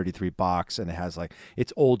Club 33 box, and it has like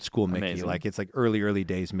it's old school Mickey. Amazing. Like it's like early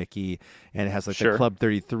days Mickey, and it has like the Club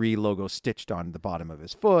 33 logo stitched on the bottom of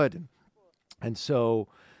his foot. And so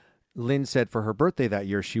Lynn said for her birthday that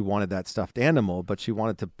year she wanted that stuffed animal, but she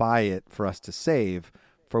wanted to buy it for us to save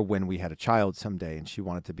for when we had a child someday, and she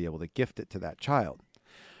wanted to be able to gift it to that child.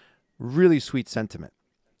 Really sweet sentiment.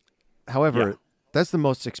 However, that's the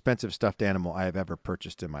most expensive stuffed animal I have ever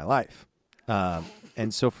purchased in my life.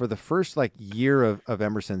 And so for the first like year of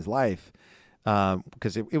Emerson's life,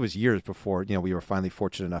 because it was years before, we were finally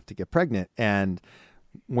fortunate enough to get pregnant. And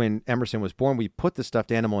when Emerson was born, we put the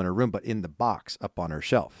stuffed animal in her room, but in the box up on her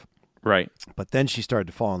shelf. Right. But then she started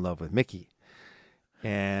to fall in love with Mickey,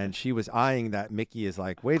 and she was eyeing that Mickey as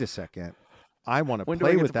like, wait a second, I want to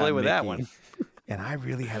play with that Mickey. That one. And I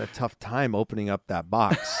really had a tough time opening up that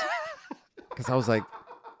box because I was like,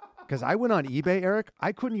 because I went on eBay, Eric.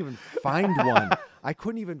 I couldn't even find one. I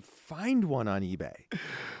couldn't even find one on eBay.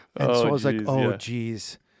 And so I was like,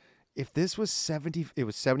 geez. If this was it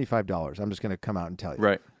was $75. I'm just going to come out and tell you.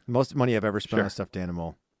 Right. Most money I've ever spent on a stuffed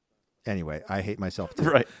animal. Anyway, I hate myself too.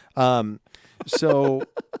 Right. So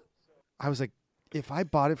I was like, if I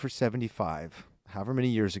bought it for $75, however many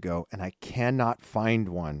years ago, and I cannot find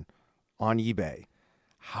one on eBay,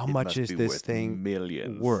 how much is this thing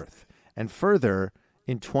worth? And further,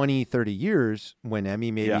 in 20, 30 years, when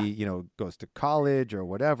Emmy maybe, goes to college or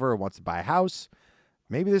whatever, or wants to buy a house,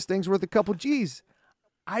 maybe this thing's worth a couple G's.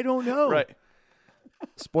 I don't know. Right.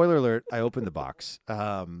 Spoiler alert, I opened the box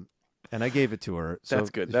and I gave it to her. So that's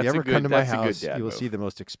good. If you ever come to my house, you will see the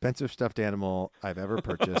most expensive stuffed animal I've ever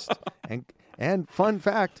purchased. and fun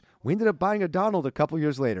fact, we ended up buying a Donald a couple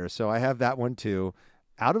years later. So I have that one too,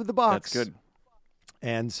 out of the box. That's good.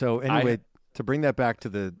 And so anyway, to bring that back to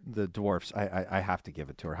the dwarfs, I have to give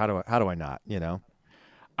it to her. How do I not,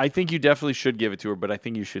 I think you definitely should give it to her, but I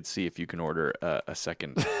think you should see if you can order a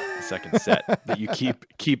second set that you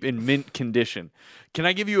keep in mint condition. Can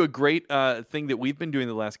I give you a great thing that we've been doing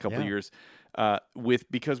the last couple of years with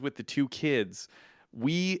the two kids,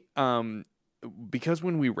 we because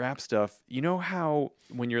when we wrap stuff, you know how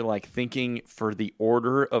when you're like thinking for the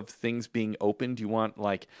order of things being opened, you want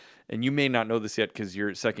like, and you may not know this yet because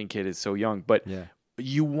your second kid is so young, but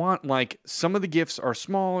you want, like, some of the gifts are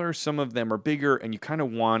smaller, some of them are bigger, and you kind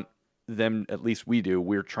of want them, at least we do,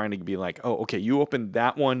 we're trying to be like, oh, okay, you open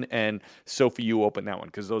that one, and Sophie, you open that one,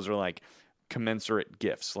 because those are like commensurate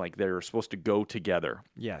gifts, like they're supposed to go together.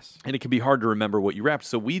 Yes. And it can be hard to remember what you wrapped.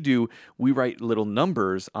 So we write little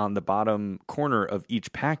numbers on the bottom corner of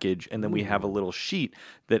each package, and then we have a little sheet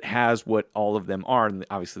that has what all of them are, and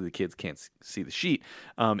obviously the kids can't see the sheet.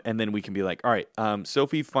 And then we can be like, all right,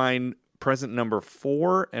 Sophie, find present number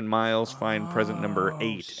 4, and Miles find present number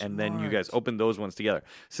 8, smart. and then you guys open those ones together.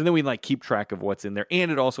 So then we like keep track of what's in there,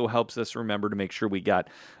 and it also helps us remember to make sure we got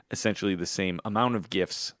essentially the same amount of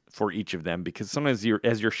gifts for each of them, because sometimes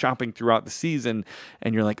as you're shopping throughout the season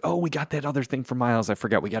and you're like, oh, we got that other thing for Miles, I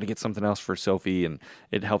forgot, we got to get something else for Sophie, and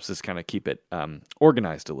it helps us kind of keep it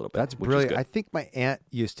organized a little bit. That's brilliant. I think my aunt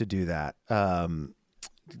used to do that.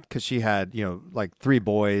 Because she had, like 3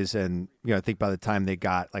 boys, and I think by the time they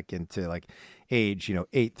got like into like age,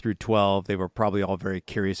 8 through 12, they were probably all very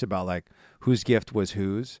curious about like whose gift was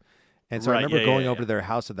whose. And so I remember going over to their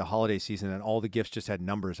house at the holiday season, and all the gifts just had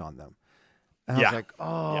numbers on them. And I was like,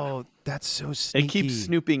 oh, that's so sneaky. It keeps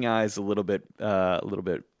snooping eyes a little bit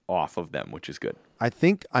off of them, which is good. I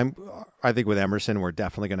think with Emerson, we're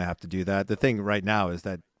definitely going to have to do that. The thing right now is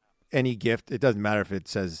that any gift, it doesn't matter if it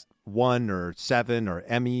says 1 or 7 or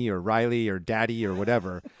Emmy or Riley or Daddy or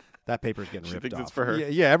whatever, that paper's getting ripped off. She thinks it's for her.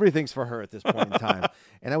 Yeah, everything's for her at this point in time.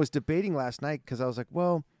 And I was debating last night because I was like,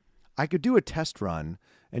 well, I could do a test run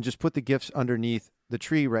and just put the gifts underneath the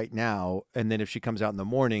tree right now, and then if she comes out in the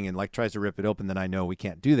morning and like tries to rip it open, then I know we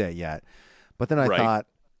can't do that yet. But then I thought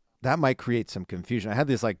that might create some confusion. I had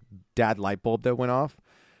this like dad light bulb that went off,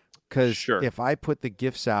 because if I put the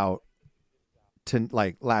gifts out to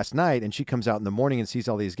like last night and she comes out in the morning and sees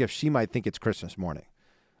all these gifts, she might think it's Christmas morning.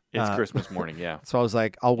 It's Christmas morning, yeah. So I was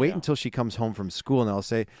like, I'll wait until she comes home from school, and I'll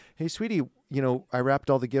say, hey, sweetie, I wrapped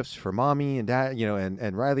all the gifts for mommy and dad,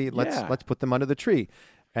 and Riley. Let's put them under the tree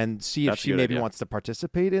and see if she maybe wants to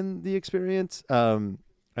participate in the experience. And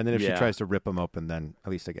then if she tries to rip them open, then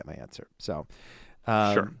at least I get my answer. So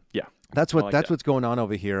yeah. That's what's going on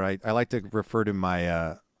over here. I like to refer to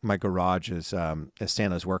my my garage as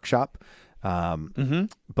Santa's workshop.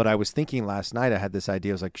 But I was thinking last night, I had this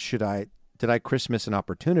idea. I was like, did I Christmas an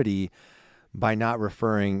opportunity by not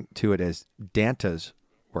referring to it as Danta's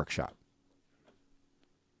workshop?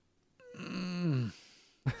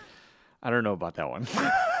 I don't know about that one.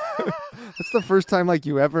 That's the first time like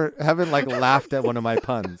you ever haven't like laughed at one of my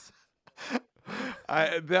puns.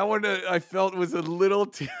 That one I felt was a little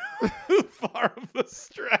too far of a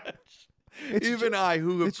stretch. I,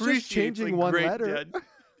 who appreciates changing one letter.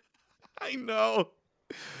 I know.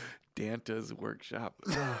 Danta's workshop.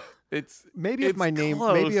 It's maybe if my name,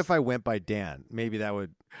 close. Maybe if I went by Dan, maybe that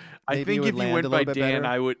would. I think if you went by Dan,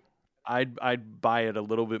 I'd buy it a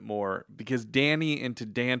little bit more, because Danny into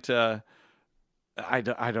Danta, I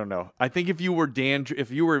don't know. I think if you were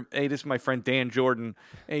hey, this is my friend Dan Jordan,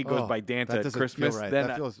 and he goes by Danta at Christmas, right. then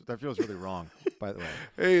that feels really wrong. By the way,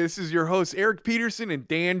 hey, this is your host Eric Peterson and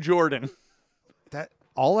Dan Jordan. That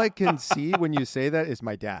all I can see when you say that is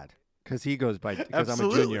my dad. Because he goes by, because I'm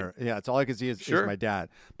a junior. Yeah, it's all I can see is my dad.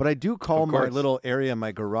 But I do call my little area in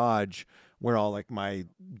my garage where all like my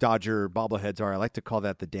Dodger bobbleheads are, I like to call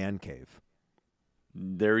that the Dan Cave.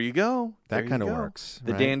 There you go. That kind of works.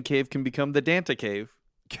 The Dan Cave can become the Danta Cave.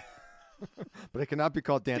 But it cannot be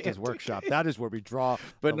called Danta's Workshop. That is where we draw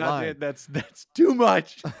the line. That's too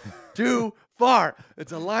much. Too far.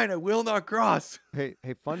 It's a line I will not cross. Hey,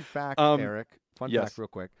 fun fact, Eric. Fun fact real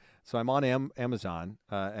quick. So I'm on Amazon,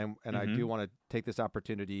 and I do want to take this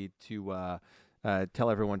opportunity to tell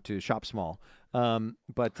everyone to shop small.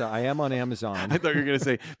 But I am on Amazon. I thought you were going to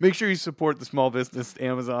say, make sure you support the small business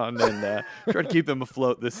Amazon and try to keep them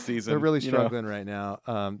afloat this season. They're really struggling right now.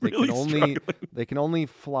 They can only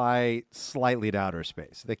fly slightly to outer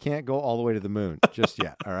space. They can't go all the way to the moon just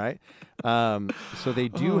yet. All right. So they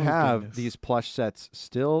do have these plush sets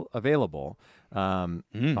still available on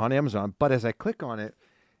Amazon. But as I click on it,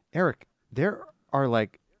 Eric, there are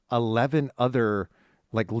like 11 other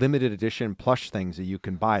like limited edition plush things that you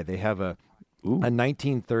can buy. They have a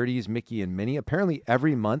 1930s Mickey and Minnie. Apparently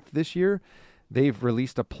every month this year, they've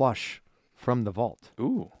released a plush from the vault.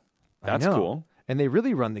 Ooh, that's cool. And they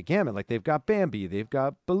really run the gamut. Like they've got Bambi, they've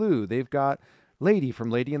got Baloo, they've got Lady from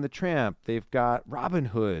Lady and the Tramp, they've got Robin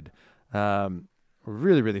Hood.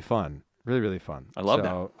 Really, really fun. Really, really fun. I love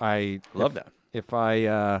that. I love that. If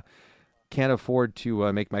I can't afford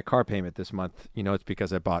to make my car payment this month, it's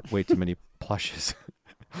because I bought way too many plushes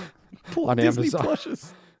on Disney Amazon.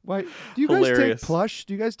 Plushes. Why do you guys take plush?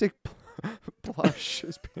 Do you guys take plush?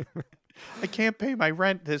 I can't pay my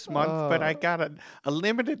rent this month, but I got a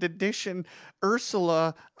limited edition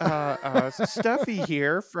Ursula stuffy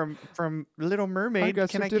here from Little Mermaid. I got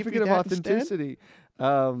Can certificate I give you of that authenticity.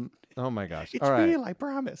 Oh my gosh! It's All right. real, I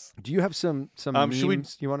promise. Do you have some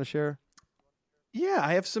memes you want to share? Yeah,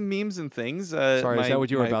 I have some memes and things. Sorry, is that what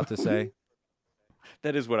you were about to say?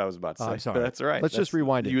 That is what I was about to say. I'm sorry. But that's all right. Let's just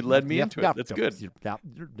rewind it. You led me into it. That's good.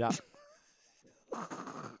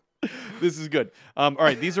 This is good. All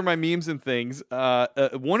right, these are my memes and things.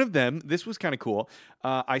 One of them, this was kind of cool.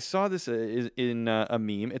 I saw this in a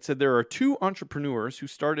meme. It said there are two entrepreneurs who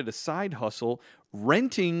started a side hustle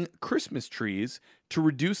renting Christmas trees to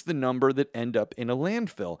reduce the number that end up in a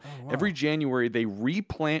landfill. Oh, wow. Every January, they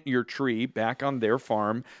replant your tree back on their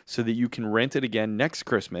farm so that you can rent it again next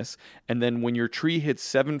Christmas. And then when your tree hits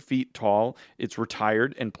 7 feet tall, it's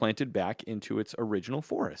retired and planted back into its original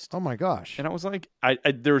forest. Oh, my gosh. And I was like,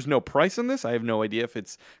 there's no price on this. I have no idea if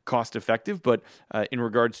it's cost effective, but in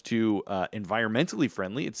regards to environmentally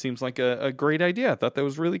friendly, it seems like a great idea. I thought that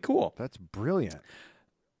was really cool. That's brilliant.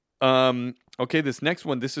 Okay, this next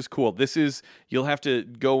one, this is cool. You'll have to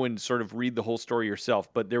go and sort of read the whole story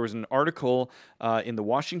yourself, but there was an article in the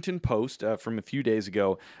Washington Post from a few days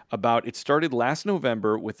ago about it started last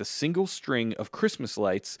November with a single string of Christmas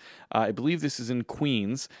lights. I believe this is in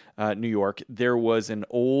Queens, New York. There was an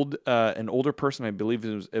older person, I believe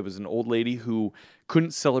it was an old lady who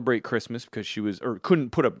couldn't celebrate Christmas because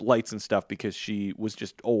couldn't put up lights and stuff because she was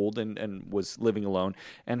just old and was living alone.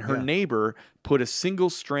 And her neighbor put a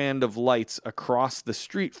single strand of lights across the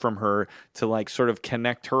street from her to like sort of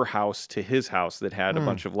connect her house to his house that had a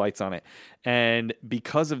bunch of lights on it. And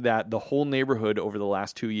because of that, the whole neighborhood over the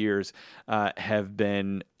last 2 years have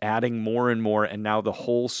been adding more and more, and now the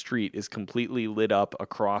whole street is completely lit up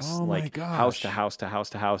across house to house to house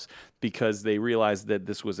to house because they realized that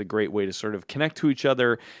this was a great way to sort of connect to each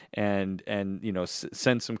other and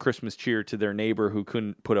send some Christmas cheer to their neighbor who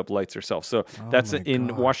couldn't put up lights herself. So that's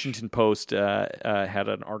in Washington Post had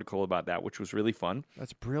an article about that, which was really fun.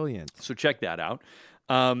 That's brilliant. So check that out.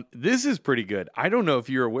 This is pretty good. I don't know if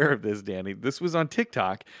you're aware of this, Danny. This was on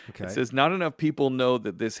TikTok. Okay. It says, not enough people know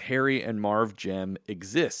that this Harry and Marv gem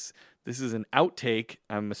exists. This is an outtake,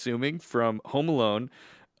 I'm assuming, from Home Alone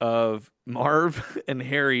of Marv and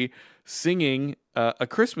Harry singing a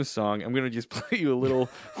Christmas song. I'm going to just play you a little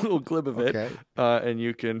clip of it, and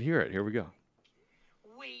you can hear it. Here we go.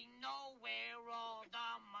 We know where all the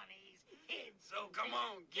money's hid, so come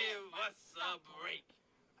on, give us a break.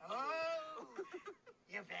 Oh!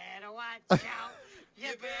 You better watch out. You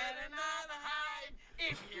better not hide.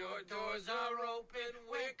 If your doors are open,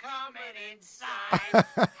 we're coming inside.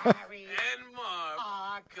 Harry and Marv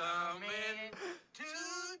are coming to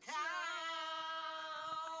town.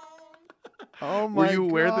 Oh my! Were you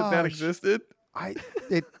aware that existed?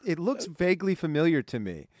 It looks vaguely familiar to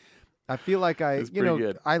me. I feel like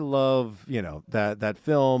good. I love that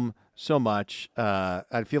film so much.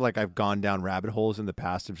 I feel like I've gone down rabbit holes in the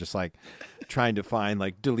past of just like trying to find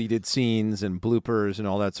like deleted scenes and bloopers and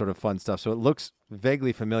all that sort of fun stuff. So it looks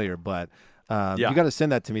vaguely familiar, but you got to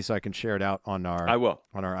send that to me so I can share it out on our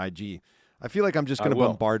on our IG. I feel like I'm just going to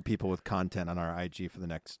bombard people with content on our IG for the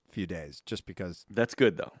next few days, just because. That's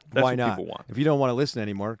good though. That's why what not? People want. If you don't want to listen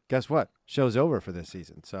anymore, guess what? Show's over for this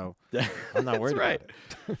season. So I'm not worried about it.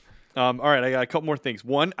 All right, I got a couple more things.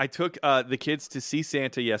 One, I took the kids to see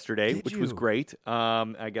Santa yesterday, which was great.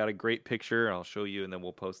 I got a great picture. I'll show you, and then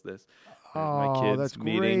we'll post this. My kids that's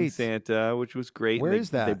meeting great. Santa, which was great. Where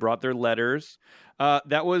is that? They brought their letters.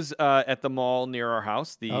 That was at the mall near our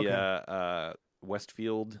house, the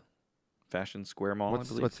Westfield Fashion Square Mall.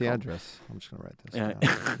 What's the address? I'm just going to write this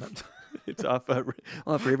down. It's off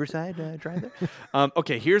Riverside Drive there.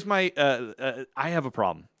 Okay, here's my. I have a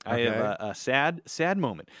problem. Okay. I have a sad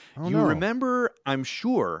moment. Remember? I'm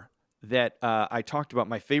sure that I talked about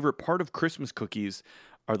my favorite part of Christmas cookies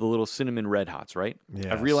are the little cinnamon Red Hots, right? Yes.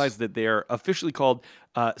 I've realized that they are officially called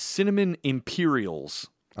cinnamon Imperials.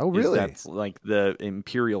 Oh, really? That's like the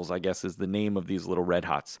Imperials, I guess, is the name of these little Red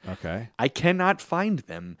Hots. Okay. I cannot find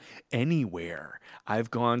them anywhere. I've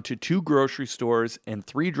gone to 2 grocery stores and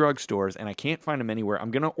 3 drugstores, and I can't find them anywhere.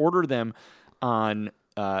 I'm going to order them on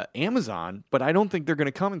Amazon, but I don't think they're going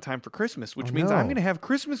to come in time for Christmas, which means I'm going to have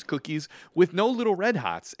Christmas cookies with no little Red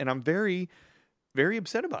Hots, and I'm very, very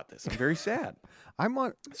upset about this. I'm very sad.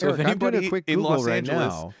 Eric, if anybody I'm doing a quick in Google Los right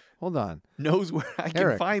Angeles now. Hold on. Knows where I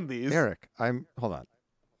can find these. Eric, hold on.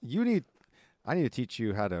 I need to teach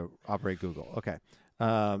you how to operate Google. Okay.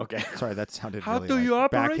 Okay. Sorry, that sounded how really do you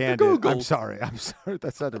operate backhanded. the Google? I'm sorry.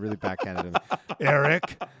 That sounded really backhanded to me.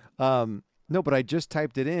 Eric. No, but I just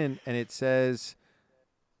typed it in, and it says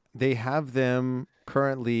they have them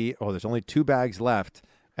currently, there's only 2 bags left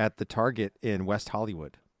at the Target in West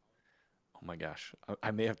Hollywood. Oh my gosh.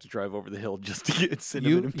 I may have to drive over the hill just to get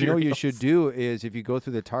cinnamon Imperials. You know what you should do is if you go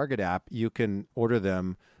through the Target app, you can order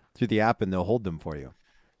them through the app and they'll hold them for you.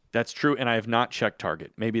 That's true, and I have not checked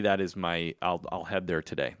Target. Maybe that is I'll head there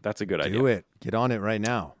today. That's a good idea. Do it. Get on it right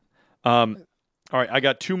now. All right, I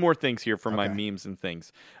got 2 more things here for my memes and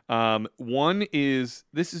things. One is,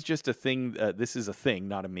 this is just a thing, this is a thing,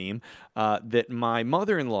 not a meme, that my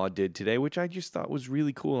mother-in-law did today, which I just thought was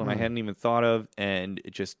really cool and I hadn't even thought of, and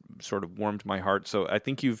it just sort of warmed my heart. So I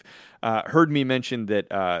think you've heard me mention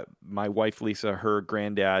that my wife, Lisa, her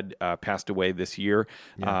granddad passed away this year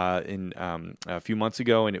in a few months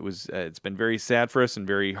ago, and it's been very sad for us and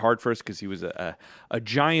very hard for us because he was a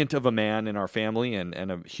giant of a man in our family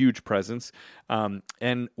and a huge presence.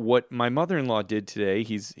 And what my mother-in-law did today,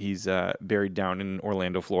 he's buried down in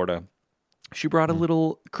Orlando, Florida. She brought a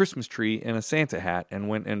little Christmas tree and a Santa hat and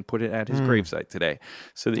went and put it at his gravesite today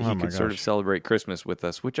so that he could sort of celebrate Christmas with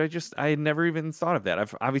us, which I had never even thought of that.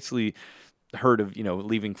 I've obviously heard of,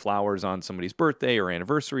 leaving flowers on somebody's birthday or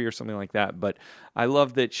anniversary or something like that. But I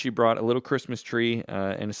love that she brought a little Christmas tree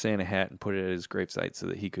and a Santa hat and put it at his gravesite so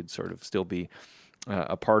that he could sort of still be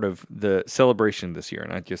a part of the celebration this year.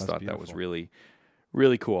 And I just thought that was really,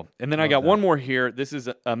 really cool. And then I got one more here. This is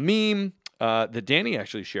a meme that Danny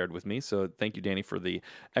actually shared with me. So thank you, Danny, for the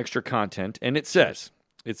extra content. And it says,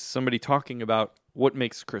 it's somebody talking about what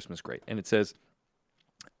makes Christmas great. And it says,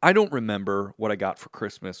 I don't remember what I got for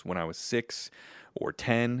Christmas when I was 6 or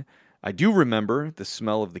 10. I do remember the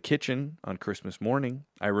smell of the kitchen on Christmas morning.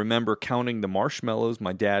 I remember counting the marshmallows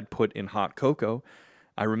my dad put in hot cocoa.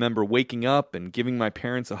 I remember waking up and giving my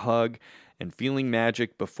parents a hug and feeling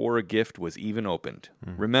magic before a gift was even opened.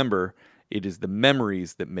 Remember, it is the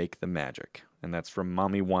memories that make the magic. And that's from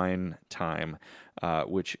Mommy Wine Time,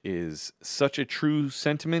 which is such a true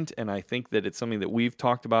sentiment. And I think that it's something that we've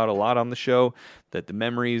talked about a lot on the show, that the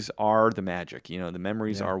memories are the magic. The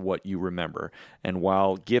memories are what you remember. And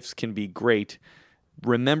while gifts can be great,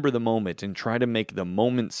 remember the moment and try to make the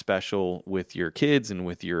moment special with your kids and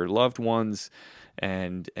with your loved ones.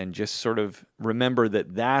 And just sort of remember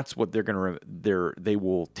that that's what they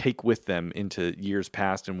will take with them into years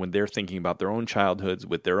past. And when they're thinking about their own childhoods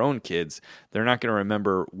with their own kids, they're not going to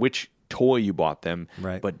remember which toy you bought them,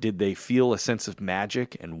 but did they feel a sense of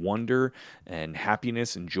magic and wonder and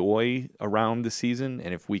happiness and joy around the season?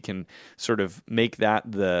 And if we can sort of make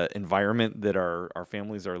that the environment that our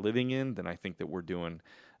families are living in, then I think that we're doing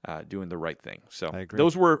the right thing. So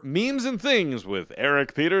those were memes and things with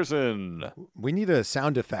Eric Peterson. We need a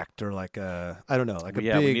sound effect or like a big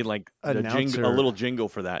we need like a little jingle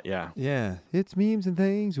for that. Yeah. It's memes and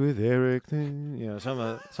things with Eric.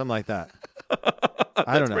 Something like that.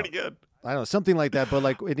 I don't know. That's pretty good. I don't know, something like that, but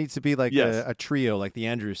like it needs to be like a trio, like the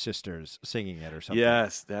Andrews Sisters singing it or something.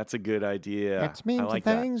 Yes, that's a good idea. It's memes and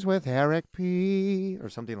things with Eric P. or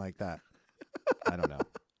something like that. I don't know.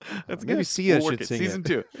 That's maybe good. Sia should sing Season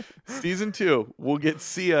 2. Season 2. We'll get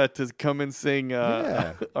Sia to come and sing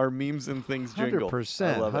our memes and things jingle.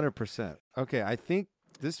 100%. Okay, I think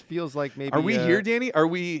this feels like maybe. Are we here, Danny? Are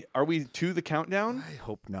we to the countdown? I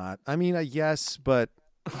hope not. I mean, yes, but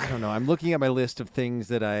I don't know. I'm looking at my list of things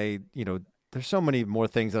that there's so many more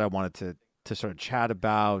things that I wanted to sort of chat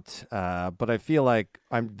about, but I feel like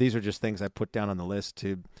these are just things I put down on the list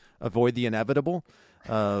to avoid the inevitable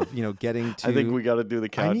of getting to. I think we got to do the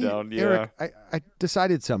countdown. Eric, I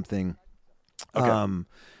decided something. Okay.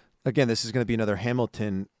 Again, this is going to be another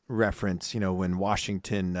Hamilton reference. When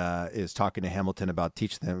Washington is talking to Hamilton about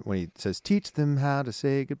when he says, "Teach them how to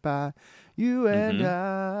say goodbye, you and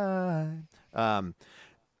I."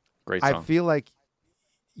 Great song. I feel like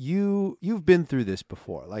you've been through this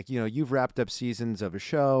before. Like you've wrapped up seasons of a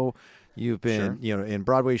show. You've been, in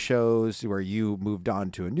Broadway shows where you moved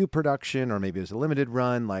on to a new production, or maybe it was a limited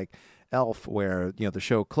run, like Elf, where the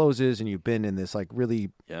show closes, and you've been in this like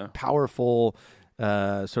really powerful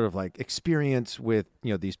sort of like experience with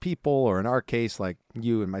these people, or in our case, like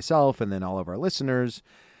you and myself, and then all of our listeners.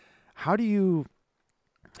 How do you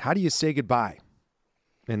say goodbye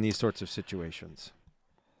in these sorts of situations?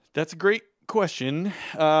 That's a great question,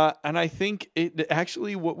 and I think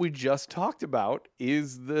actually what we just talked about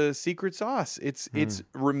is the secret sauce. It's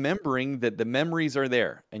remembering that the memories are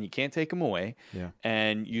there and you can't take them away,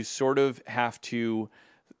 and you sort of have to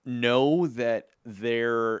know that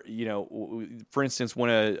they're, for instance, when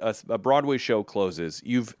a Broadway show closes,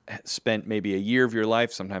 you've spent maybe a year of your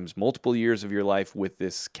life, sometimes multiple years of your life with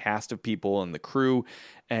this cast of people and the crew,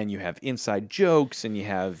 and you have inside jokes and you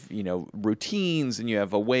have, routines and you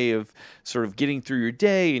have a way of sort of getting through your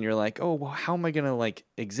day, and you're like, oh, well, how am I going to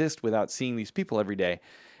exist without seeing these people every day?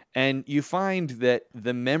 And you find that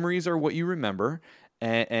the memories are what you remember.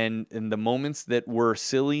 And the moments that were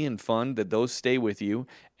silly and fun, that those stay with you,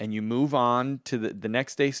 and you move on to the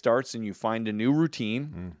next day starts and you find a new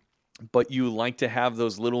routine. But you like to have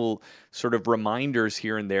those little sort of reminders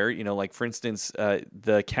here and there, like for instance,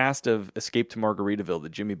 the cast of Escape to Margaritaville, the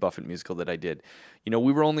Jimmy Buffett musical that I did.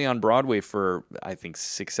 We were only on Broadway for, I think,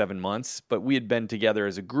 6-7 months, but we had been together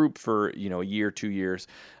as a group for, a year, 2 years.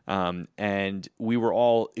 And we were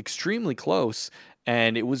all extremely close.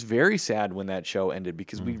 And it was very sad when that show ended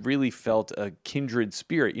because we really felt a kindred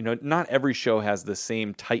spirit. Not every show has the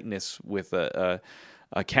same tightness with a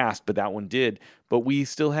cast, but that one did. But we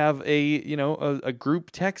still have a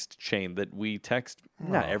group text chain that we text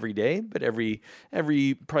not every day, but every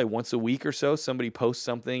probably once a week or so. Somebody posts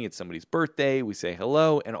something, it's somebody's birthday, we say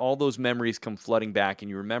hello, and all those memories come flooding back,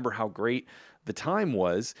 and you remember how great the time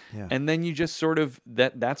was, and then you just sort of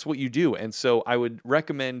that's what you do. And so I would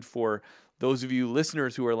recommend for those of you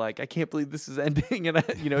listeners who are like, I can't believe this is ending, and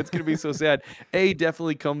it's going to be so sad.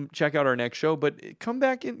 Definitely come check out our next show, but come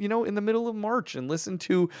back in the middle of March and listen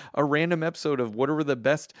to a random episode of whatever the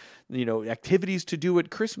best activities to do at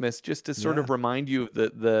Christmas, just to sort of remind you of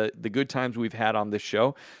the good times we've had on this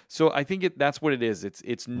show. So I think that's what it is.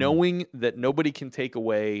 It's knowing that nobody can take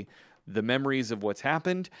away the memories of what's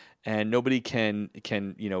happened, and nobody can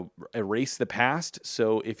erase the past.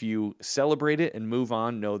 So if you celebrate it and move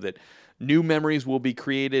on, know that new memories will be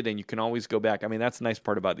created, and you can always go back. I mean, that's the nice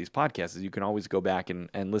part about these podcasts is you can always go back and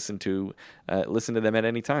listen to them at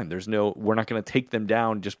any time. We're not going to take them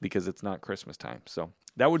down just because it's not Christmas time. So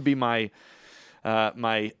that would be my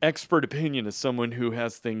expert opinion as someone who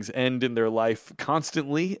has things end in their life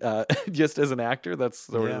constantly, just as an actor. That's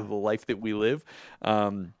sort of the life that we live.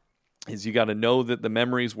 Is you got to know that the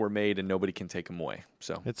memories were made and nobody can take them away.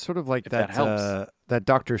 So it's sort of like that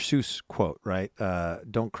Dr. Seuss quote, right?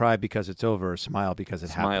 Don't cry because it's over, smile because it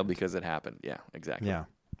happened. Smile because it happened. Yeah, exactly. Yeah.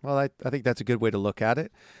 Well, I think that's a good way to look at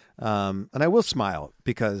it. And I will smile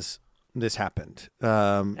because this happened.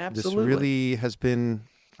 Absolutely. This really has been,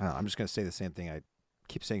 I'm just going to say the same thing I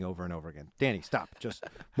keep saying over and over again. Danny, stop. Just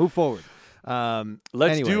move forward.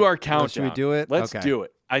 Let's do our countdown. Should we do it? Let's do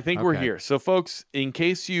it. I think we're here. So, folks, in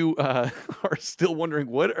case you are still wondering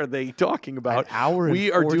what are they talking about, an hour and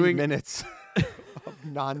 40 minutes of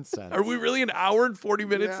nonsense. Are we really an hour and 40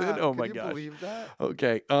 minutes in? Oh, my gosh. Believe that?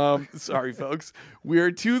 Okay. Sorry, folks. We are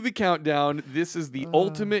to the countdown. This is the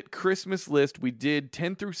ultimate Christmas list. We did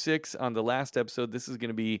 10 through 6 on the last episode. This is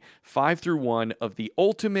going to be 5 through 1 of the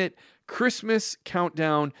ultimate Christmas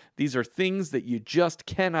countdown. These are things that you just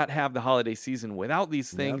cannot have the holiday season without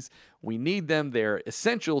these things. Yep. We need them. They're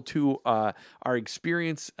essential to our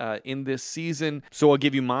experience in this season. So I'll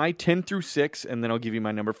give you my 10 through 6, and then I'll give you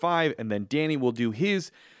my number 5, and then Danny will do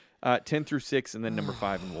his 10 through 6, and then number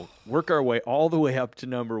 5, and we'll work our way all the way up to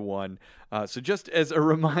number 1. So just as a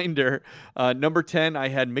reminder, number 10, I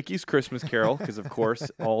had Mickey's Christmas Carol, because, of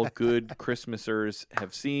course, all good Christmasers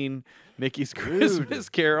have seen Mickey's Christmas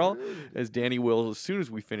Carol, as Danny will as soon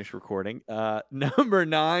as we finish recording. Number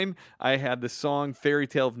 9, I had the song Fairy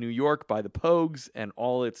Tale of New York by the Pogues and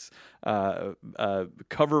all its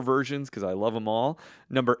cover versions, because I love them all.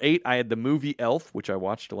 Number 8, I had the movie Elf, which I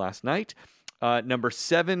watched last night. Number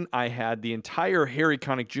 7, I had the entire Harry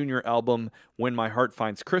Connick Jr. album, When My Heart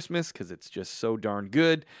Finds Christmas, because it's just so darn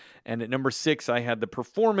good. And at number 6, I had the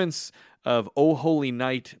performance of Oh Holy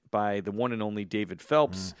Night by the one and only David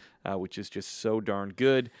Phelps, which is just so darn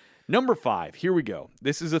good. Number 5, here we go.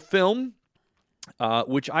 This is a film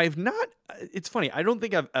which I've not... It's funny, I don't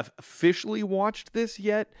think I've officially watched this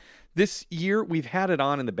yet. This year, we've had it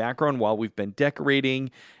on in the background while we've been decorating,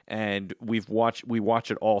 and we watch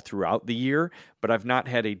it all throughout the year, but I've not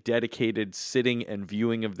had a dedicated sitting and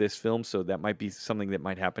viewing of this film, so that might be something that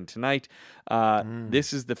might happen tonight.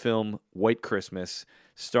 This is the film White Christmas,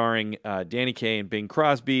 starring Danny Kaye and Bing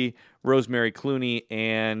Crosby, Rosemary Clooney,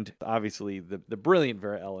 and obviously the brilliant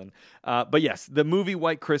Vera Ellen. But yes, the movie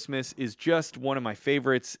White Christmas is just one of my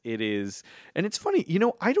favorites. It is, and it's funny,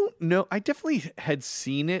 I don't know, I definitely had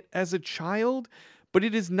seen it as a child, but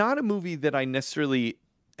it is not a movie that I necessarily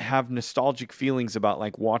have nostalgic feelings about,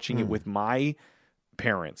 like watching it with my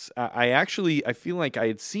parents. I feel like I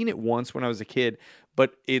had seen it once when I was a kid,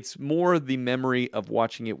 but it's more the memory of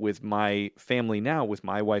watching it with my family now, with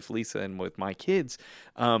my wife Lisa and with my kids,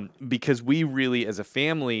 because we really, as a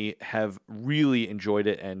family, have really enjoyed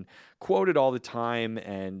it and quote it all the time,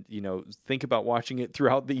 and think about watching it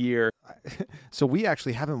throughout the year. So we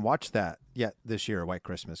actually haven't watched that yet this year, White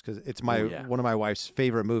Christmas, because it's one of my wife's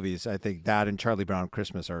favorite movies. I think that and Charlie Brown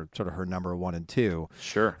Christmas are sort of her number 1 and 2.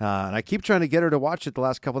 Sure. And I keep trying to get her to watch it the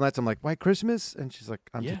last couple nights. I'm like, White Christmas? And she's like,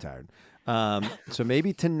 I'm too tired. So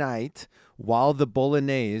maybe tonight, while the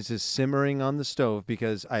bolognese is simmering on the stove,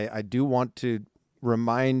 because I do want to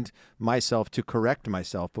remind myself to correct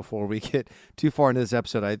myself before we get too far into this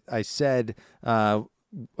episode. I said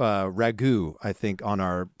ragu, I think, on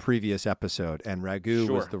our previous episode, and ragu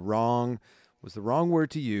was the wrong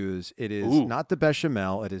word to use. It is not the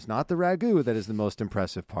bechamel. It is not the ragu that is the most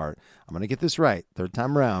impressive part. I'm going to get this right. Third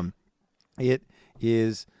time around. It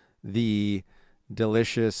is the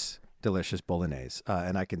delicious bolognese.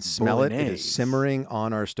 And I can smell it. It is simmering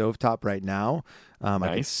on our stovetop right now. Nice.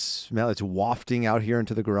 I can smell it's wafting out here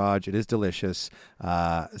into the garage. It is delicious.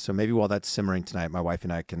 So maybe while that's simmering tonight, my wife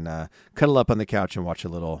and I can cuddle up on the couch and watch a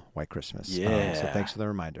little White Christmas. Yeah. So thanks for the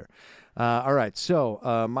reminder. All right.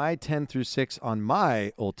 So my 10 through 6 on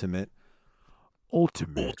my ultimate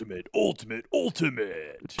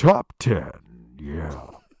top 10. Yeah.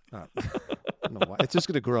 I don't know why. It's just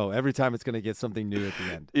going to grow. Every time it's going to get something new at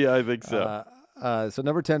the end. Yeah, I think so. So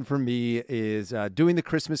number 10 for me is doing the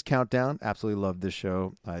Christmas countdown. Absolutely love this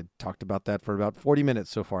show. I talked about that for about 40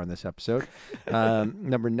 minutes so far in this episode.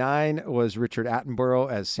 Number 9 was Richard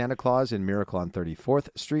Attenborough as Santa Claus in Miracle on 34th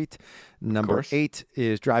Street. Number 8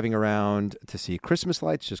 is driving around to see Christmas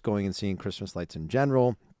lights, just going and seeing Christmas lights in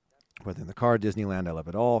general. Whether in the car, Disneyland, I love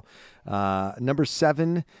it all. Number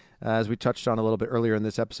 7, as we touched on a little bit earlier in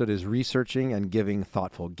this episode, is researching and giving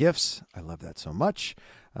thoughtful gifts. I love that so much.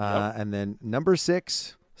 And then number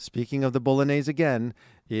 6, speaking of the bolognese again,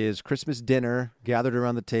 is Christmas dinner, gathered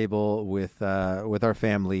around the table with our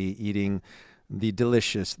family, eating the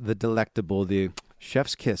delicious, the delectable, the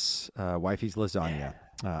chef's kiss, wifey's lasagna. Yeah.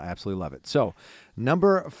 Absolutely love it. So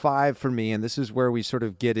number 5 for me, and this is where we sort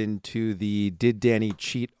of get into the did Danny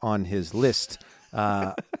cheat on his list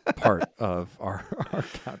part of our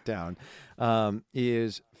countdown,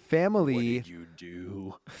 is family. What did you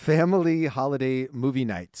do? Family holiday movie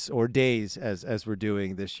nights or days as we're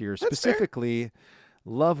doing this year. That's specifically fair.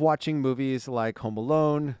 Love watching movies like Home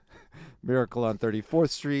Alone, Miracle on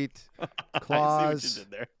 34th Street, Claus. I see what you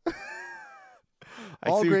did there.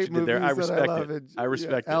 All great movies I respect that I love. I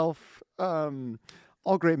respect it. Elf.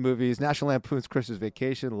 All great movies. National Lampoon's Christmas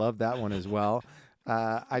Vacation. Love that one as well.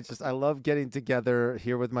 I love getting together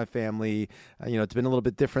here with my family. It's been a little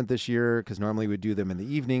bit different this year because normally we do them in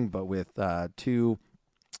the evening, but with 2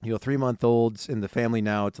 3-month-olds in the family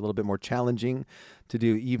now, it's a little bit more challenging to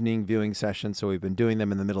do evening viewing sessions. So we've been doing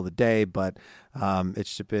them in the middle of the day, but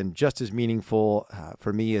it's been just as meaningful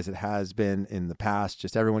for me as it has been in the past.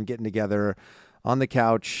 Just everyone getting together on the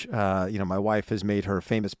couch. My wife has made her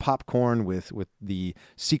famous popcorn with the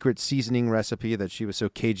secret seasoning recipe that she was so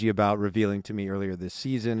cagey about revealing to me earlier this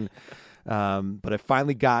season. But I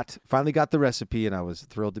finally got the recipe, and I was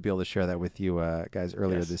thrilled to be able to share that with you guys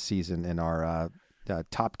earlier this season in our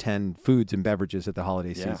top 10 foods and beverages at the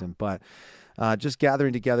holiday season. But just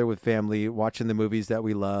gathering together with family, watching the movies that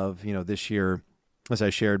we love. This year, as I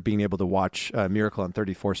shared, being able to watch Miracle on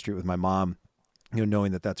 34th Street with my mom,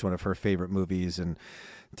 knowing that that's one of her favorite movies, and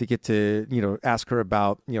to get to, ask her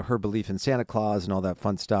about, her belief in Santa Claus and all that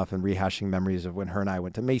fun stuff, and rehashing memories of when her and I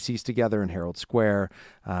went to Macy's together in Herald Square.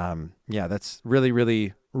 That's really,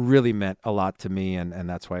 really, really meant a lot to me. And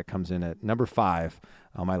that's why it comes in at number 5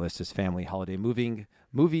 on my list is family holiday movie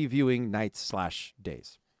viewing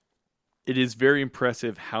nights/days. It is very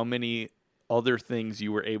impressive how many other things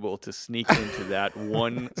you were able to sneak into that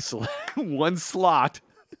one slot.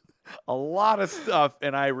 A lot of stuff,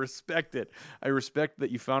 and I respect it. I respect that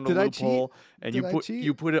you found a loophole and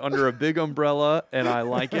you put it under a big umbrella, and I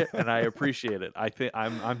like it and I appreciate it. I think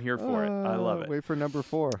I'm here for it. I love it. Wait for number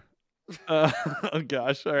 4. Oh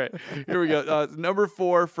gosh! All right, here we go. Number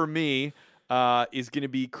 4 for me is going to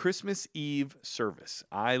be Christmas Eve service.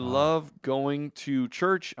 I love going to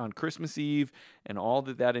church on Christmas Eve and all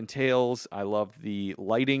that entails. I love the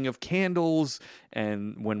lighting of candles,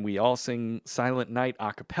 and when we all sing Silent Night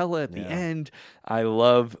a cappella at the end. I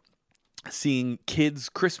love seeing kids'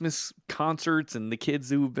 Christmas concerts and the kids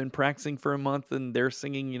who've been practicing for a month and they're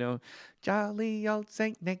singing, Jolly old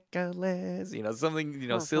St. Nicholas,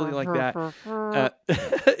 something, silly like that.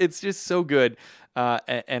 It's just so good.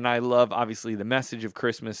 And I love, obviously, the message of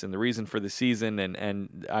Christmas and the reason for the season.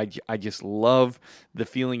 And I just love the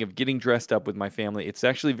feeling of getting dressed up with my family. It's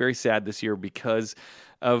actually very sad this year because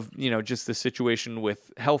of, just the situation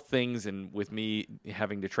with health things and with me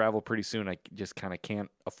having to travel pretty soon. I just kind of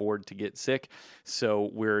can't afford to get sick.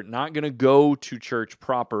 So we're not going to go to church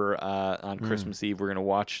proper on Christmas Eve. We're going to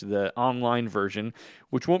watch the online version,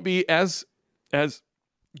 which won't be as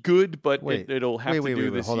good, but it'll have to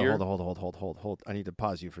do this year. Hold. I need to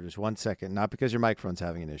pause you for just 1 second. Not because your microphone's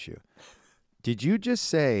having an issue. Did you just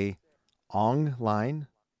say online?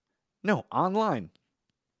 No, online.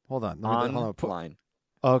 Hold on. Online.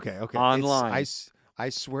 Okay. Online. I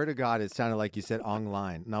swear to God, it sounded like you said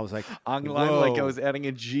online, and I was like, online, whoa. like I was adding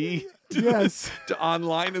a G. Yes. To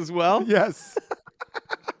online as well. Yes.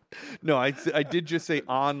 No, I did just say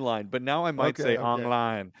online, but now I might say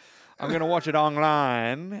online. I'm going to watch it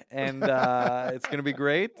online, and it's going to be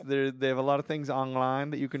great. They have a lot of things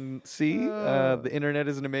online that you can see. The internet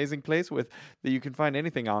is an amazing place that you can find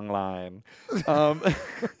anything online.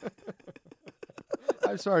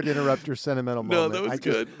 I'm sorry to interrupt your sentimental moment. No, that was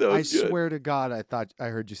good. I swear to God, I thought I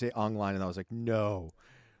heard you say online, and I was like, no.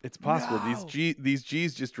 It's possible. No. These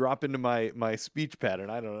G's just drop into my speech pattern.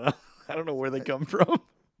 I don't know. I don't know where they come from.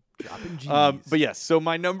 Dropping G's. But yes, so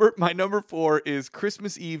my number 4 is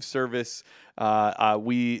Christmas Eve service.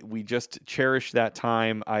 We just cherish that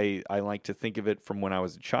time. I like to think of it from when I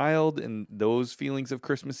was a child and those feelings of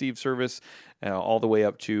Christmas Eve service, all the way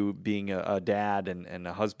up to being a dad and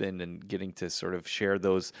a husband and getting to sort of share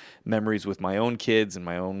those memories with my own kids and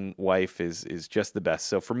my own wife is just the best.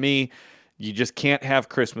 So for me, you just can't have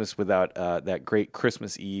Christmas without that great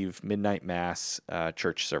Christmas Eve midnight mass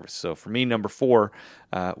church service. So for me, number 4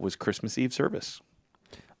 was Christmas Eve service.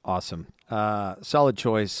 Awesome. Solid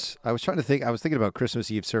choice. I was thinking about Christmas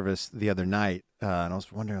Eve service the other night, and I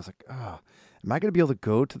was wondering, I was like, am I going to be able to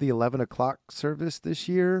go to the 11 o'clock service this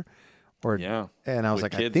year? Yeah. And I was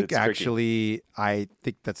like, kids, I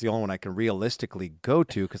think that's the only one I can realistically go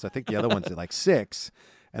to, because I think the other one's at like 6,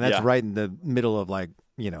 and that's right in the middle of like,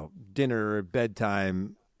 dinner,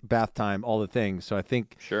 bedtime, bath time, all the things. So I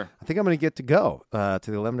think I'm going to get to go to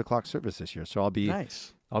the 11 o'clock service this year. So I'll be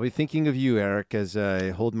thinking of you, Eric, as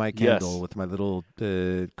I hold my candle with my little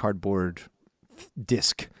cardboard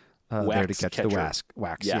disc there to catch the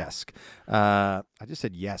wax. Yeah. Yes. I just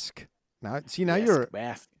said yesk. Now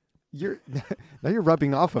you're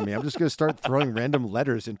rubbing off on me. I'm just going to start throwing random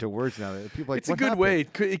letters into words now. People are like, it's a good way.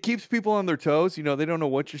 It keeps people on their toes. They don't know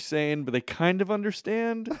what you're saying, but they kind of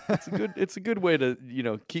understand. It's a good way to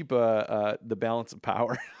keep the balance of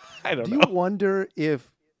power. I don't know. Do you wonder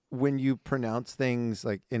if when you pronounce things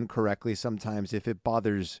like incorrectly sometimes, if it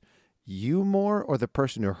bothers you more or the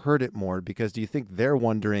person who heard it more? Because do you think they're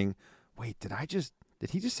wondering, wait, did he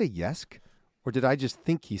just say yesk, or did I just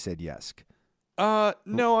think he said yesk?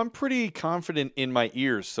 No, I'm pretty confident in my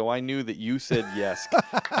ears, so I knew that you said yes,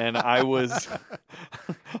 and I was,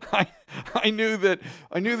 I knew that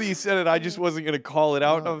you said it. I just wasn't going to call it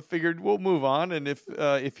out. I figured we'll move on, and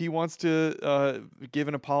if he wants to give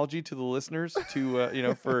an apology to the listeners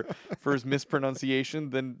for his mispronunciation,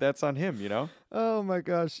 then that's on him. Oh my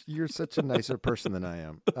gosh, you're such a nicer person than I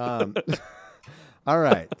am. All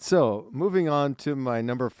right, so moving on to my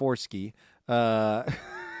number 4 ski.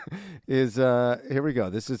 Here we go.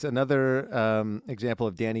 This is another example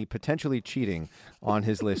of Danny potentially cheating on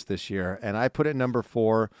his list this year, and I put it number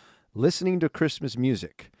 4, listening to Christmas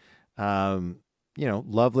music.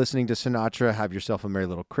 Love listening to Sinatra. Have Yourself a Merry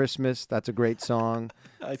Little Christmas. That's a great song.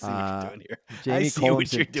 I see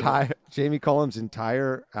what you're doing here. Jamie Cullum's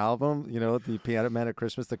entire album, the Piano Man at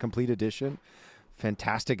Christmas, the complete edition.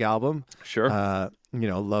 Fantastic album. Sure.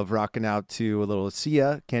 Love rocking out to a little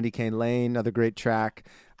Sia, Candy Cane Lane, another great track.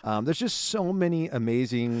 There's just so many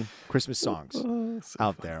amazing Christmas songs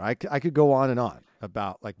out there. I could go on and on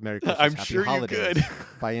about like Merry Christmas, I'm Happy sure Holidays you could.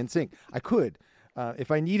 by NSYNC. I could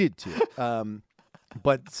if I needed to.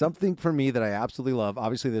 But something for me that I absolutely love,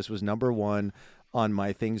 obviously this was number 1 on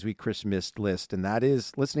my Things We Christmas list, and that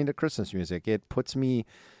is listening to Christmas music. It puts me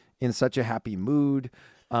in such a happy mood.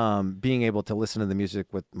 Being able to listen to the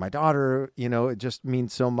music with my daughter, it just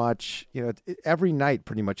means so much. Every night,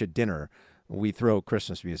 pretty much at dinner, we throw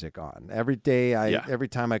Christmas music on. Every day, every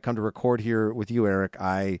time I come to record here with you, Eric,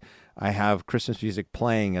 I have Christmas music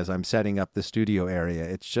playing as I'm setting up the studio area.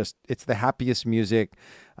 It's the happiest music.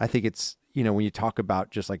 I think it's, when you talk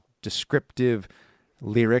about just like descriptive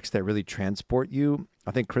lyrics that really transport you,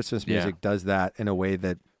 I think Christmas music does that in a way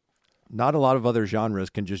that not a lot of other genres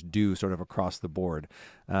can just do sort of across the board.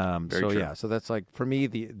 True. Yeah, so that's like for me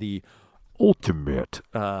the ultimate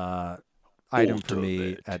item for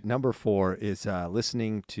me at number 4 is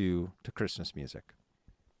listening to Christmas music.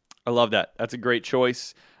 I love that. That's a great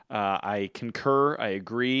choice. I concur. I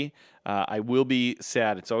agree. I will be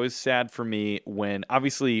sad. It's always sad for me when,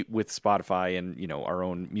 obviously, with Spotify and our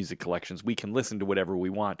own music collections, we can listen to whatever we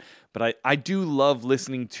want. But I do love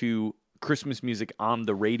listening to Christmas music on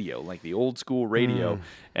the radio, like the old school radio.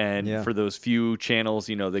 And for those few channels,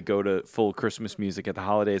 that go to full Christmas music at the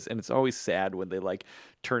holidays. And it's always sad when they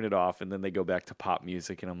turn it off and then they go back to pop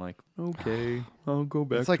music. And I'm like, okay, I'll go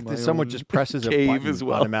back. It's like to my someone own just presses a cave button as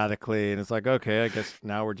well. automatically. And it's like, okay, I guess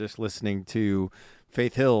now we're just listening to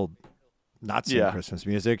Faith Hill not singing Christmas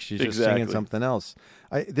music. She's just singing something else.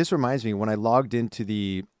 This reminds me when I logged into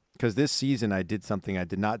because this season I did something I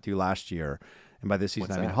did not do last year. And by this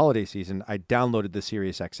season, I mean holiday season, I downloaded the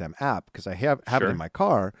SiriusXM app because I have it in my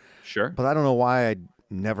car. Sure. But I don't know why I'd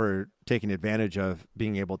never taken advantage of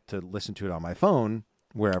being able to listen to it on my phone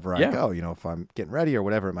wherever I go, if I'm getting ready or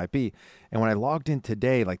whatever it might be. And when I logged in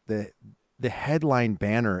today, like the headline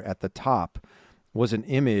banner at the top was an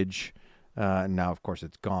image. Now, of course,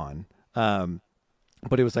 it's gone.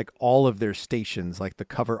 But it was like all of their stations, like the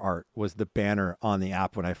cover art was the banner on the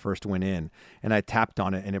app when I first went in. And I tapped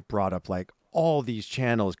on it and it brought up like all these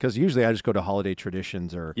channels, because usually I just go to Holiday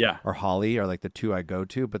Traditions or Holly are like the two I go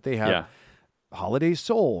to, but they have Holiday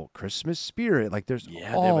Soul, Christmas Spirit, like there's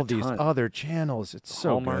all these other channels. It's so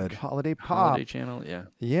Hallmark, good. Holiday Pop. Holiday Channel,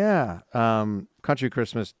 Country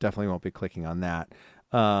Christmas, definitely won't be clicking on that.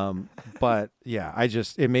 But yeah,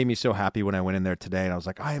 it made me so happy when I went in there today and I was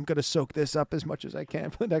like, I am going to soak this up as much as I can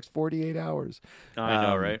for the next 48 hours. I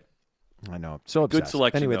know, right? I know. So obsessed. Good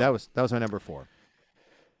selection. Anyway, though. that was my number 4.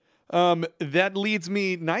 That leads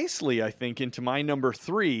me nicely, I think, into my number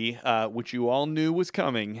 3, which you all knew was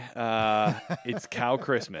coming. It's Cow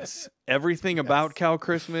Christmas. Everything about Cow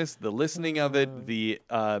Christmas, the listening of it, the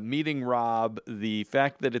meeting Rob, the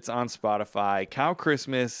fact that it's on Spotify. Cow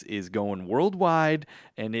Christmas is going worldwide,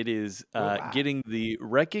 and it is getting the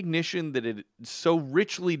recognition that it so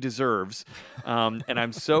richly deserves. And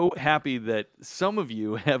I'm so happy that some of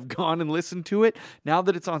you have gone and listened to it. Now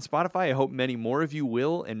that it's on Spotify, I hope many more of you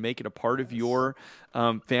will and make it a part of your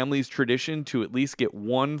family's tradition to at least get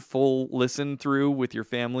one full listen through with your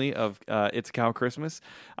family of It's a Cow Christmas.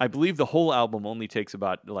 I believe the whole album only takes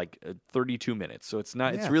about 32 minutes, so it's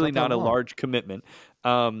really not a large commitment.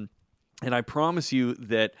 And I promise you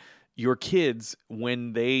that your kids,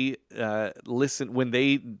 when they listen, when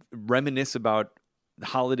they reminisce about the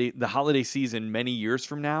holiday season many years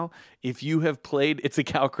from now, if you have played It's a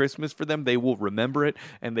Cow Christmas for them, they will remember it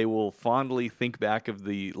and they will fondly think back of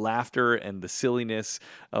the laughter and the silliness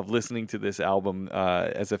of listening to this album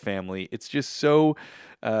as a family. It's just so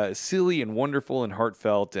silly and wonderful and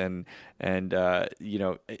heartfelt, and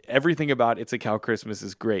everything about It's a Cow Christmas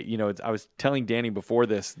is great. I was telling Danny before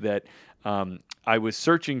this that I was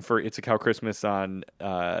searching for It's a Cow Christmas on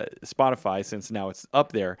Spotify, since now it's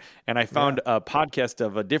up there, and I found a podcast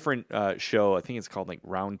of a different show. I think it's called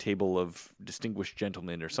Round Table of Distinguished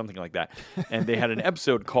Gentlemen or something like that, and they had an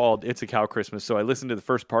episode called It's a Cow Christmas, so I listened to the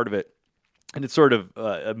first part of it. And it's sort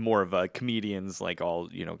of more of a comedians, all,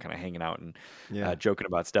 kind of hanging out and joking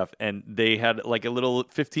about stuff. And they had a little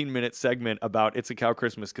 15-minute segment about It's a Cow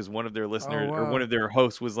Christmas, because one of their listeners or one of their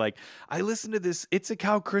hosts was like, I listened to this It's a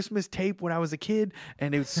Cow Christmas tape when I was a kid,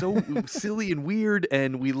 and it was so silly and weird,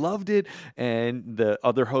 and we loved it. And the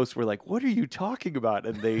other hosts were like, what are you talking about?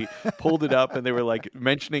 And they pulled it up, and they were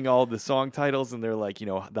mentioning all the song titles, and they're like,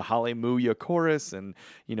 the Hallelujah chorus, and,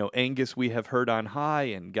 Angus we have heard on high,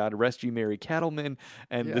 and God rest you, Merry Cattleman,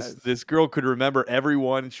 and this girl could remember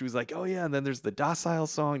everyone, and she was like, oh yeah, and then there's the Docile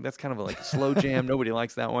song, that's kind of a slow jam, nobody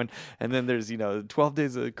likes that one, and then there's 12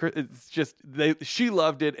 Days of it's just she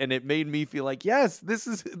loved it, and it made me feel like, yes, this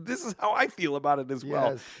is how I feel about it as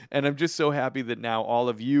well. And I'm just so happy that now all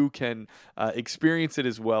of you can experience it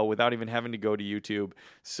as well without even having to go to YouTube.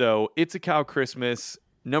 So It's a Cow Christmas,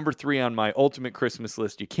 number 3 on my ultimate Christmas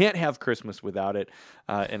list. You can't have Christmas without it,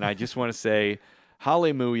 and I just want to say,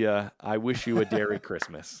 hallelujah, I wish you a Dairy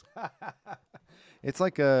Christmas. It's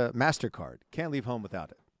like a MasterCard. Can't leave home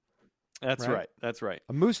without it. That's right. That's right.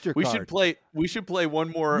 A Mooster card. We should play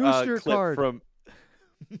one more clip from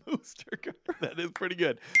Mooster card. That is pretty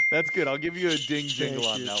good. That's good. I'll give you a ding jingle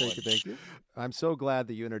on that one. Thank you. I'm so glad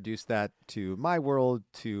that you introduced that to my world,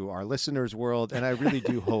 to our listeners' world, and I really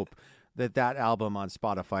do hope that album on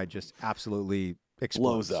Spotify just absolutely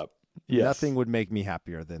explodes. Blows up. Yes. Nothing would make me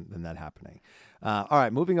happier than that happening. All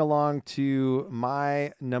right, moving along to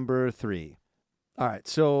my number 3. All right,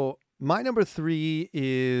 so My number 3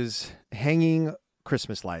 is hanging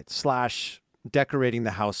Christmas lights / decorating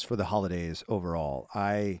the house for the holidays overall.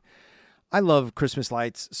 I love Christmas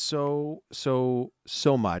lights so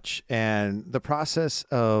much, and the process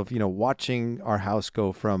of watching our house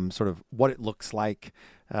go from sort of what it looks like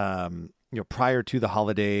prior to the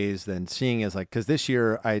holidays, then seeing as because this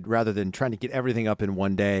year rather than trying to get everything up in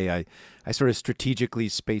one day, I sort of strategically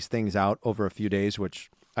space things out over a few days, which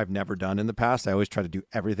I've never done in the past. I always try to do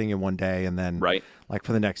everything in one day, and then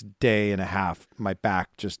for the next day and a half, my back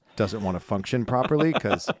just doesn't want to function properly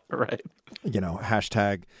because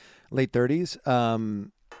hashtag late 30s.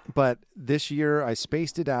 But this year I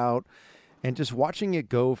spaced it out, and just watching it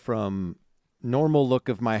go from normal look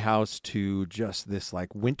of my house to just this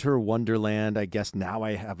winter wonderland. I guess now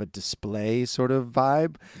I have a display sort of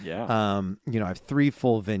vibe. Yeah. I have 3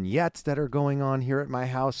 full vignettes that are going on here at my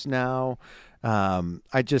house now.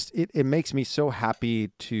 It makes me so happy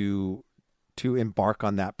to embark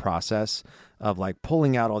on that process of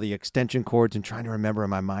pulling out all the extension cords and trying to remember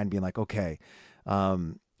in my mind being okay,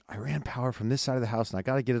 I ran power from this side of the house and I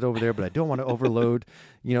got to get it over there, but I don't want to overload,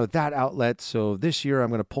 that outlet. So this year I'm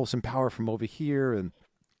going to pull some power from over here. And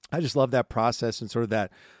I just love that process and sort of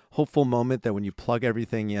that hopeful moment that when you plug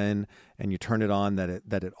everything in and you turn it on, that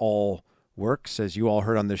it all works. As you all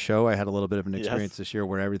heard on the show, I had a little bit of an experience this year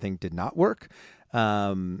where everything did not work,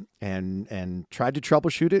 and tried to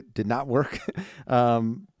troubleshoot it, did not work.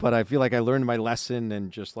 But I feel like I learned my lesson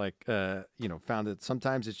and just found that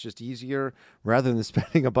sometimes it's just easier rather than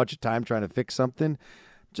spending a bunch of time trying to fix something.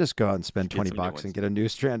 Just go out and spend $20 and get a new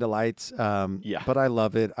strand of lights. But I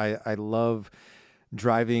love it. I love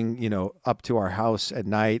driving, up to our house at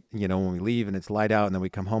night, when we leave and it's light out, and then we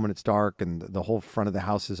come home and it's dark and the whole front of the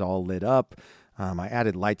house is all lit up. I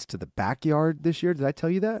added lights to the backyard this year. Did I tell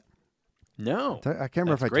you that? No. I can't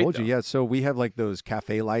remember if I told you. Yeah. So we have those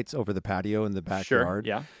cafe lights over the patio in the backyard.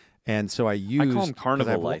 Sure. Yeah. And so I call them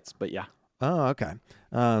carnival lights, but yeah. Oh, okay.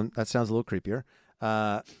 That sounds a little creepier.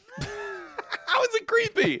 How is it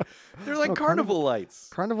creepy? They're like carnival lights.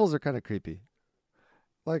 Carnivals are kind of creepy.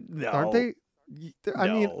 No. Aren't they? I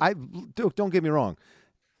mean, don't get me wrong.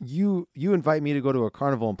 You invite me to go to a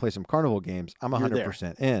carnival and play some carnival games, I'm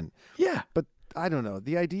 100% in. Yeah. But I don't know.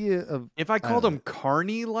 The idea of if I called them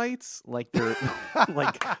carny lights, they're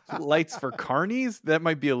lights for carnies, that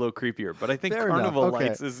might be a little creepier. But I think carnival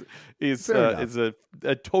lights is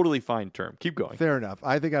a totally fine term. Keep going. Fair enough.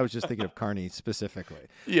 I think I was just thinking of carny specifically.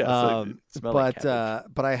 Yeah. But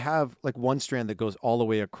I have one strand that goes all the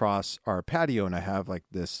way across our patio, and I have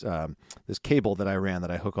this cable that I ran that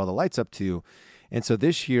I hook all the lights up to. And so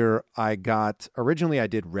this year originally I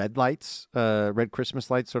did red lights, red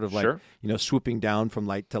Christmas lights, sort of swooping down from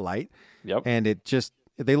light to light. Yep. And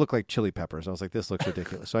they look like chili peppers. I was like, this looks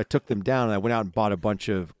ridiculous. So I took them down and I went out and bought a bunch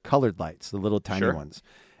of colored lights, the little tiny ones.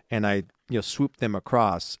 And I, swooped them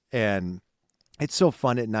across, and it's so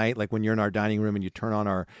fun at night, when you're in our dining room and you turn on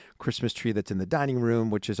our Christmas tree that's in the dining room,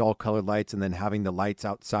 which is all colored lights, and then having the lights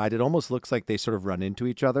outside, it almost looks like they sort of run into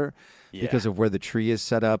each other because of where the tree is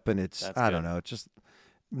set up. And I don't know, it's just,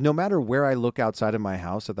 no matter where I look outside of my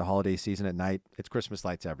house at the holiday season at night, it's Christmas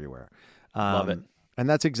lights everywhere. Love it. And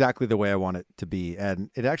that's exactly the way I want it to be. And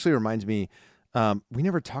it actually reminds me, we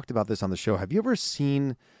never talked about this on the show. Have you ever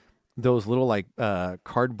seen those little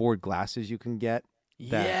cardboard glasses you can get?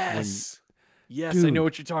 Yes. Yes, Dude, I know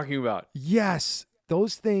what you're talking about. Yes.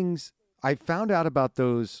 Those things, I found out about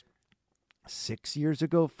those 6 years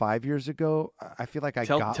ago, 5 years ago. I feel like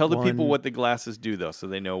tell the people what the glasses do, though, so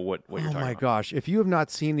they know what you're talking about. Oh my gosh. If you have not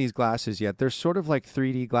seen these glasses yet, they're sort of like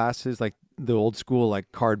 3D glasses, like the old school,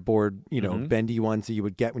 cardboard, bendy ones that you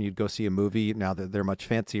would get when you'd go see a movie. Now they're much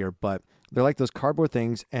fancier, but they're like those cardboard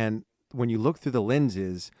things. And when you look through the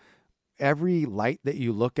lenses, every light that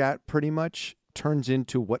you look at pretty much turns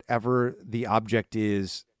into whatever the object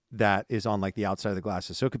is that is on the outside of the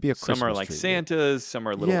glasses. So it could be a Christmas tree. Some are like tree. Santas, some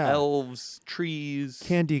are little elves, trees,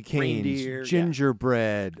 candy canes, reindeer,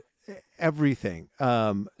 gingerbread, everything.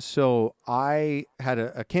 So I had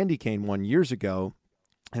a candy cane one years ago,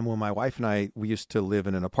 and when my wife and we used to live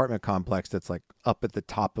in an apartment complex that's up at the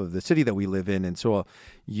top of the city that we live in, and so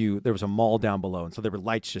there was a mall down below, and so there were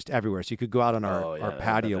lights just everywhere. So you could go out on our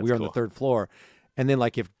patio. We were on the third floor. And then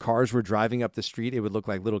if cars were driving up the street, it would look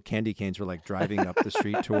like little candy canes were driving up the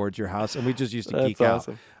street towards your house. And we just used to geek out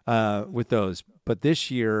with those. But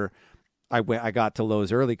this year I got to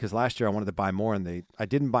Lowe's early because last year I wanted to buy more, and I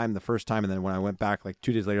didn't buy them the first time. And then when I went back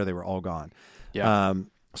 2 days later, they were all gone. Yeah.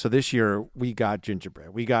 So this year we got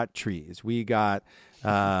gingerbread, we got trees, we got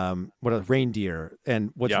what else? Reindeer.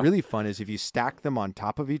 And what's really fun is if you stack them on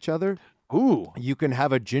top of each other. Ooh. You can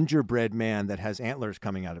have a gingerbread man that has antlers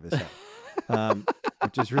coming out of his head,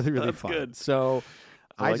 which is really, really fun. Good. So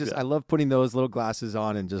I love putting those little glasses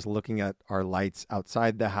on and just looking at our lights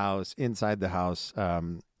outside the house, inside the house.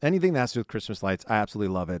 Anything that has to do with Christmas lights, I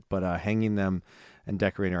absolutely love it. But hanging them and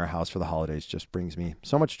decorating our house for the holidays just brings me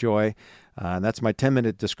so much joy. And that's my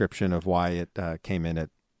 10-minute description of why it came in at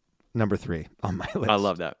number 3 on my list. I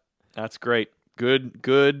love that. That's great.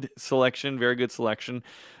 Good selection. Very good selection.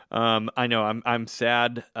 I know I'm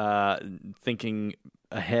sad thinking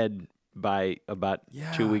ahead by about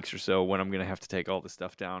 2 weeks or so when I'm going to have to take all this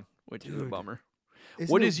stuff down, which is a bummer.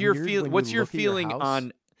 What is your feeling? What's your feeling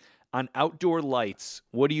on outdoor lights?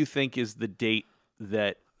 What do you think is the date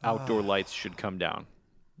that outdoor lights should come down?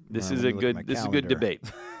 This is a good debate.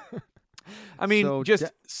 I mean,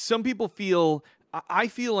 some people feel. I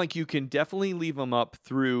feel like you can definitely leave them up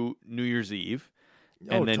through New Year's Eve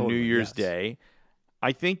and then totally, New Year's Day.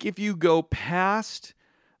 I think if you go past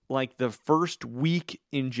like the first week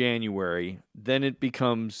in January, then it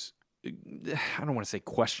becomes, I don't want to say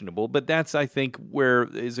questionable, but that's, I think, where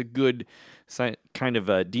is a good kind of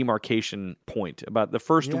a demarcation point about the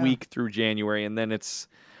first week through January. And then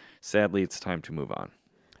sadly, it's time to move on.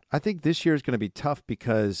 I think this year is going to be tough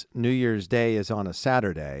because New Year's Day is on a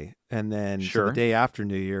Saturday, and then so the day after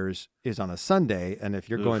New Year's is on a Sunday. And if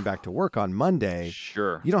you're going back to work on Monday,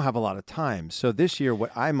 you don't have a lot of time. So this year,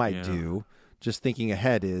 what I might do, just thinking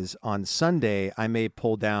ahead, is on Sunday, I may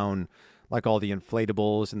pull down like all the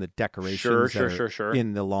inflatables and the decorations that are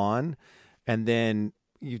in the lawn. And then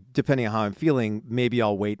depending on how I'm feeling, maybe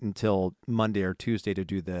I'll wait until Monday or Tuesday to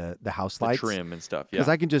do the house lights, trim and stuff. Because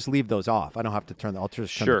I can just leave those off. I don't have to turn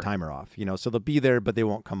the timer off. So they'll be there, but they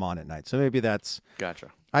won't come on at night. So maybe that's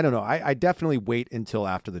gotcha. I don't know. I definitely wait until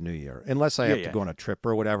after the New Year, unless I have to go on a trip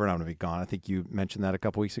or whatever, and I'm going to be gone. I think you mentioned that a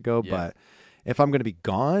couple weeks ago, but if I'm going to be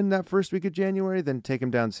gone that first week of January, then take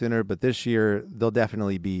them down sooner. But this year, they'll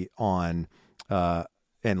definitely be on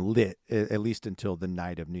and lit at least until the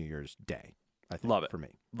night of New Year's Day. I think, love it for me.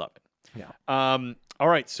 Love it. Yeah. All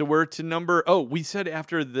right. So we're to number. We said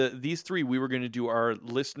after these 3, we were going to do our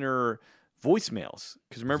listener voicemails,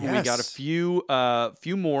 because remember we got a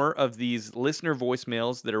few more of these listener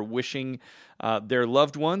voicemails that are wishing their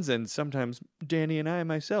loved ones, and sometimes Danny and I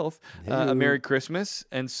myself a Merry Christmas.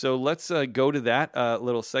 And so let's go to that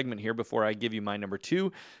little segment here before I give you my number 2.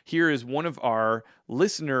 Here is one of our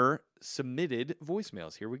listener submitted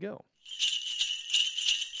voicemails. Here we go.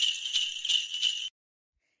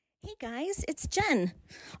 Hey guys, it's Jen,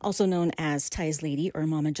 also known as Ty's Lady or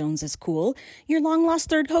Mama Jones is Cool, your long-lost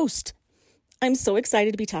third host. I'm so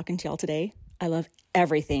excited to be talking to y'all today. I love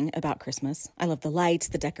everything about Christmas. I love the lights,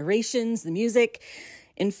 the decorations, the music.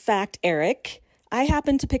 In fact, Eric, I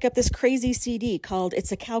happened to pick up this crazy CD called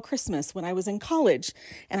It's a Cow Christmas when I was in college,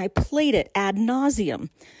 and I played it ad nauseum.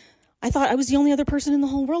 I thought I was the only other person in the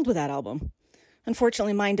whole world with that album.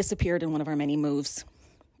 Unfortunately, mine disappeared in one of our many moves.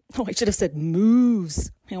 Oh, I should have said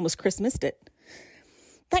moves. I almost Christmased it.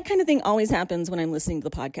 That kind of thing always happens when I'm listening to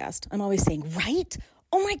the podcast. I'm always saying, right?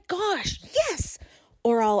 Oh my gosh, yes!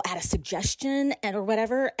 Or I'll add a suggestion or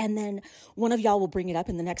whatever, and then one of y'all will bring it up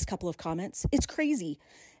in the next couple of comments. It's crazy.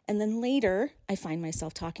 And then later, I find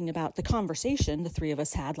myself talking about the conversation the 3 of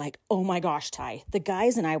us had, like, oh my gosh, Ty, the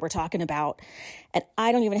guys and I were talking about, and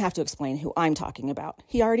I don't even have to explain who I'm talking about.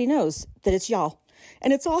 He already knows that it's y'all,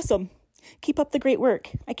 and it's awesome. Keep up the great work.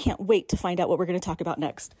 I can't wait to find out what we're going to talk about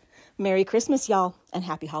next. Merry Christmas, y'all, and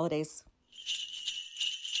happy holidays.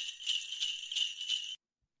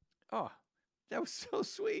 Oh, that was so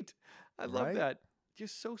sweet. I love that.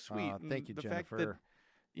 Just so sweet. Thank you, Jennifer.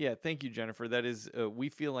 Thank you, Jennifer. That is, we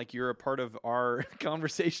feel like you're a part of our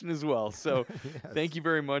conversation as well. So thank you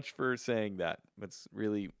very much for saying that. That's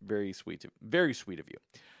really very sweet of you.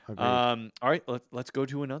 All right, let's go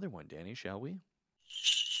to another one, Danny, shall we?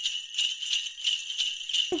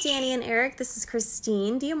 Hi, Danny and Eric. This is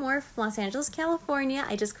Christine Diamore from Los Angeles, California.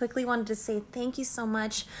 I just quickly wanted to say thank you so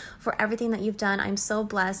much for everything that you've done. I'm so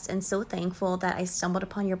blessed and so thankful that I stumbled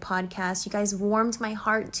upon your podcast. You guys warmed my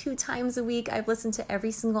heart 2 times a week. I've listened to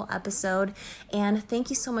every single episode. And thank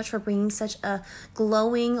you so much for bringing such a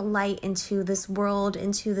glowing light into this world,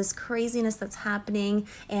 into this craziness that's happening,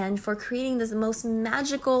 and for creating this most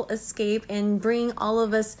magical escape and bringing all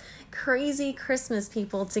of us crazy Christmas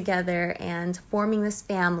people together and forming this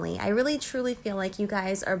family. I really truly feel like you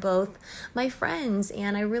guys are both my friends,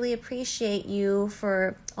 and I really appreciate you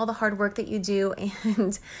for all the hard work that you do.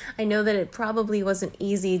 And I know that it probably wasn't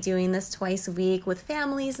easy doing this twice a week with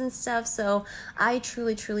families and stuff. So I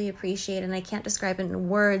truly, truly appreciate, and I can't describe in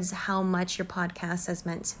words how much your podcast has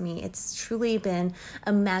meant to me. It's truly been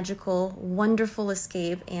a magical, wonderful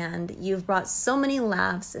escape. And you've brought so many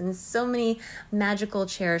laughs and so many magical,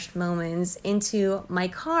 cherished moments into my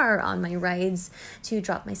car on my rides to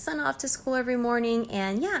drop my son off to school every morning.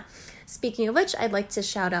 And yeah, speaking of which, I'd like to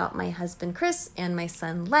shout out my husband, Chris, and my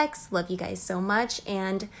son, Lex. Love you guys so much.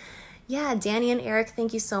 And yeah, Danny and Eric,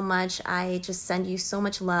 thank you so much. I just send you so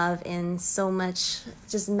much love and so much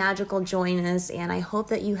just magical joyness. And I hope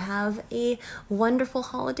that you have a wonderful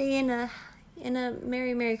holiday and a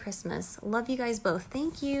Merry, Merry Christmas. Love you guys both.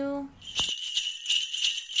 Thank you.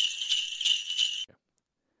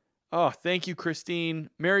 Oh, thank you, Christine.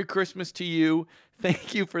 Merry Christmas to you.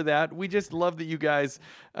 Thank you for that. We just love that you guys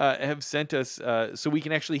have sent us so we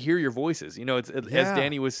can actually hear your voices. You know, as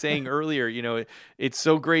Danny was saying earlier, you know, it's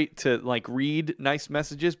so great to like read nice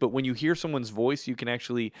messages, but when you hear someone's voice, you can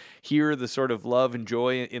actually hear the sort of love and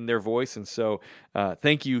joy in their voice. And so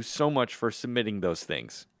thank you so much for submitting those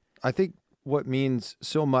things. I think what means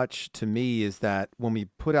so much to me is that when we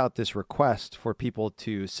put out this request for people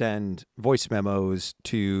to send voice memos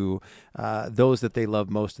to those that they love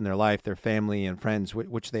most in their life, their family and friends,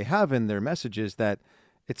 which they have in their messages, that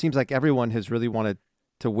it seems like everyone has really wanted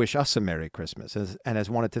to wish us a Merry Christmas and has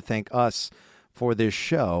wanted to thank us for this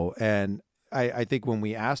show. And I think when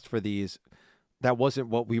we asked for these, that wasn't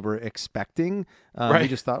what we were expecting. Right. We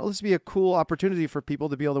just thought, this would be a cool opportunity for people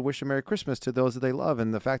to be able to wish a Merry Christmas to those that they love.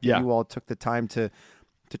 And the fact that you all took the time to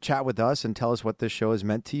chat with us and tell us what this show has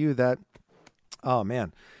meant to you, that, oh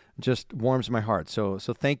man, just warms my heart. So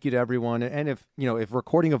thank you to everyone. And if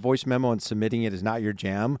recording a voice memo and submitting it is not your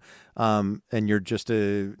jam, and you're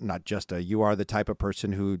you are the type of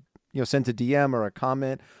person who, sends a DM or a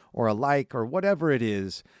comment or a like or whatever it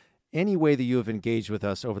is, any way that you have engaged with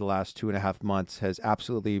us over the last 2.5 months has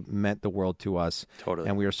absolutely meant the world to us. Totally.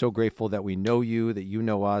 And we are so grateful that we know you, that you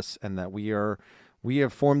know us, and that we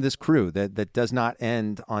have formed this crew that does not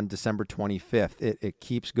end on December 25th. It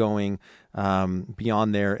keeps going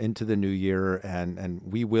beyond there into the new year, and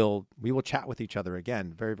we will chat with each other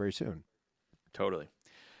again very, very soon. Totally.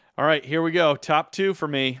 All right, here we go. Top 2 for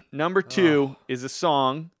me. Number 2 is a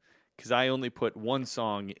song, because I only put one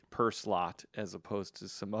song per slot as opposed to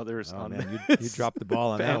some others on man, you dropped the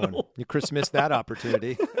ball on that one. You Chris missed that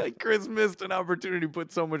opportunity. Chris missed an opportunity to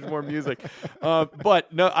put so much more music.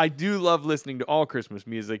 But no, I do love listening to all Christmas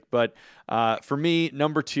music. But for me,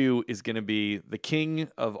 number 2 is going to be the king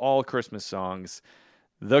of all Christmas songs,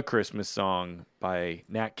 The Christmas Song by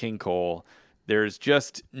Nat King Cole. There's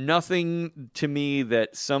just nothing to me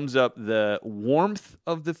that sums up the warmth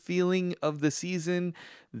of the feeling of the season,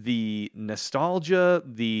 the nostalgia,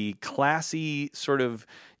 the classy sort of,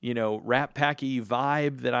 Rat Packy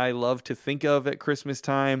vibe that I love to think of at Christmas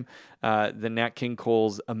time. The Nat King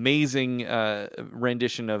Cole's amazing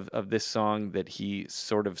rendition of this song that he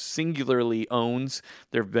sort of singularly owns.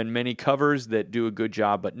 There have been many covers that do a good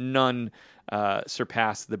job, but none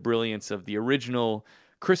surpass the brilliance of the original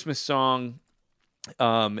Christmas song.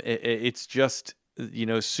 It's just,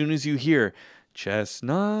 as soon as you hear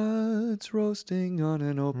chestnuts roasting on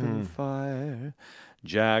an open fire,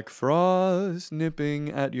 Jack Frost nipping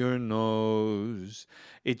at your nose,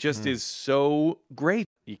 it just is so great.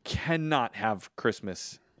 You cannot have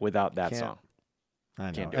Christmas without that song.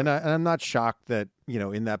 I know. And I'm not shocked that,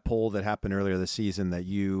 in that poll that happened earlier this season, that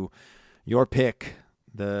your pick,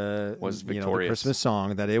 was victorious. The Christmas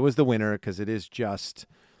song, that it was the winner, because it's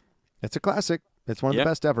a classic. It's one of the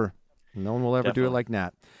best ever. No one will ever do it like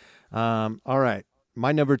Nat. All right.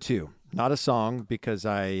 My number 2, not a song, because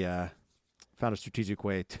I found a strategic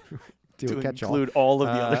way to do a catch-all. Include all of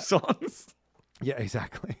the other songs. Yeah,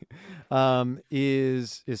 exactly.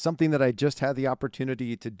 Is something that I just had the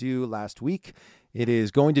opportunity to do last week. It is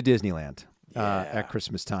going to Disneyland at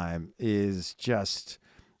Christmas time. It's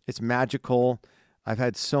magical. I've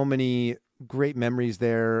had so many great memories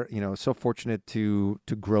there, so fortunate to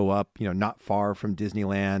grow up, not far from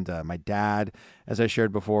Disneyland. My dad, as I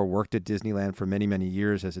shared before, worked at Disneyland for many, many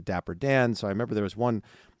years as a Dapper Dan. So I remember there was one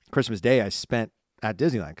Christmas day I spent at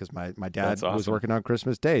Disneyland because my dad was working on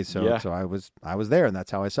Christmas Day. So I was there, and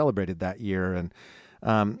that's how I celebrated that year. And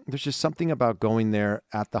there's just something about going there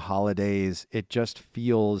at the holidays. It just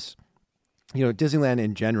feels, Disneyland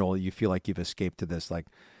in general, you feel like you've escaped to this like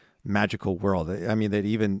magical world. I mean, that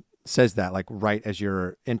even says that like right as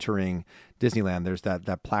you're entering Disneyland, there's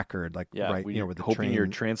that placard where the hoping you're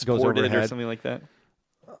transported goes overhead. Or something like that.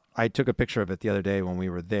 I took a picture of it the other day when we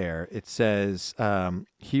were there. It says,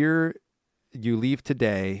 here you leave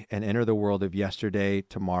today and enter the world of yesterday,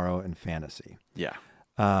 tomorrow, and fantasy. Yeah.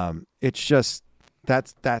 It's just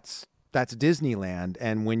that's Disneyland,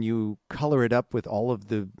 and when you color it up with all of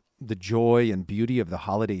the joy and beauty of the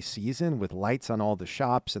holiday season, with lights on all the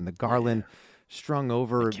shops and the garland strung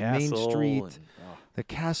over Main Street, the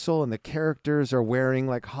castle, and the characters are wearing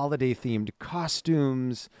like holiday themed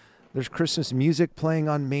costumes. There's Christmas music playing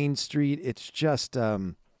on Main Street. It's just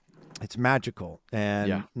it's magical.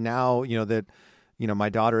 And now that my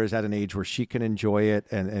daughter is at an age where she can enjoy it,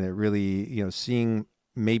 and it really seeing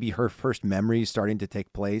maybe her first memories starting to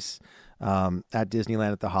take place at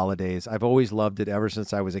Disneyland at the holidays. I've always loved it ever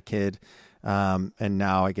since I was a kid, and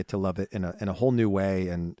now I get to love it in a whole new way.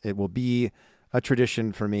 And it will be a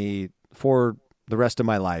tradition for me for the rest of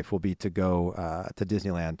my life. Will be to go to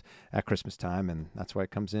Disneyland at Christmas time, and that's why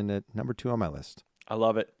it comes in at number 2 on my list. I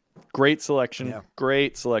love it. Great selection. Yeah.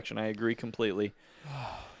 Great selection. I agree completely.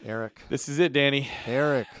 Eric, this is it, Danny.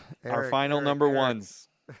 Eric, our final number ones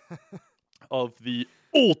of the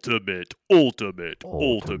ultimate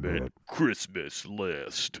Christmas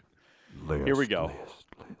list. Here we go.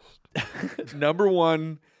 Number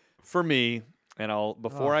 1 for me, and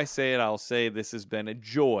before I say it, I'll say this has been a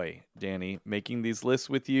joy, Danny, making these lists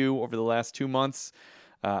with you over the last 2 months.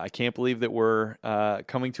 I can't believe that we're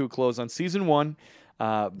coming to a close on season 1,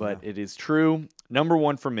 but it is true. Number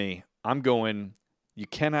 1 for me, I'm going, you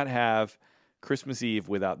cannot have Christmas Eve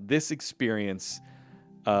without this experience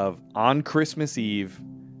of on Christmas Eve,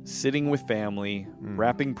 sitting with family,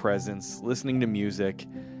 wrapping presents, listening to music,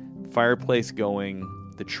 fireplace going,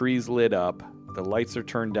 the trees lit up, the lights are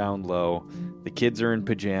turned down low, the kids are in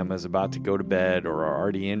pajamas about to go to bed or are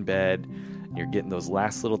already in bed. You're getting those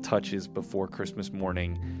last little touches before Christmas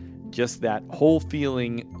morning. Just that whole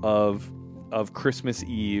feeling of Christmas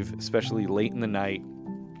Eve, especially late in the night.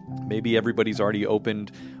 Maybe everybody's already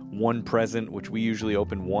opened one present, which we usually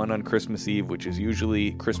open one on Christmas Eve, which is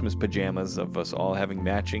usually Christmas pajamas, of us all having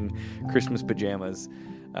matching Christmas pajamas.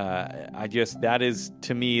 That is,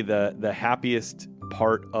 to me, the happiest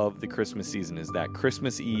part of the Christmas season, is that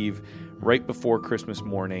Christmas Eve right before Christmas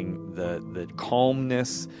morning, the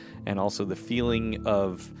calmness and also the feeling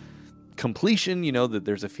of completion, that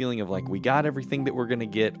there's a feeling of like, we got everything that we're going to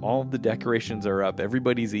get. All the decorations are up.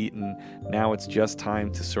 Everybody's eaten. Now it's just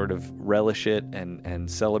time to sort of relish it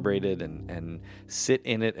and celebrate it and sit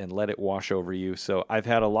in it and let it wash over you. So I've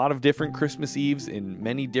had a lot of different Christmas Eves in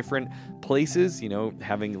many different places,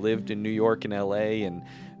 having lived in New York and LA and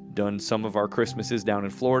done some of our Christmases down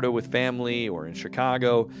in Florida with family or in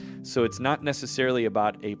Chicago. So it's not necessarily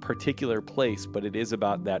about a particular place, but it is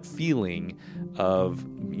about that feeling of,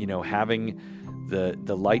 having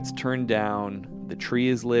the lights turned down, the tree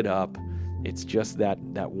is lit up. It's just that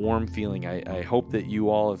warm feeling. I hope that you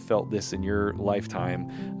all have felt this in your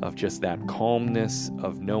lifetime, of just that calmness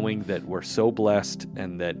of knowing that we're so blessed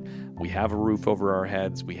and that we have a roof over our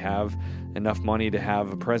heads. We have enough money to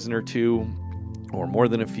have a present or two, or more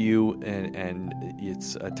than a few, and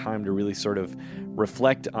it's a time to really sort of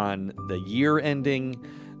reflect on the year ending,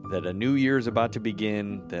 that a new year is about to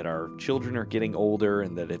begin, that our children are getting older,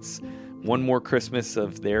 and that it's one more Christmas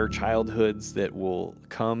of their childhoods that will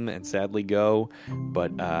come and sadly go.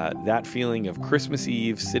 But that feeling of Christmas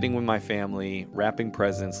Eve, sitting with my family, wrapping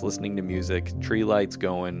presents, listening to music, tree lights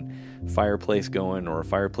going, fireplace going, or a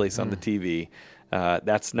fireplace on the TV,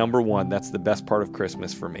 that's number 1. That's the best part of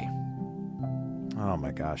Christmas for me. Oh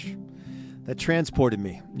my gosh, that transported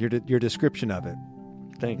me. Your description of it.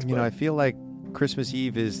 Thanks. Bud. I feel like Christmas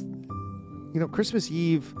Eve is, Christmas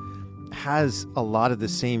Eve has a lot of the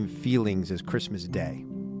same feelings as Christmas Day.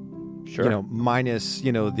 Sure. Minus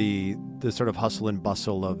the sort of hustle and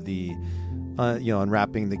bustle of the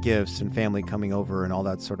unwrapping the gifts and family coming over and all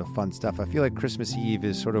that sort of fun stuff. I feel like Christmas Eve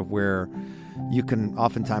is sort of where you can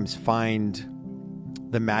oftentimes find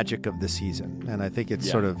the magic of the season, and I think it's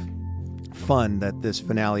sort of fun that this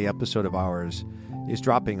finale episode of ours is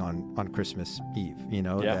dropping on Christmas Eve.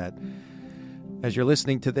 That as you're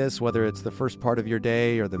listening to this, whether it's the first part of your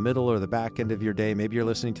day or the middle or the back end of your day, maybe you're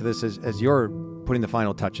listening to this as you're putting the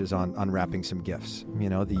final touches on unwrapping some gifts,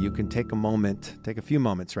 that you can take a few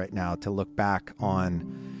moments right now to look back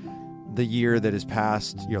on the year that has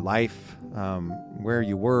passed, your life, where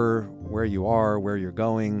you were, where you are, where you're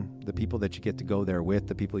going, the people that you get to go there with,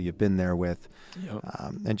 the people you've been there with,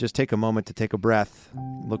 and just take a moment to take a breath,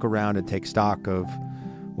 look around and take stock of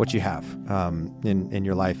what you have in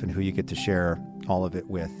your life and who you get to share all of it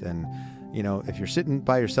with. And, if you're sitting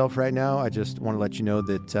by yourself right now, I just want to let you know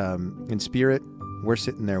that in spirit, we're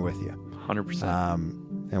sitting there with you.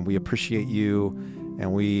 100%. And we appreciate you,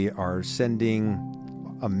 and we are sending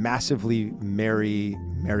a massively merry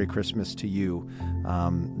Merry Christmas to you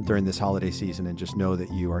during this holiday season, and just know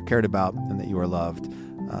that you are cared about and that you are loved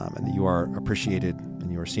and that you are appreciated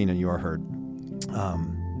and you are seen and you are heard.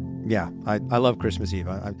 I love Christmas Eve.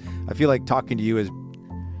 I feel like talking to you has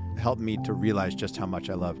helped me to realize just how much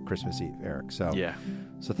I love Christmas Eve, Eric. So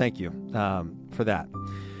thank you for that.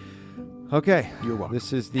 Okay, you're welcome.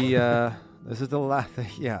 This is the last.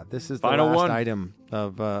 Yeah, this is the final last item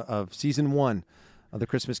of season 1 of the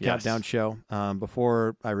Christmas Countdown Show.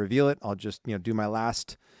 Before I reveal it, I'll just do my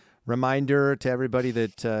last reminder to everybody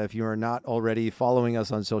that if you are not already following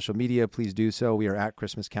us on social media, please do so. We are at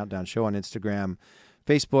Christmas Countdown Show on Instagram,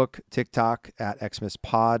 Facebook, TikTok, at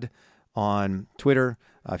XmasPod on Twitter.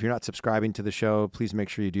 If you're not subscribing to the show, please make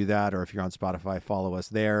sure you do that. Or if you're on Spotify, follow us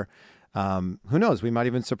there. Who knows? We might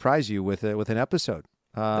even surprise you with an episode.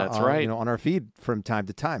 That's right. On our feed from time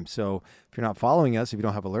to time. So if you're not following us, if you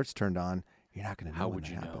don't have alerts turned on, you're not going to know when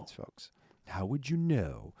that happens, folks. How would you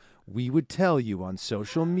know? We would tell you on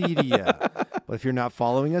social media. But if you're not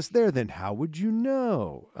following us there, then how would you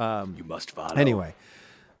know? You must follow. Anyway,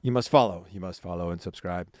 you must follow. You must follow and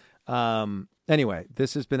subscribe. Anyway,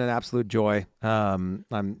 this has been an absolute joy.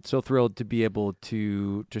 I'm so thrilled to be able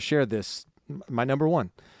to share this, my number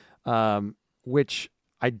one, which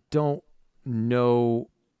I don't know.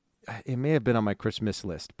 It may have been on my Christmas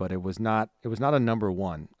list, but it was not a number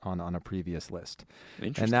one on a previous list.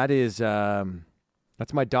 And that is,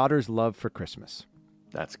 that's my daughter's love for Christmas.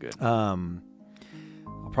 That's good. I'll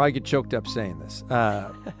probably get choked up saying this.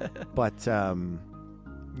 But,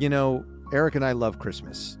 Eric and I love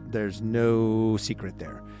Christmas. There's no secret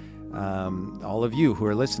there. All of you who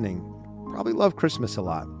are listening probably love Christmas a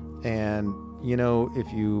lot. And,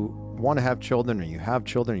 if you want to have children or you have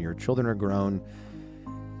children or your children are grown,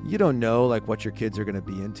 you don't know what your kids are going to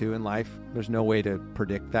be into in life. There's no way to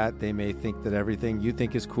predict that. They may think that everything you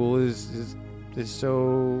think is cool is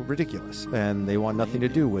so ridiculous, and they want nothing to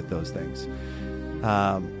do with those things.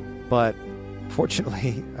 But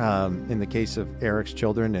fortunately, in the case of Eric's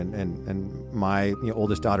children and my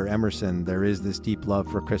oldest daughter, Emerson, there is this deep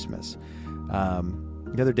love for Christmas.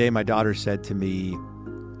 The other day, my daughter said to me,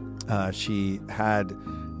 she had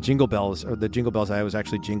jingle bells, or the jingle bells I was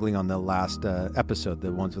actually jingling on the last episode,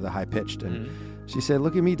 the ones with the high pitched. And she said,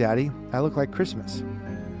 "Look at me, Daddy. I look like Christmas."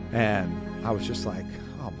 And I was just like,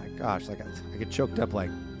 oh my gosh, I get choked up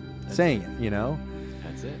saying it,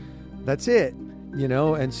 That's it.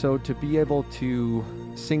 And so to be able to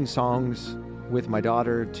sing songs with my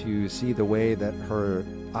daughter, to see the way that her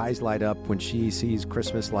eyes light up when she sees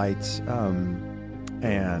Christmas lights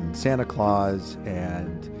and Santa Claus,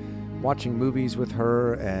 and watching movies with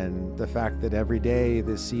her, and the fact that every day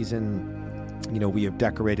this season, we have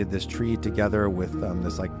decorated this tree together with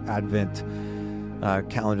this Advent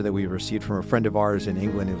calendar that we received from a friend of ours in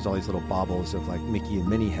England. It was all these little baubles of Mickey and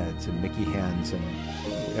Minnie heads and Mickey hands, and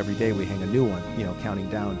every day we hang a new one, counting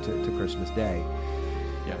down to Christmas Day.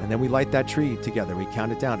 Yeah. And then we light that tree together. We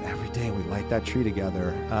count it down every day. We light that tree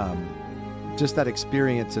together. Just that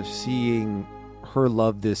experience of seeing her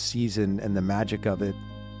love this season and the magic of it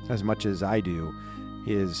as much as I do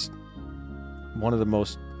is one of the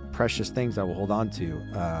most precious things I will hold on to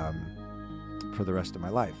for the rest of my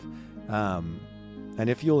life. And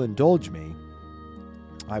if you'll indulge me,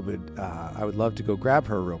 I would love to go grab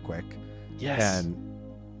her real quick. Yes. And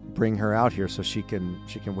bring her out here so she can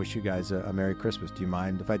wish you guys a Merry Christmas. Do you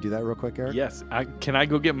mind if I do that real quick, Eric? Yes. Can I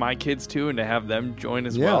go get my kids too and to have them join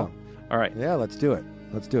as well? All right. Yeah, let's do it.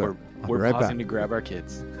 We're right pausing to grab our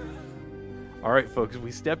kids. All right, folks,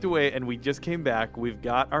 we stepped away and we just came back. We've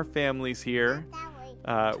got our families here.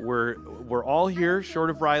 We're all here, short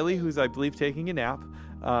of Riley, who's, I believe, taking a nap.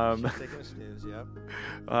 Taking a snooze, yep.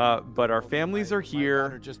 But our families are here. My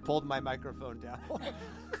daughter just pulled my microphone down.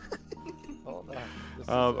 Hold on.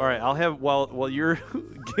 All right, I'll have, while you're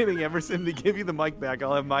getting Emerson to give you the mic back,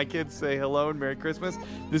 I'll have my kids say hello and Merry Christmas.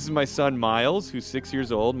 This is my son, Miles, who's 6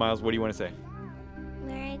 years old. Miles, what do you want to say?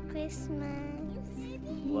 Merry Christmas.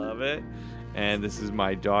 Love it. And this is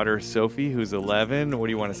my daughter, Sophie, who's 11. What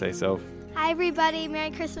do you want to say, Soph? Hi, everybody.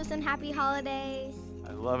 Merry Christmas and Happy Holidays.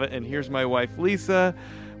 I love it. And here's my wife, Lisa.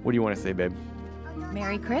 What do you want to say, babe?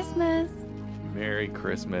 Merry Christmas. Merry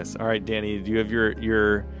Christmas. All right, Danny, do you have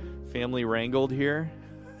your family wrangled here?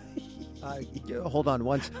 Hold on.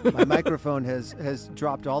 Once my microphone has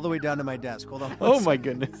dropped all the way down to my desk. Hold on. Oh, my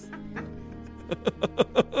goodness.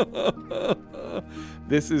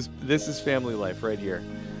 This is family life right here.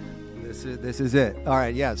 This is it. All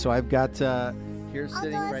right, yeah. So I've got here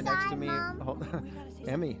sitting right next to me.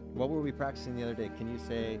 Emmy, what were we practicing the other day? Can you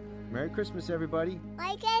say Merry Christmas, everybody?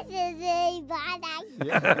 Merry Christmas, everybody.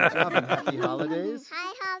 Yeah, good job, and Happy Holidays.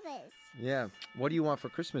 Hi, Harvest. Yeah. What do you want for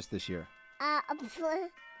Christmas this year? A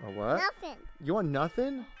what? Nothing. You want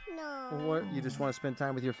nothing? No. What? You just want to spend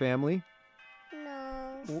time with your family?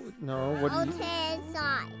 No. No. What? I'll stay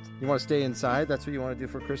inside. You want to stay inside? That's what you want to do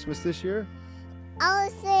for Christmas this year? I'll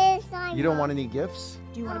stay inside. You don't want any gifts?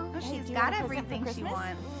 Do you want to? She's got everything she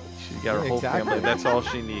wants. She's got her whole family. That's all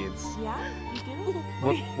she needs. Yeah, you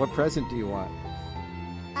do. What present do you want?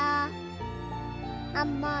 A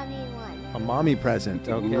mommy one. A mommy present.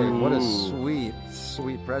 Okay. Ooh. What a sweet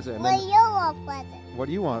present. What do you want present? What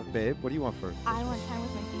do you want, babe? What do you want for? I want time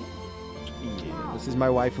with my feet. Yeah. This is my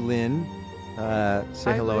wife, Lynn.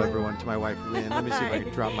 Say hello, everyone, to my wife, Lynn. Let me see if I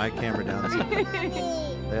can drop my camera down.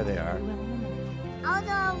 There they are. I'll do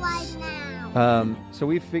it right now. So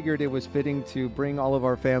we figured it was fitting to bring all of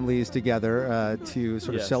our families together to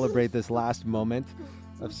sort of celebrate this last moment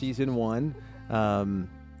of season 1.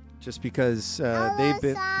 Just because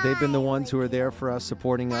they've been the ones who are there for us,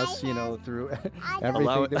 supporting us, you know, through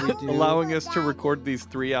everything that we do, allowing us to record these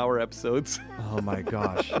 3-hour episodes. Oh my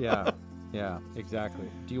gosh! Yeah, exactly.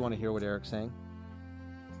 Do you want to hear what Eric's saying?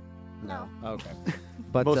 No. Okay.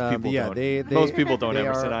 But most people don't. Most people don't,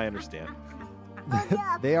 Emerson. I understand.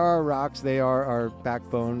 They are our rocks. They are our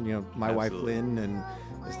backbone. You know, my wife Lynn, and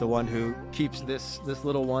is the one who keeps this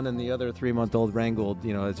little one and the other 3-month-old wrangled.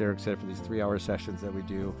 You know, as Eric said, for these 3-hour sessions that we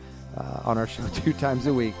do on our show 2 times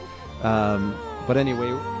a week. But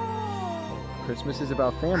anyway, Christmas is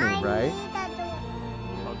about family, right?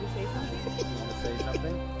 You want to say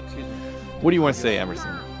something? Excuse me. What do you want to say,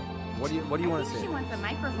 Emerson? What do you want to say? She wants a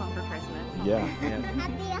microphone for Christmas. Yeah.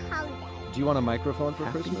 Happy holiday. Do you want a microphone for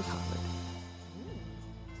Christmas?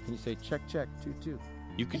 Can you say check 2?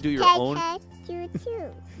 You could do your own.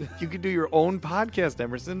 You could do your own podcast,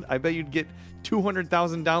 Emerson. I bet you'd get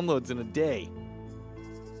 200,000 downloads in a day.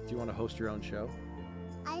 Do you want to host your own show?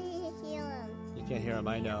 I didn't hear him. You can't hear him.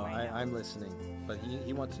 I know. I'm listening. But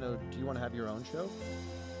he wants to know. Do you want to have your own show?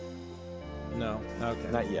 No.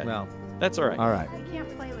 Okay. Not yet. Well, that's all right. All right. I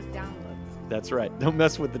can't play with downloads. That's right. Don't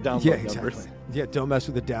mess with the download numbers. Exactly. Yeah, don't mess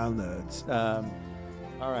with the downloads.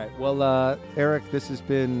 All right. Well, Eric, this has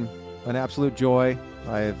been an absolute joy.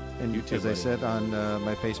 As I said on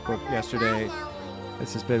my Facebook yesterday,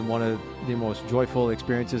 this has been one of the most joyful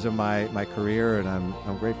experiences of my career, and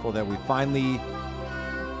I'm grateful that we finally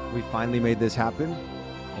made this happen.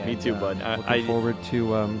 And, me too, bud. Looking forward to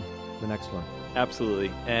the next one.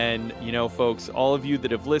 Absolutely. And, you know, folks, all of you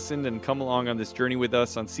that have listened and come along on this journey with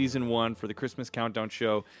us on season 1 for the Christmas Countdown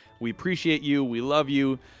Show, we appreciate you. We love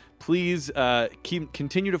you. Please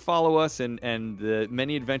continue to follow us and the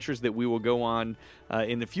many adventures that we will go on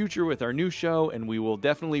in the future with our new show. And we will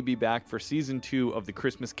definitely be back for season 2 of the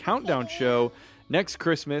Christmas Countdown Show next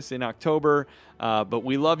Christmas in October. But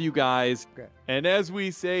we love you guys. Okay. And as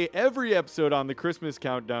we say every episode on the Christmas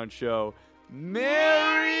Countdown Show,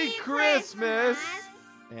 Merry Christmas!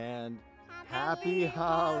 And Happy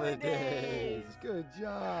Holidays. Good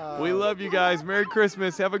job. We love you guys. Merry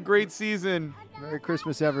Christmas. Have a great season. Merry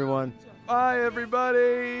Christmas, everyone. Bye,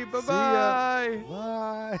 everybody. Bye-bye.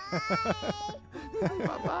 Bye.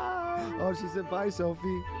 Bye-bye. Oh, she said bye, Sophie.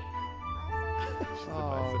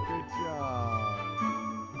 Oh, good job.